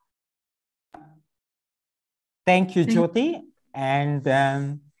 Thank you, Jyoti.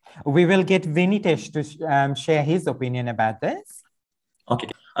 And we will get Vinitesh to share his opinion about this. Okay,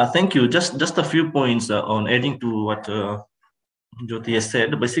 thank you. Just a few points on adding to what Jyoti has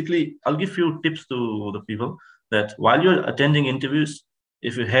said. Basically, I'll give you tips to the people that while you're attending interviews,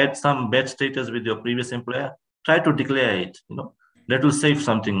 if you had some bad status with your previous employer, try to declare it. That will save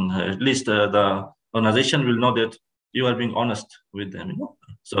something. At least the organization will know that you are being honest with them.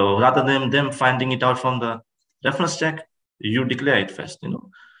 So rather than them finding it out from the reference check, you declare it first.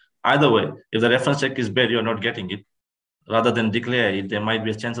 Either way, if the reference check is bad, you're not getting it. Rather than declare it, there might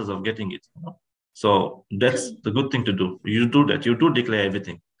be chances of getting it. So that's the good thing to do. You do that. You do declare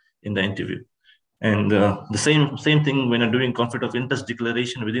everything in the interview. And the same thing when you're doing conflict of interest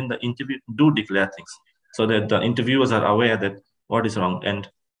declaration within the interview, do declare things so that the interviewers are aware that what is wrong. And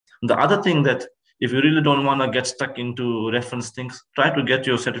the other thing that if you really don't want to get stuck into reference things, try to get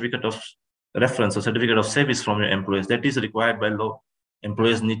your certificate of reference or certificate of service from your employees. That is required by law.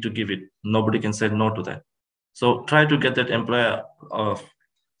 Employers need to give it. Nobody can say no to that. So try to get that employer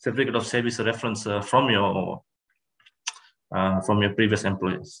certificate of service reference from your previous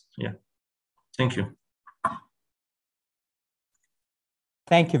employees. Yeah. Thank you.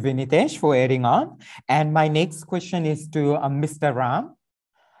 Thank you, Vinitesh, for adding on. And my next question is to Mr. Ram.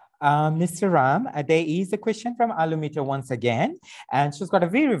 Mr. Ram, there is a question from Alumita once again, and she's got a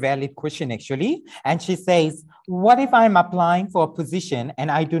very valid question actually. And she says, what if I'm applying for a position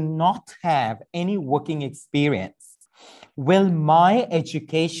and I do not have any working experience? Will my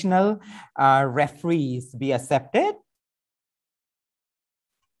educational referees be accepted?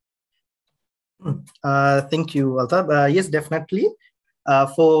 Thank you, Altab. Yes, definitely.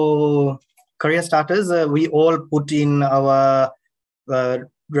 For career starters, we all put in our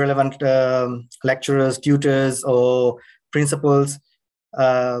relevant lecturers, tutors, or principals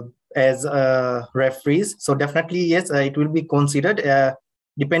as referees. So definitely, yes, it will be considered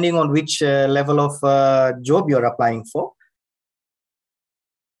depending on which level of job you're applying for.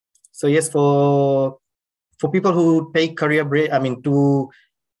 So yes, for people who take career break, to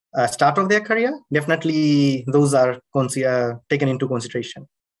start of their career, definitely those are taken into consideration.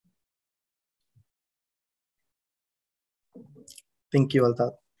 Thank you,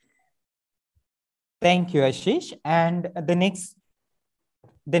 Altaf. Thank you, Ashish. And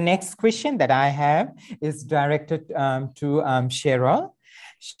the next question that I have is directed to Cheryl.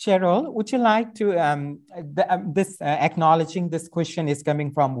 Cheryl, would you like to, acknowledging this question is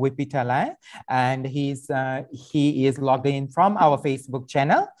coming from Wipitala, and he is logged in from our Facebook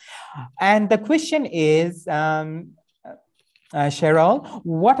channel. And the question is, Cheryl,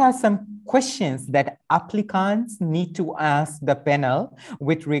 what are some questions that applicants need to ask the panel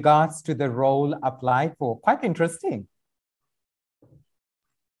with regards to the role applied for? Quite interesting.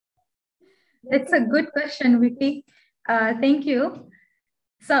 That's a good question, Vicky. Thank you.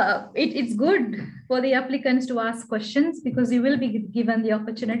 So it's good for the applicants to ask questions because you will be given the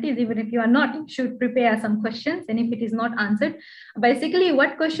opportunities. Even if you are not, you should prepare some questions. And if it is not answered, basically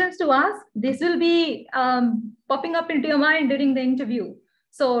what questions to ask, this will be popping up into your mind during the interview.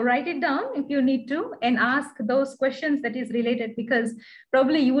 So write it down if you need to and ask those questions that is related, because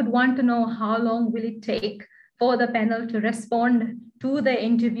probably you would want to know how long will it take for the panel to respond to the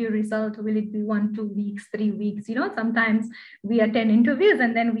interview result. Will it be 1, 2 weeks, 3 weeks? You know, sometimes we attend interviews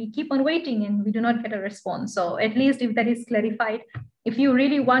and then we keep on waiting and we do not get a response. So at least if that is clarified, if you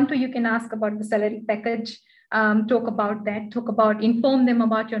really want to, you can ask about the salary package, talk about that, inform them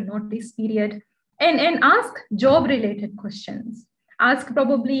about your notice period, and ask job related questions. Ask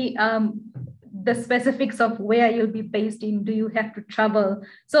probably the specifics of where you'll be based in. Do you have to travel?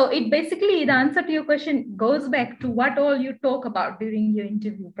 So it basically, the answer to your question goes back to what all you talk about during your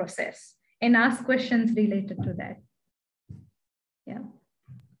interview process and ask questions related to that. Yeah.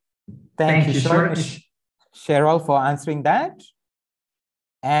 Thank you so much, Cheryl, for answering that.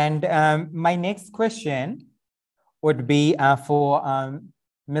 And my next question would be for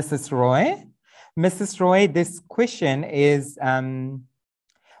Mrs. Roy. Mrs. Roy, this question is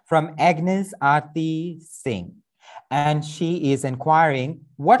from Agnes Aarti Singh, and she is inquiring,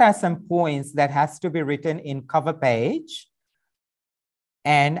 what are some points that has to be written in cover page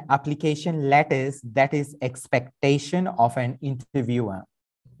and application letters that is expectation of an interviewer?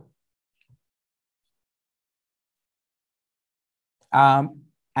 I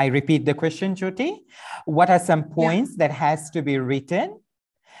repeat the question, Jyoti. What are some points that has to be written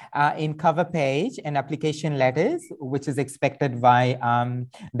in cover page and application letters, which is expected by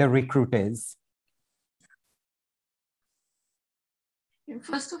the recruiters?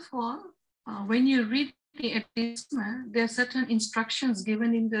 First of all, when you read the advertisement, there are certain instructions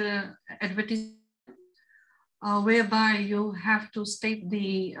given in the advertisement whereby you have to state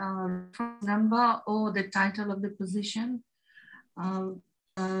the number or the title of the position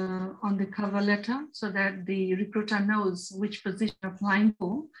on the cover letter, so that the recruiter knows which position you're applying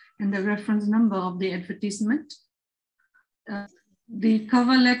for, and the reference number of the advertisement. The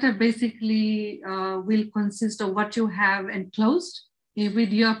cover letter basically will consist of what you have enclosed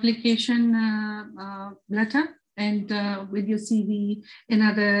with your application letter and with your CV and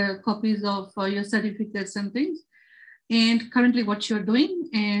other copies of your certificates and things, and currently what you're doing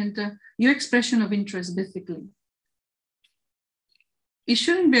and your expression of interest, basically. It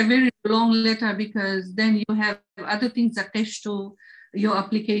shouldn't be a very long letter, because then you have other things attached to your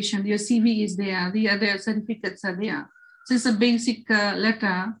application. Your CV is there, the other certificates are there. So it's a basic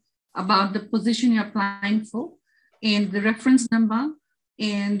letter about the position you're applying for and the reference number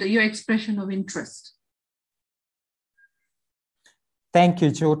and your expression of interest. Thank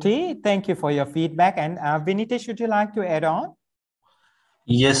you, Jyoti. Thank you for your feedback. And Vinitesh, would you like to add on?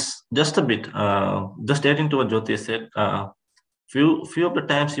 Yes, just a bit. Just adding to what Jyoti said. Few of the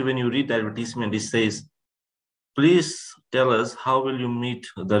times when you read the advertisement, it says, please tell us how will you meet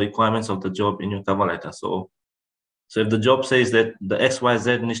the requirements of the job in your cover letter. So if the job says that the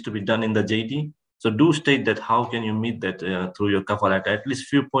XYZ needs to be done in the JD, So do state that how can you meet that through your cover letter, at least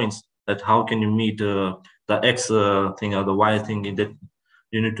few points that how can you meet the X thing or the Y thing that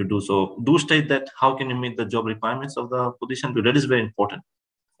you need to do. So do state that how can you meet the job requirements of the position. That is very important.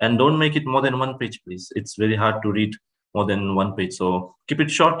 And don't make it more than one page, please. It's very hard to read more than one page. So keep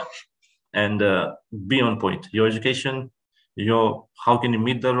it short and be on point. Your education, how can you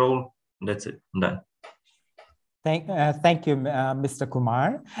meet the role? That's it. I'm done. Thank you, Mr.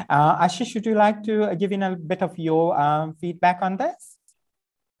 Kumar. Ashish, would you like to give in a bit of your feedback on this?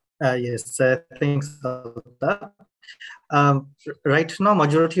 Yes, thanks, Alta. Right now,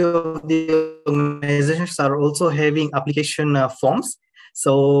 majority of the organizations are also having application forms.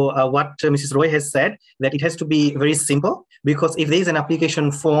 So what Mrs. Roy has said, that it has to be very simple, because if there is an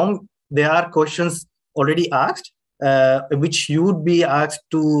application form, there are questions already asked, which you would be asked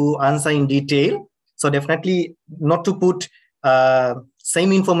to answer in detail. So definitely not to put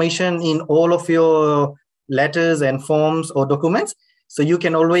same information in all of your letters and forms or documents. So you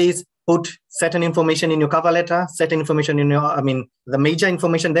can always put certain information in your cover letter, certain information in your, the major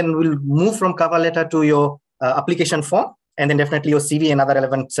information, then we'll move from cover letter to your application form, and then definitely your CV and other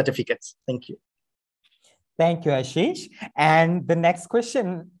relevant certificates. Thank you. Thank you, Ashish. And the next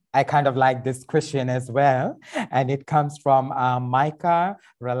question, I kind of like this question as well. And it comes from Micah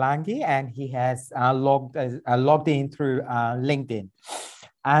Ralangi, and he has logged in through LinkedIn.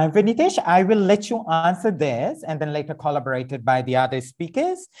 Vinitesh, I will let you answer this and then later collaborated by the other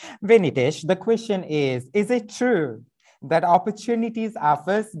speakers. Vinitesh, the question is it true that opportunities are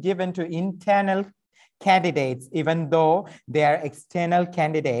first given to internal candidates, even though their external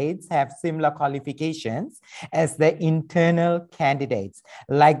candidates have similar qualifications as the internal candidates?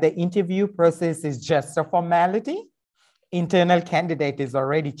 Like the interview process is just a formality? Internal candidate is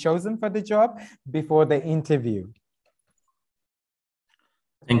already chosen for the job before the interview.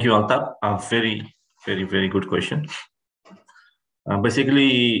 Thank you, Altaf. A very, very, very good question.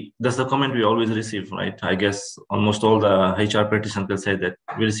 Basically, that's the comment we always receive, right? I guess almost all the HR practitioners will say that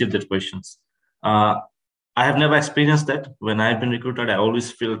we receive that questions. I have never experienced that. When I've been recruited, I always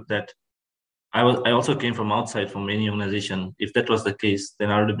feel that I also came from outside, from any organization. If that was the case,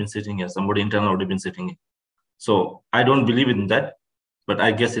 then I would have been sitting here. Somebody internal would have been sitting here. So I don't believe in that, but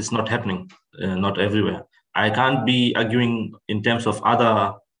I guess it's not happening, not everywhere. I can't be arguing in terms of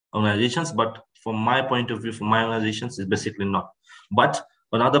other organizations, but from my point of view, from my organizations, it's basically not. But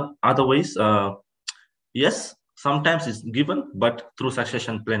on other ways, yes, sometimes it's given, but through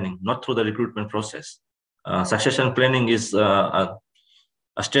succession planning, not through the recruitment process. Succession planning is a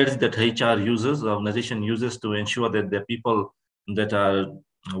strategy that HR uses, the organization uses to ensure that the people that are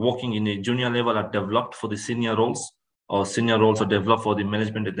working in a junior level are developed for the senior roles, or senior roles are developed for the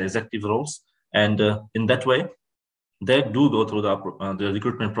management and the executive roles. And in that way, they do go through the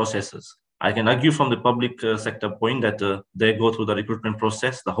recruitment processes. I can argue from the public sector point that they go through the recruitment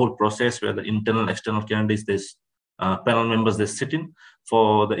process, the whole process where the internal, external candidates, there's panel members, they sit in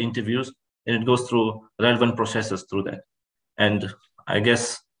for the interviews, and it goes through relevant processes through that. And I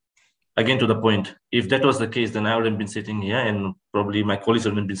guess, again, to the point, if that was the case, then I would have been sitting here, and probably my colleagues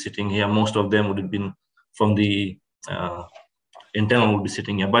would have been sitting here. Most of them would have been from the internal would be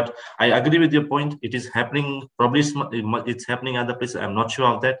sitting here. But I agree with your point. It is happening, probably it's happening other places. I'm not sure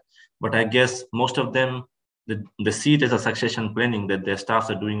of that. But I guess most of them, they see it as a succession planning, that their staffs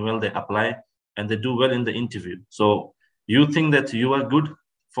are doing well, they apply, and they do well in the interview. So you think that you are good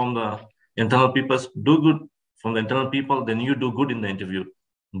from the internal people, do good from the internal people, then you do good in the interview.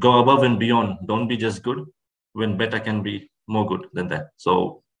 Go above and beyond. Don't be just good, when better can be more good than that.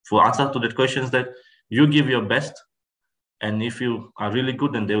 So for answer to that question is that you give your best, and if you are really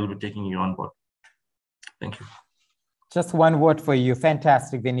good, then they will be taking you on board. Thank you. Just one word for you.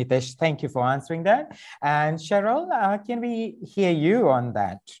 Fantastic, Vinitesh. Thank you for answering that. And Cheryl, can we hear you on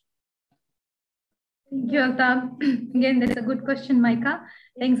that? Thank you, Altaf. Again, that's a good question, Micah.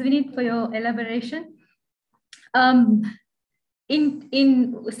 Thanks, Vinit, for your elaboration.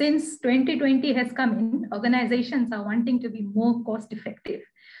 Since 2020 has come in, organizations are wanting to be more cost effective.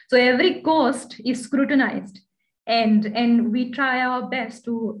 So every cost is scrutinized, and we try our best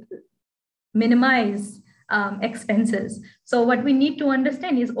to minimize expenses. So what we need to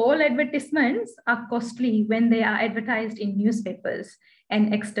understand is all advertisements are costly when they are advertised in newspapers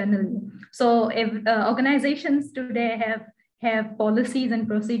and externally. So if organizations today have policies and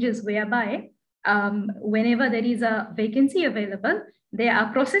procedures whereby whenever there is a vacancy available, there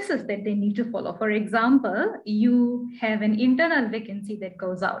are processes that they need to follow. For example, you have an internal vacancy that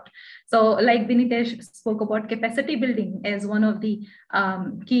goes out. So like Vinitesh spoke about capacity building as one of the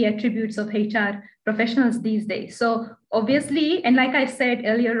key attributes of HR professionals these days. So obviously, and like I said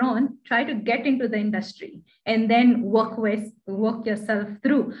earlier on, try to get into the industry and then work yourself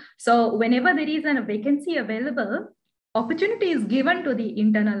through. So whenever there is a vacancy available, opportunity is given to the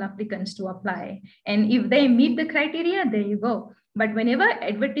internal applicants to apply. And if they meet the criteria, there you go. But whenever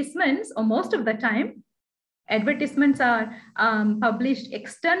advertisements, or most of the time, advertisements are published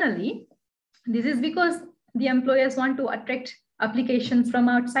externally, this is because the employers want to attract applications from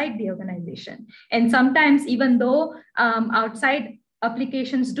outside the organization. And sometimes, even though outside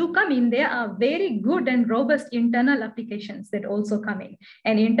applications do come in, there are very good and robust internal applications that also come in.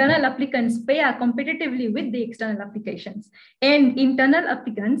 And internal applicants pair competitively with the external applications. And internal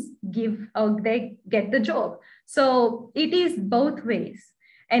applicants they get the job. So it is both ways.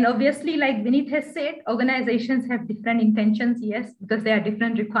 And obviously, like Vineet has said, organizations have different intentions, yes, because there are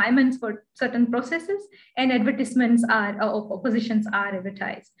different requirements for certain processes, and advertisements or positions are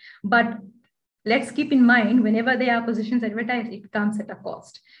advertised. But let's keep in mind, whenever there are positions advertised, it comes at a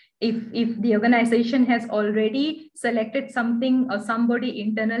cost. If the organization has already selected something or somebody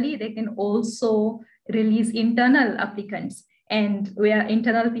internally, they can also release internal applicants, and where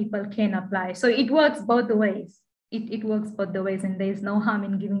internal people can apply. So it works both ways. It works both the ways, and there is no harm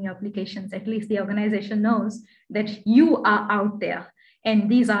in giving your applications. At least the organization knows that you are out there and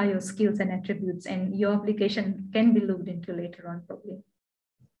these are your skills and attributes, and your application can be looked into later on probably.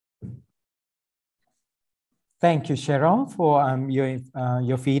 Thank you, Cheryl, for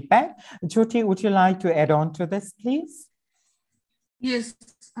your feedback. Jyoti, would you like to add on to this, please? Yes,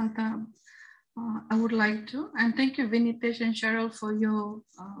 I would like to. And thank you, Vinitesh and Cheryl, for your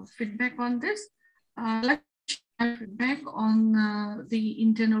feedback on this. I'd like to share feedback on the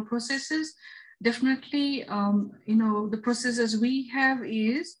internal processes. Definitely, the processes we have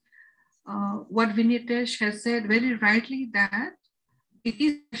is what Vinitesh has said very rightly, that it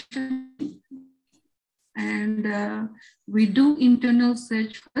is, and we do internal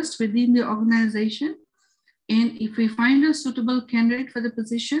search first within the organization. And if we find a suitable candidate for the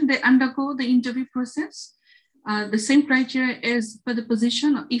position, they undergo the interview process. The same criteria as for the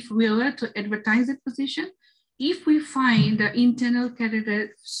position, if we were to advertise a position. If we find the internal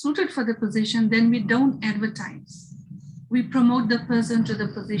candidate suited for the position, then we don't advertise. We promote the person to the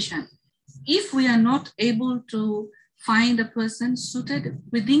position. If we are not able to find a person suited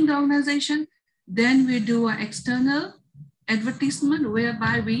within the organization, then we do an external advertisement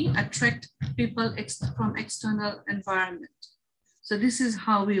whereby we attract people from external environment. So this is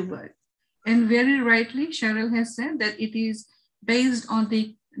how we work. And very rightly, Cheryl has said that it is based on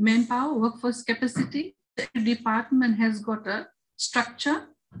the manpower, workforce capacity. The department has got a structure,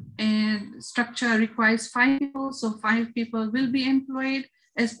 and structure requires 5 people. So 5 people will be employed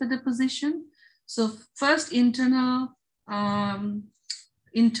as per the position. So first internal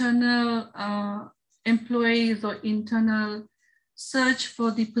employees or internal search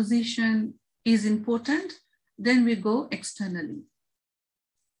for the position is important. Then we go externally.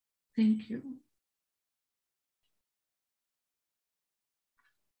 Thank you.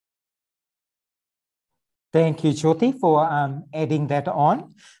 Thank you, Jyoti, for adding that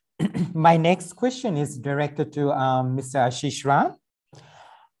on. My next question is directed to Mr. Ashish Ram.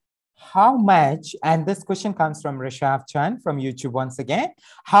 How much, and this question comes from Rishabh Chan from YouTube once again,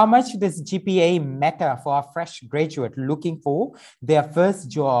 how much does GPA matter for a fresh graduate looking for their first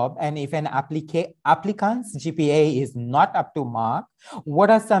job? And if an applicant's GPA is not up to mark, what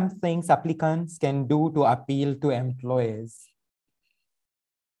are some things applicants can do to appeal to employers?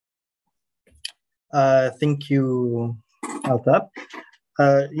 Thank you, Altaf.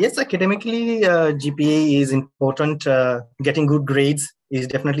 Yes, academically, GPA is important. Getting good grades is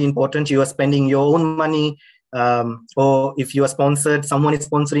definitely important. You are spending your own money, or if you are sponsored, someone is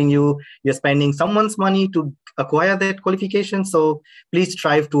sponsoring you, you're spending someone's money to acquire that qualification. So please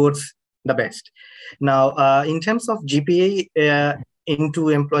strive towards the best. Now, in terms of GPA into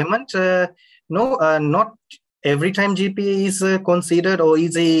employment, no, not every time GPA is considered or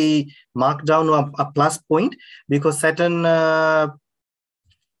is a markdown or a plus point, because certain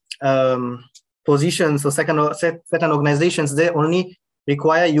positions or certain organizations, they only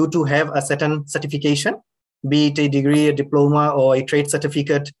require you to have a certain certification, be it a degree, a diploma, or a trade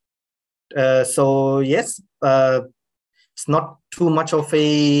certificate. So yes, it's not too much of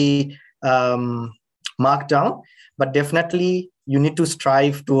a markdown, but definitely you need to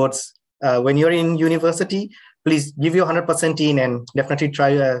strive towards, when you're in university, please give your 100% in and definitely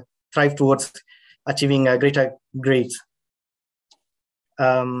strive towards achieving greater grades.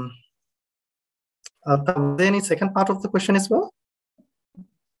 Was there any second part of the question as well?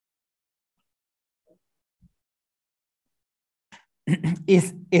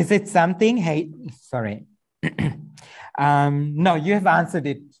 Is it something, hey, sorry. No, you have answered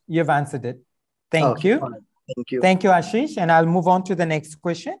it. You've answered it. Thank you. Thank you. Thank you, Ashish. And I'll move on to the next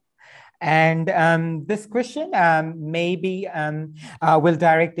question. And this question maybe we'll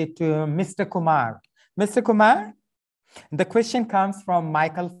direct it to Mr. Kumar. Mr. Kumar, the question comes from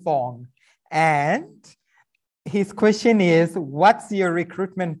Michael Fong. And his question is, what's your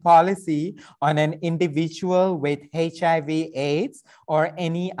recruitment policy on an individual with HIV/AIDS or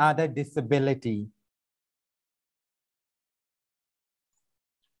any other disability?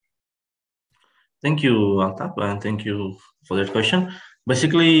 Thank you, Altaf, and thank you for that question.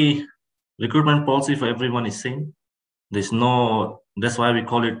 Basically, recruitment policy for everyone is same. There's no, that's why we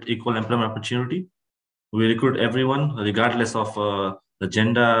call it equal employment opportunity. We recruit everyone regardless of the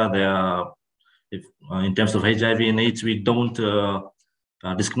gender, in terms of HIV and AIDS, we don't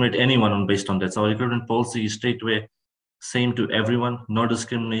discriminate anyone based on that. So our recruitment policy is straightway same to everyone, no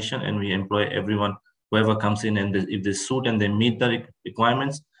discrimination, and we employ everyone, whoever comes in, and if they suit and they meet the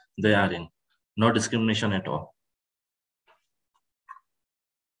requirements, they are in. No discrimination at all.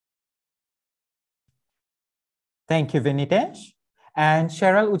 Thank you, Vinitesh. And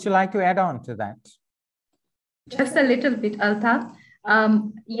Cheryl, would you like to add on to that? Just a little bit, Altaf.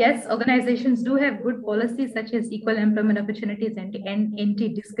 Yes, organizations do have good policies such as equal employment opportunities and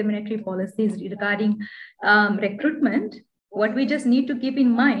anti-discriminatory policies regarding recruitment. What we just need to keep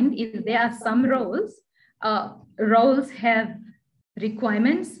in mind is there are some roles. Roles have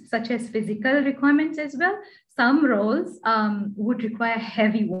requirements such as physical requirements as well. Some roles would require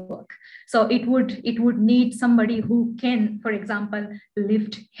heavy work. So it would need somebody who can, for example,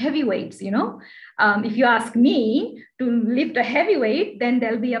 lift heavy weights, you know. If you ask me to lift a heavy weight, then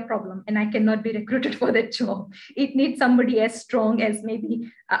there'll be a problem and I cannot be recruited for that job. It needs somebody as strong as maybe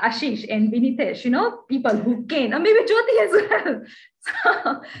Ashish and Vinitesh, you know, people who can, or maybe Jyoti as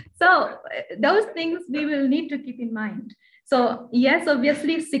well. So those things we will need to keep in mind. So yes,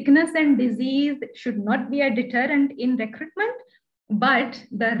 obviously sickness and disease should not be a deterrent in recruitment, but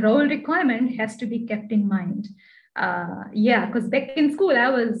the role requirement has to be kept in mind. Yeah, because back in school, I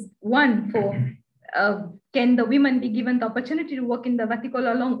was one for, can the women be given the opportunity to work in the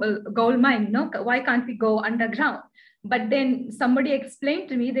Vatikola gold mine? You know, why can't we go underground? But then somebody explained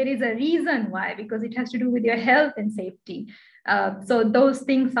to me there is a reason why, because it has to do with your health and safety. So those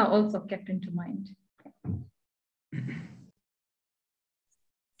things are also kept into mind.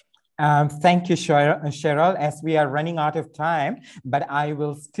 Thank you, Cheryl, as we are running out of time, but I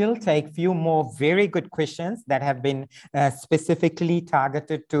will still take a few more very good questions that have been specifically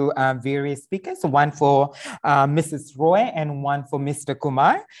targeted to various speakers, one for Mrs. Roy and one for Mr.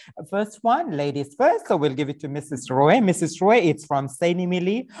 Kumar. First one, ladies first, so we'll give it to Mrs. Roy. Mrs. Roy, it's from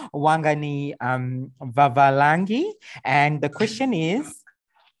Sainimili Wangani Vavalangi, and the question is,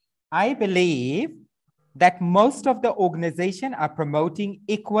 I believe that most of the organization are promoting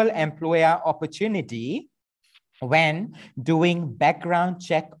equal employer opportunity when doing background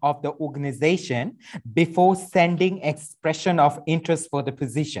check of the organization before sending expression of interest for the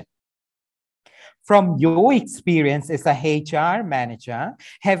position. From your experience as a HR manager,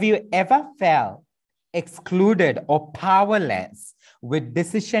 have you ever felt excluded or powerless with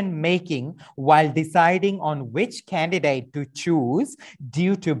decision-making while deciding on which candidate to choose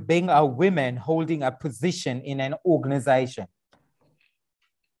due to being a woman holding a position in an organization?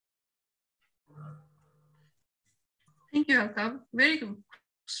 Thank you, Altaf. Very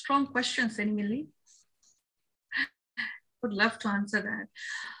strong questions, Emily. Would love to answer that.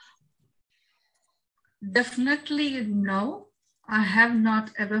 Definitely no. I have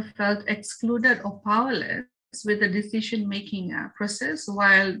not ever felt excluded or powerless with the decision-making process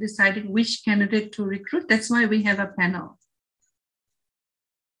while deciding which candidate to recruit. That's why we have a panel.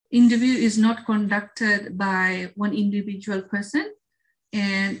 Interview is not conducted by one individual person,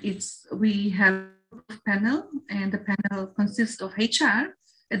 and we have a panel, and the panel consists of HR.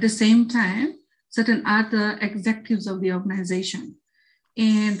 At the same time, certain other executives of the organization.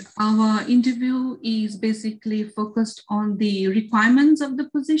 And our interview is basically focused on the requirements of the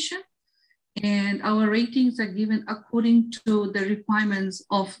position, and our ratings are given according to the requirements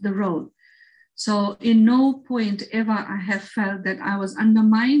of the role. So in no point ever I have felt that I was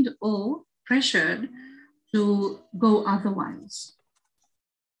undermined or pressured to go otherwise.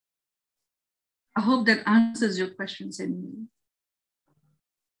 I hope that answers your questions, Emily.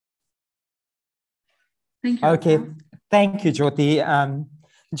 Thank you. Okay, thank you, Jyoti.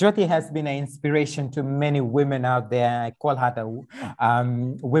 Jyoti has been an inspiration to many women out there. I call her the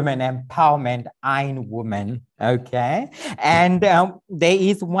women empowerment Iron Woman. Okay, and there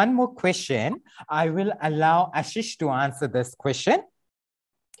is one more question. I will allow Ashish to answer this question.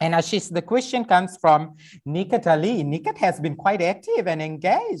 And Ashish, the question comes from Nikat Ali. Nikat has been quite active and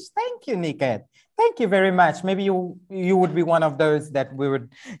engaged. Thank you, Nikat. Thank you very much. Maybe you would be one of those that we would,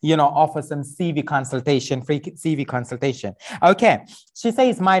 offer some CV consultation, free CV consultation. Okay. She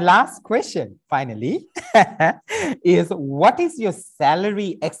says, my last question, finally, is what is your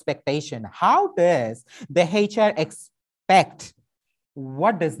salary expectation? How does the HR expect?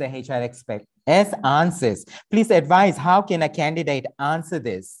 What does the HR expect as answers? Please advise, how can a candidate answer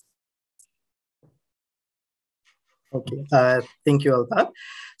this? Okay, thank you, Altaf.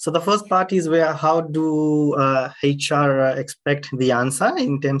 So the first part is where how do HR expect the answer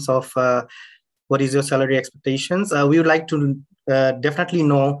in terms of what is your salary expectations? We would like to definitely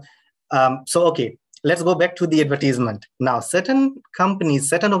know. Okay, let's go back to the advertisement. Now, certain companies,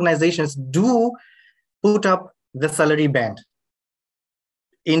 certain organizations do put up the salary band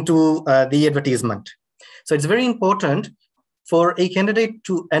into the advertisement. So it's very important for a candidate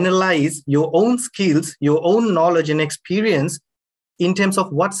to analyze your own skills, your own knowledge and experience in terms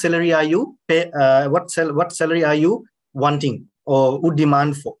of what salary are you what salary are you wanting or would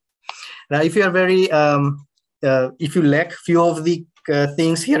demand for. Now, if you are very if you lack few of the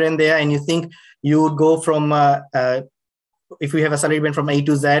things here and there, and you think you would go from if we have a salary band from A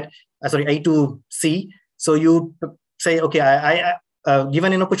to Z, A to C, so you say, okay, I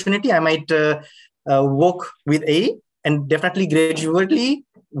given an opportunity, I might work with A, and definitely gradually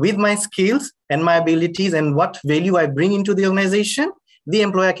with my skills and my abilities and what value I bring into the organization, the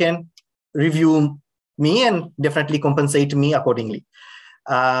employer can review me and definitely compensate me accordingly.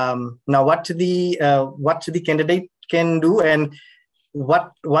 Now, what the candidate can do, and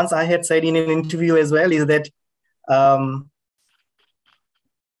what once I had said in an interview as well, is that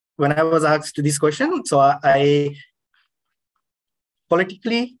when I was asked this question, so I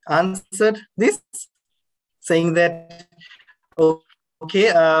politically answered this, saying that,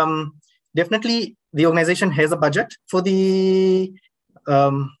 okay, definitely the organization has a budget for the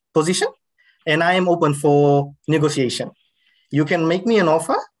position, and I am open for negotiation. You can make me an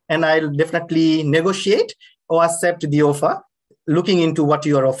offer, and I'll definitely negotiate or accept the offer, looking into what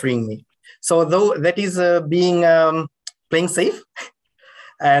you are offering me. So though that is being playing safe,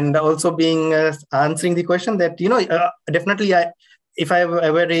 and also being answering the question that, definitely if I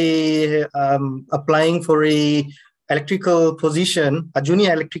were applying for a electrical position, a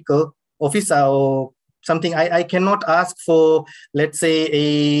junior electrical officer or something, I cannot ask for, let's say,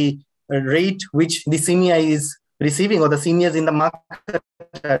 a rate which the senior is receiving or the seniors in the market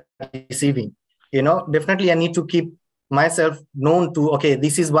are receiving. Definitely I need to keep myself known to, okay,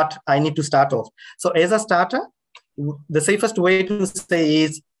 this is what I need to start off. So as a starter, the safest way to say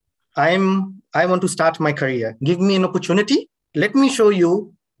is, I want to start my career. Give me an opportunity. Let me show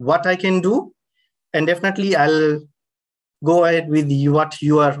you what I can do, and definitely I'll go ahead with what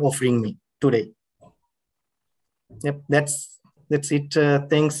you are offering me today. Yep, that's it.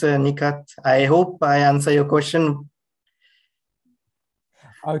 Thanks, Nikat. I hope I answer your question.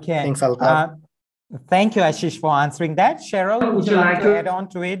 Okay. Thanks, Altaf. Thank you, Ashish, for answering that. Cheryl, would you like to add on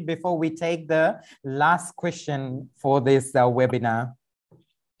to it before we take the last question for this webinar?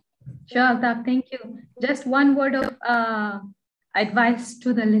 Sure, Altaf, thank you. Just one word of advice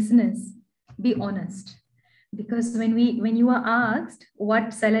to the listeners: be honest. Because when you are asked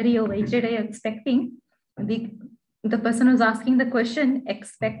what salary or wage rate are you expecting, the person who's asking the question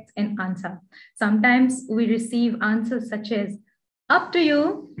expects an answer. Sometimes we receive answers such as, up to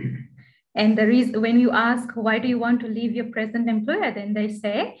you. And the reason, when you ask, why do you want to leave your present employer? Then they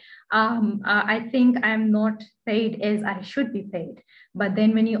say, I think I'm not paid as I should be paid. But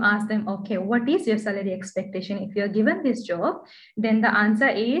then when you ask them, okay, what is your salary expectation if you're given this job? Then the answer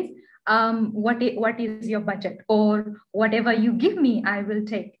is, what is your budget? Or whatever you give me, I will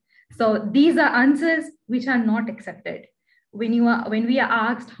take. So these are answers which are not accepted. When we are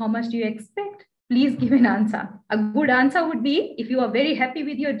asked, how much do you expect? Please give an answer. A good answer would be, if you are very happy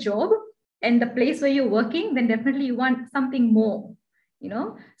with your job and the place where you're working, then definitely you want something more,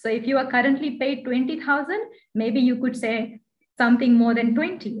 So if you are currently paid 20,000, maybe you could say something more than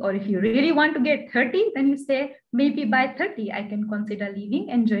 20. Or if you really want to get 30, then you say, maybe by 30, I can consider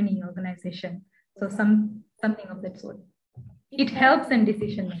leaving and joining your organization. So something of that sort. It helps in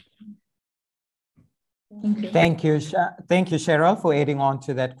decision making. Thank you. Thank you, Cheryl, for adding on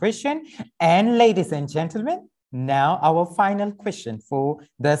to that question. And ladies and gentlemen, now our final question for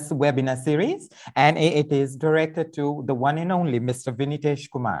this webinar series, and it is directed to the one and only Mr. Vinitesh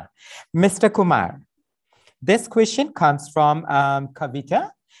Kumar. Mr. Kumar, this question comes from Kavita,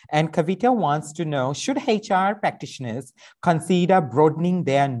 And Kavita wants to know, should HR practitioners consider broadening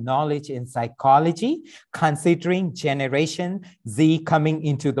their knowledge in psychology, considering Generation Z coming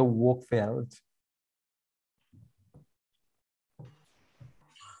into the work field?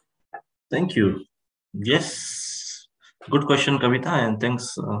 Thank you. Yes, good question, Kavita, and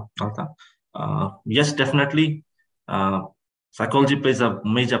thanks, Alta. Yes, definitely. Psychology plays a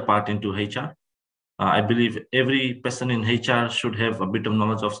major part into HR. I believe every person in HR should have a bit of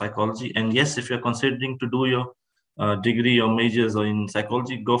knowledge of psychology. And yes, if you're considering to do your degree or majors or in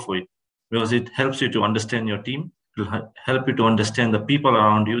psychology, go for it, because it helps you to understand your team. It will help you to understand the people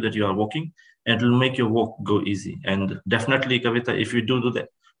around you that you are working, and it will make your work go easy. And definitely, Kavita, if you do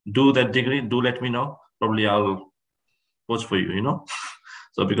that degree, do let me know. Probably I'll poach for you,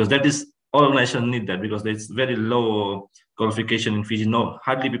 So because that is, all organizations need that, because it's very low qualification in Fiji. No,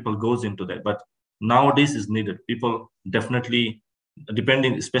 hardly people goes into that, but nowadays is needed. People definitely,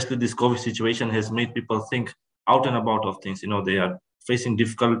 depending, especially this COVID situation has made people think out and about of things. They are facing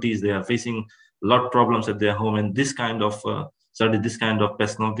difficulties, they are facing a lot of problems at their home, and this kind of this kind of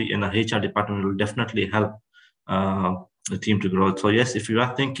personality in a HR department will definitely help the team to grow. So yes, if you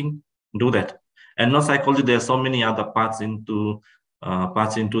are thinking, do that. And not psychology, there are so many other parts into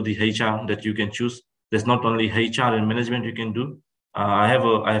the HR that you can choose. There's not only HR and management you can do. I have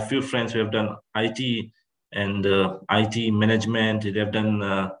a few friends who have done IT and IT management. They have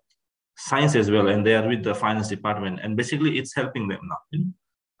done science as well, and they are with the finance department. And basically, it's helping them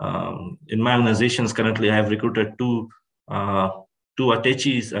now. In my organizations currently, I have recruited two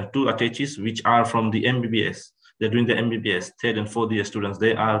attaches, which are from the MBBS. They're doing the MBBS, third and fourth year students.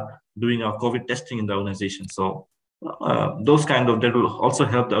 They are doing our COVID testing in the organization. So those kind of, that will also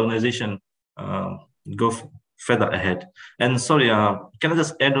help the organization go further ahead. And sorry, can I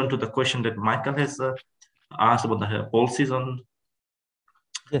just add on to the question that Michael has asked about the policies on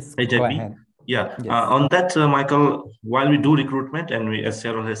HIV? Go ahead. Yeah, yes. On that, Michael, while we do recruitment, and we, as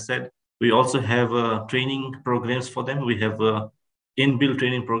Cheryl has said, we also have training programs for them. We have inbuilt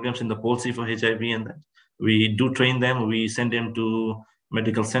training programs in the policy for HIV, and that we do train them. We send them to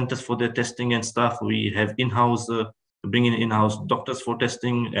medical centers for their testing and stuff. We have in-house, bring in-house doctors for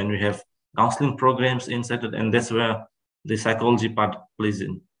testing, and we have counseling programs inside it, and that's where the psychology part plays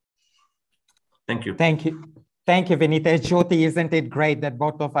in. Thank you. Thank you. Thank you, Vinita. Jyoti, isn't it great that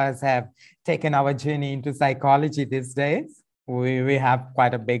both of us have taken our journey into psychology these days? We have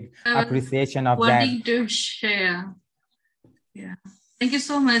quite a big appreciation of that. Wanting to share. Yeah. Thank you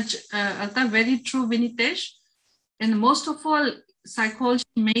so much, Alta. Very true, Vinitesh. And most of all, psychology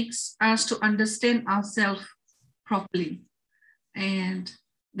makes us to understand ourselves properly, and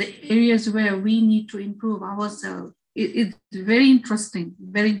the areas where we need to improve ourselves. It's very interesting,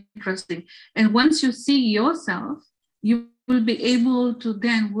 very interesting. And once you see yourself, you will be able to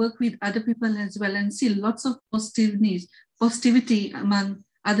then work with other people as well and see lots of positivity among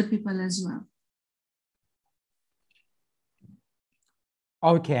other people as well.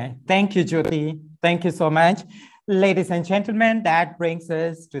 Okay, thank you, Jyoti. Thank you so much. Ladies and gentlemen, that brings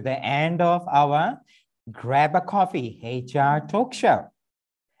us to the end of our Grab a Coffee HR talk show.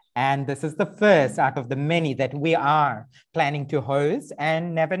 And this is the first out of the many that we are planning to host,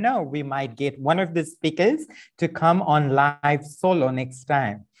 and never know, we might get one of the speakers to come on live solo next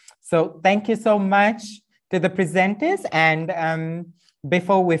time. So thank you so much to the presenters. And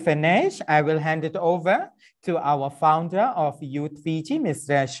before we finish, I will hand it over to our founder of Youth Fiji,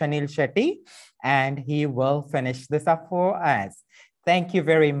 Mr. Shanil Shetty, and he will finish this up for us. Thank you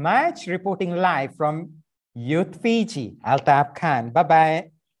very much. Reporting live from Youth Fiji, Altaf Khan. Bye-bye.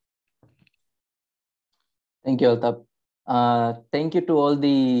 Thank you, Altaf. Thank you to all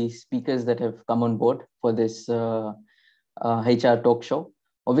the speakers that have come on board for this HR talk show.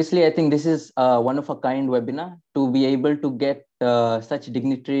 Obviously, I think this is one of a kind webinar. To be able to get such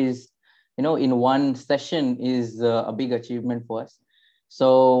dignitaries, in one session is a big achievement for us.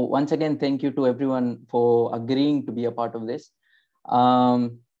 So once again, thank you to everyone for agreeing to be a part of this.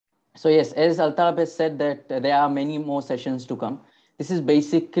 So yes, as Altaf has said that there are many more sessions to come. This is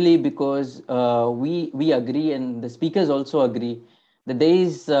basically because we agree, and the speakers also agree, that there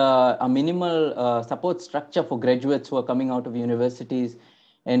is a minimal support structure for graduates who are coming out of universities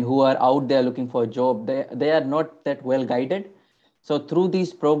and who are out there looking for a job. They are not that well guided. So through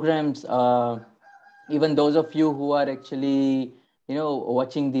these programs, even those of you who are actually,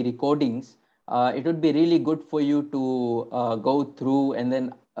 watching the recordings, it would be really good for you to go through, and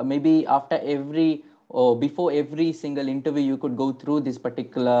then maybe after every or before every single interview, you could go through this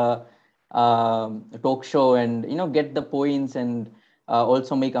particular talk show and, get the points and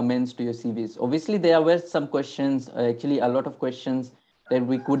also make amends to your CVs. Obviously, there were some questions, actually a lot of questions that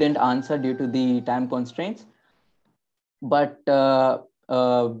we couldn't answer due to the time constraints. But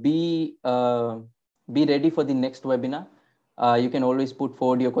be ready for the next webinar. You can always put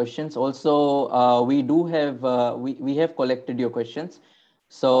forward your questions. Also, we do have we have collected your questions,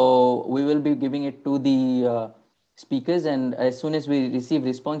 so we will be giving it to the speakers, and as soon as we receive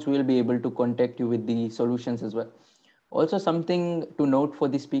response, we will be able to contact you with the solutions as well. Also, something to note for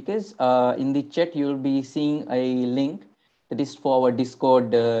the speakers, in the chat, you'll be seeing a link that is for our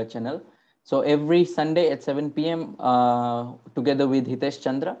Discord channel. So every Sunday at 7 p.m. Together with Hitesh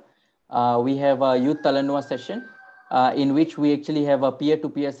Chandra, we have a Youth Talanoa session in which we actually have a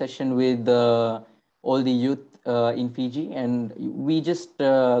peer-to-peer session with all the youth in Fiji. And we just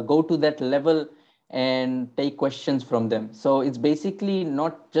go to that level and take questions from them. So it's basically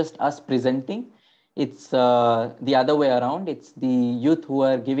not just us presenting, it's the other way around. It's the youth who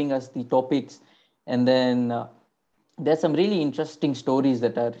are giving us the topics, and then there's some really interesting stories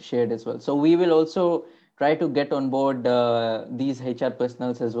that are shared as well. So we will also try to get on board these HR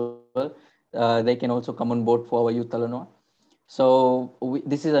personals as well. They can also come on board for our Youth Talanoa. So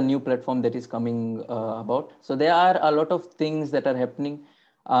this is a new platform that is coming about. So there are a lot of things that are happening.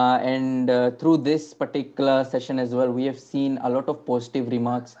 And through this particular session as well, we have seen a lot of positive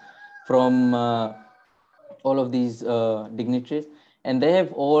remarks from all of these dignitaries, and they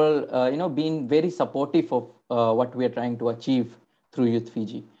have all been very supportive of what we are trying to achieve through Youth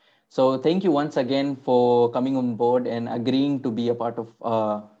Fiji. So thank you once again for coming on board and agreeing to be a part of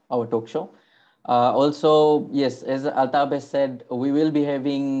our talk show. Also, yes, as Altab has said, we will be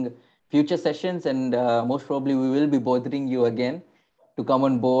having future sessions, and most probably we will be bothering you again to come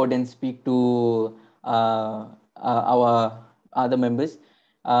on board and speak to our other members.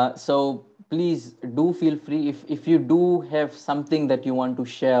 So please do feel free, if you do have something that you want to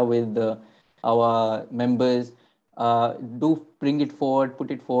share with our members, do bring it forward,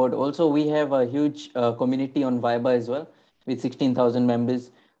 put it forward. Also, we have a huge community on Viber as well with 16,000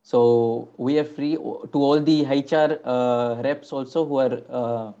 members. So we are free to all the HR reps also who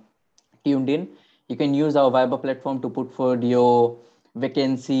are tuned in. You can use our Viber platform to put forward your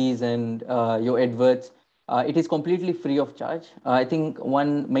vacancies and your adverts. It is completely free of charge. I think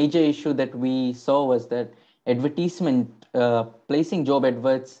one major issue that we saw was that advertisement, placing job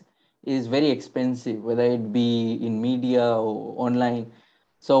adverts is very expensive, whether it be in media or online.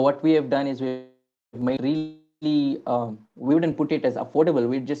 So what we have done is we've made really, we wouldn't put it as affordable,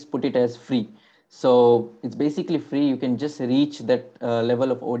 we just put it as free. So it's basically free. You can just reach that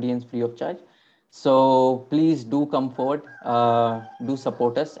level of audience free of charge. So please do come forward, do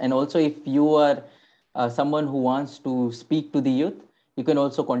support us. And also, if you are someone who wants to speak to the youth, you can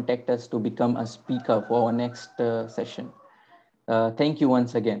also contact us to become a speaker for our next session. Thank you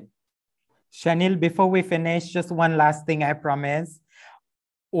once again. Shanil, before we finish, just one last thing I promise.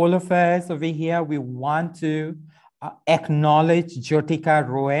 All of us over here, we want to acknowledge Jyotika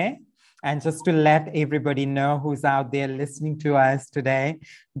Roy. And just to let everybody know who's out there listening to us today,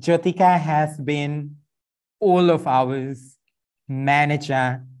 Jyotika has been all of our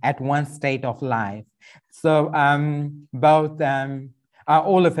manager at one state of life. So both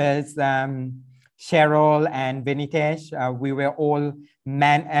all of us, Cheryl and Vinitesh, we were all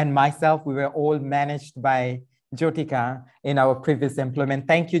and myself, we were all managed by Jyotika in our previous employment.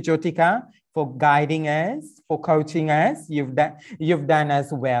 Thank you, Jyotika, for guiding us, for coaching us. You've done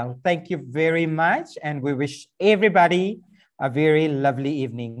as well. Thank you very much. And we wish everybody a very lovely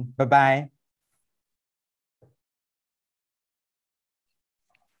evening. Bye-bye.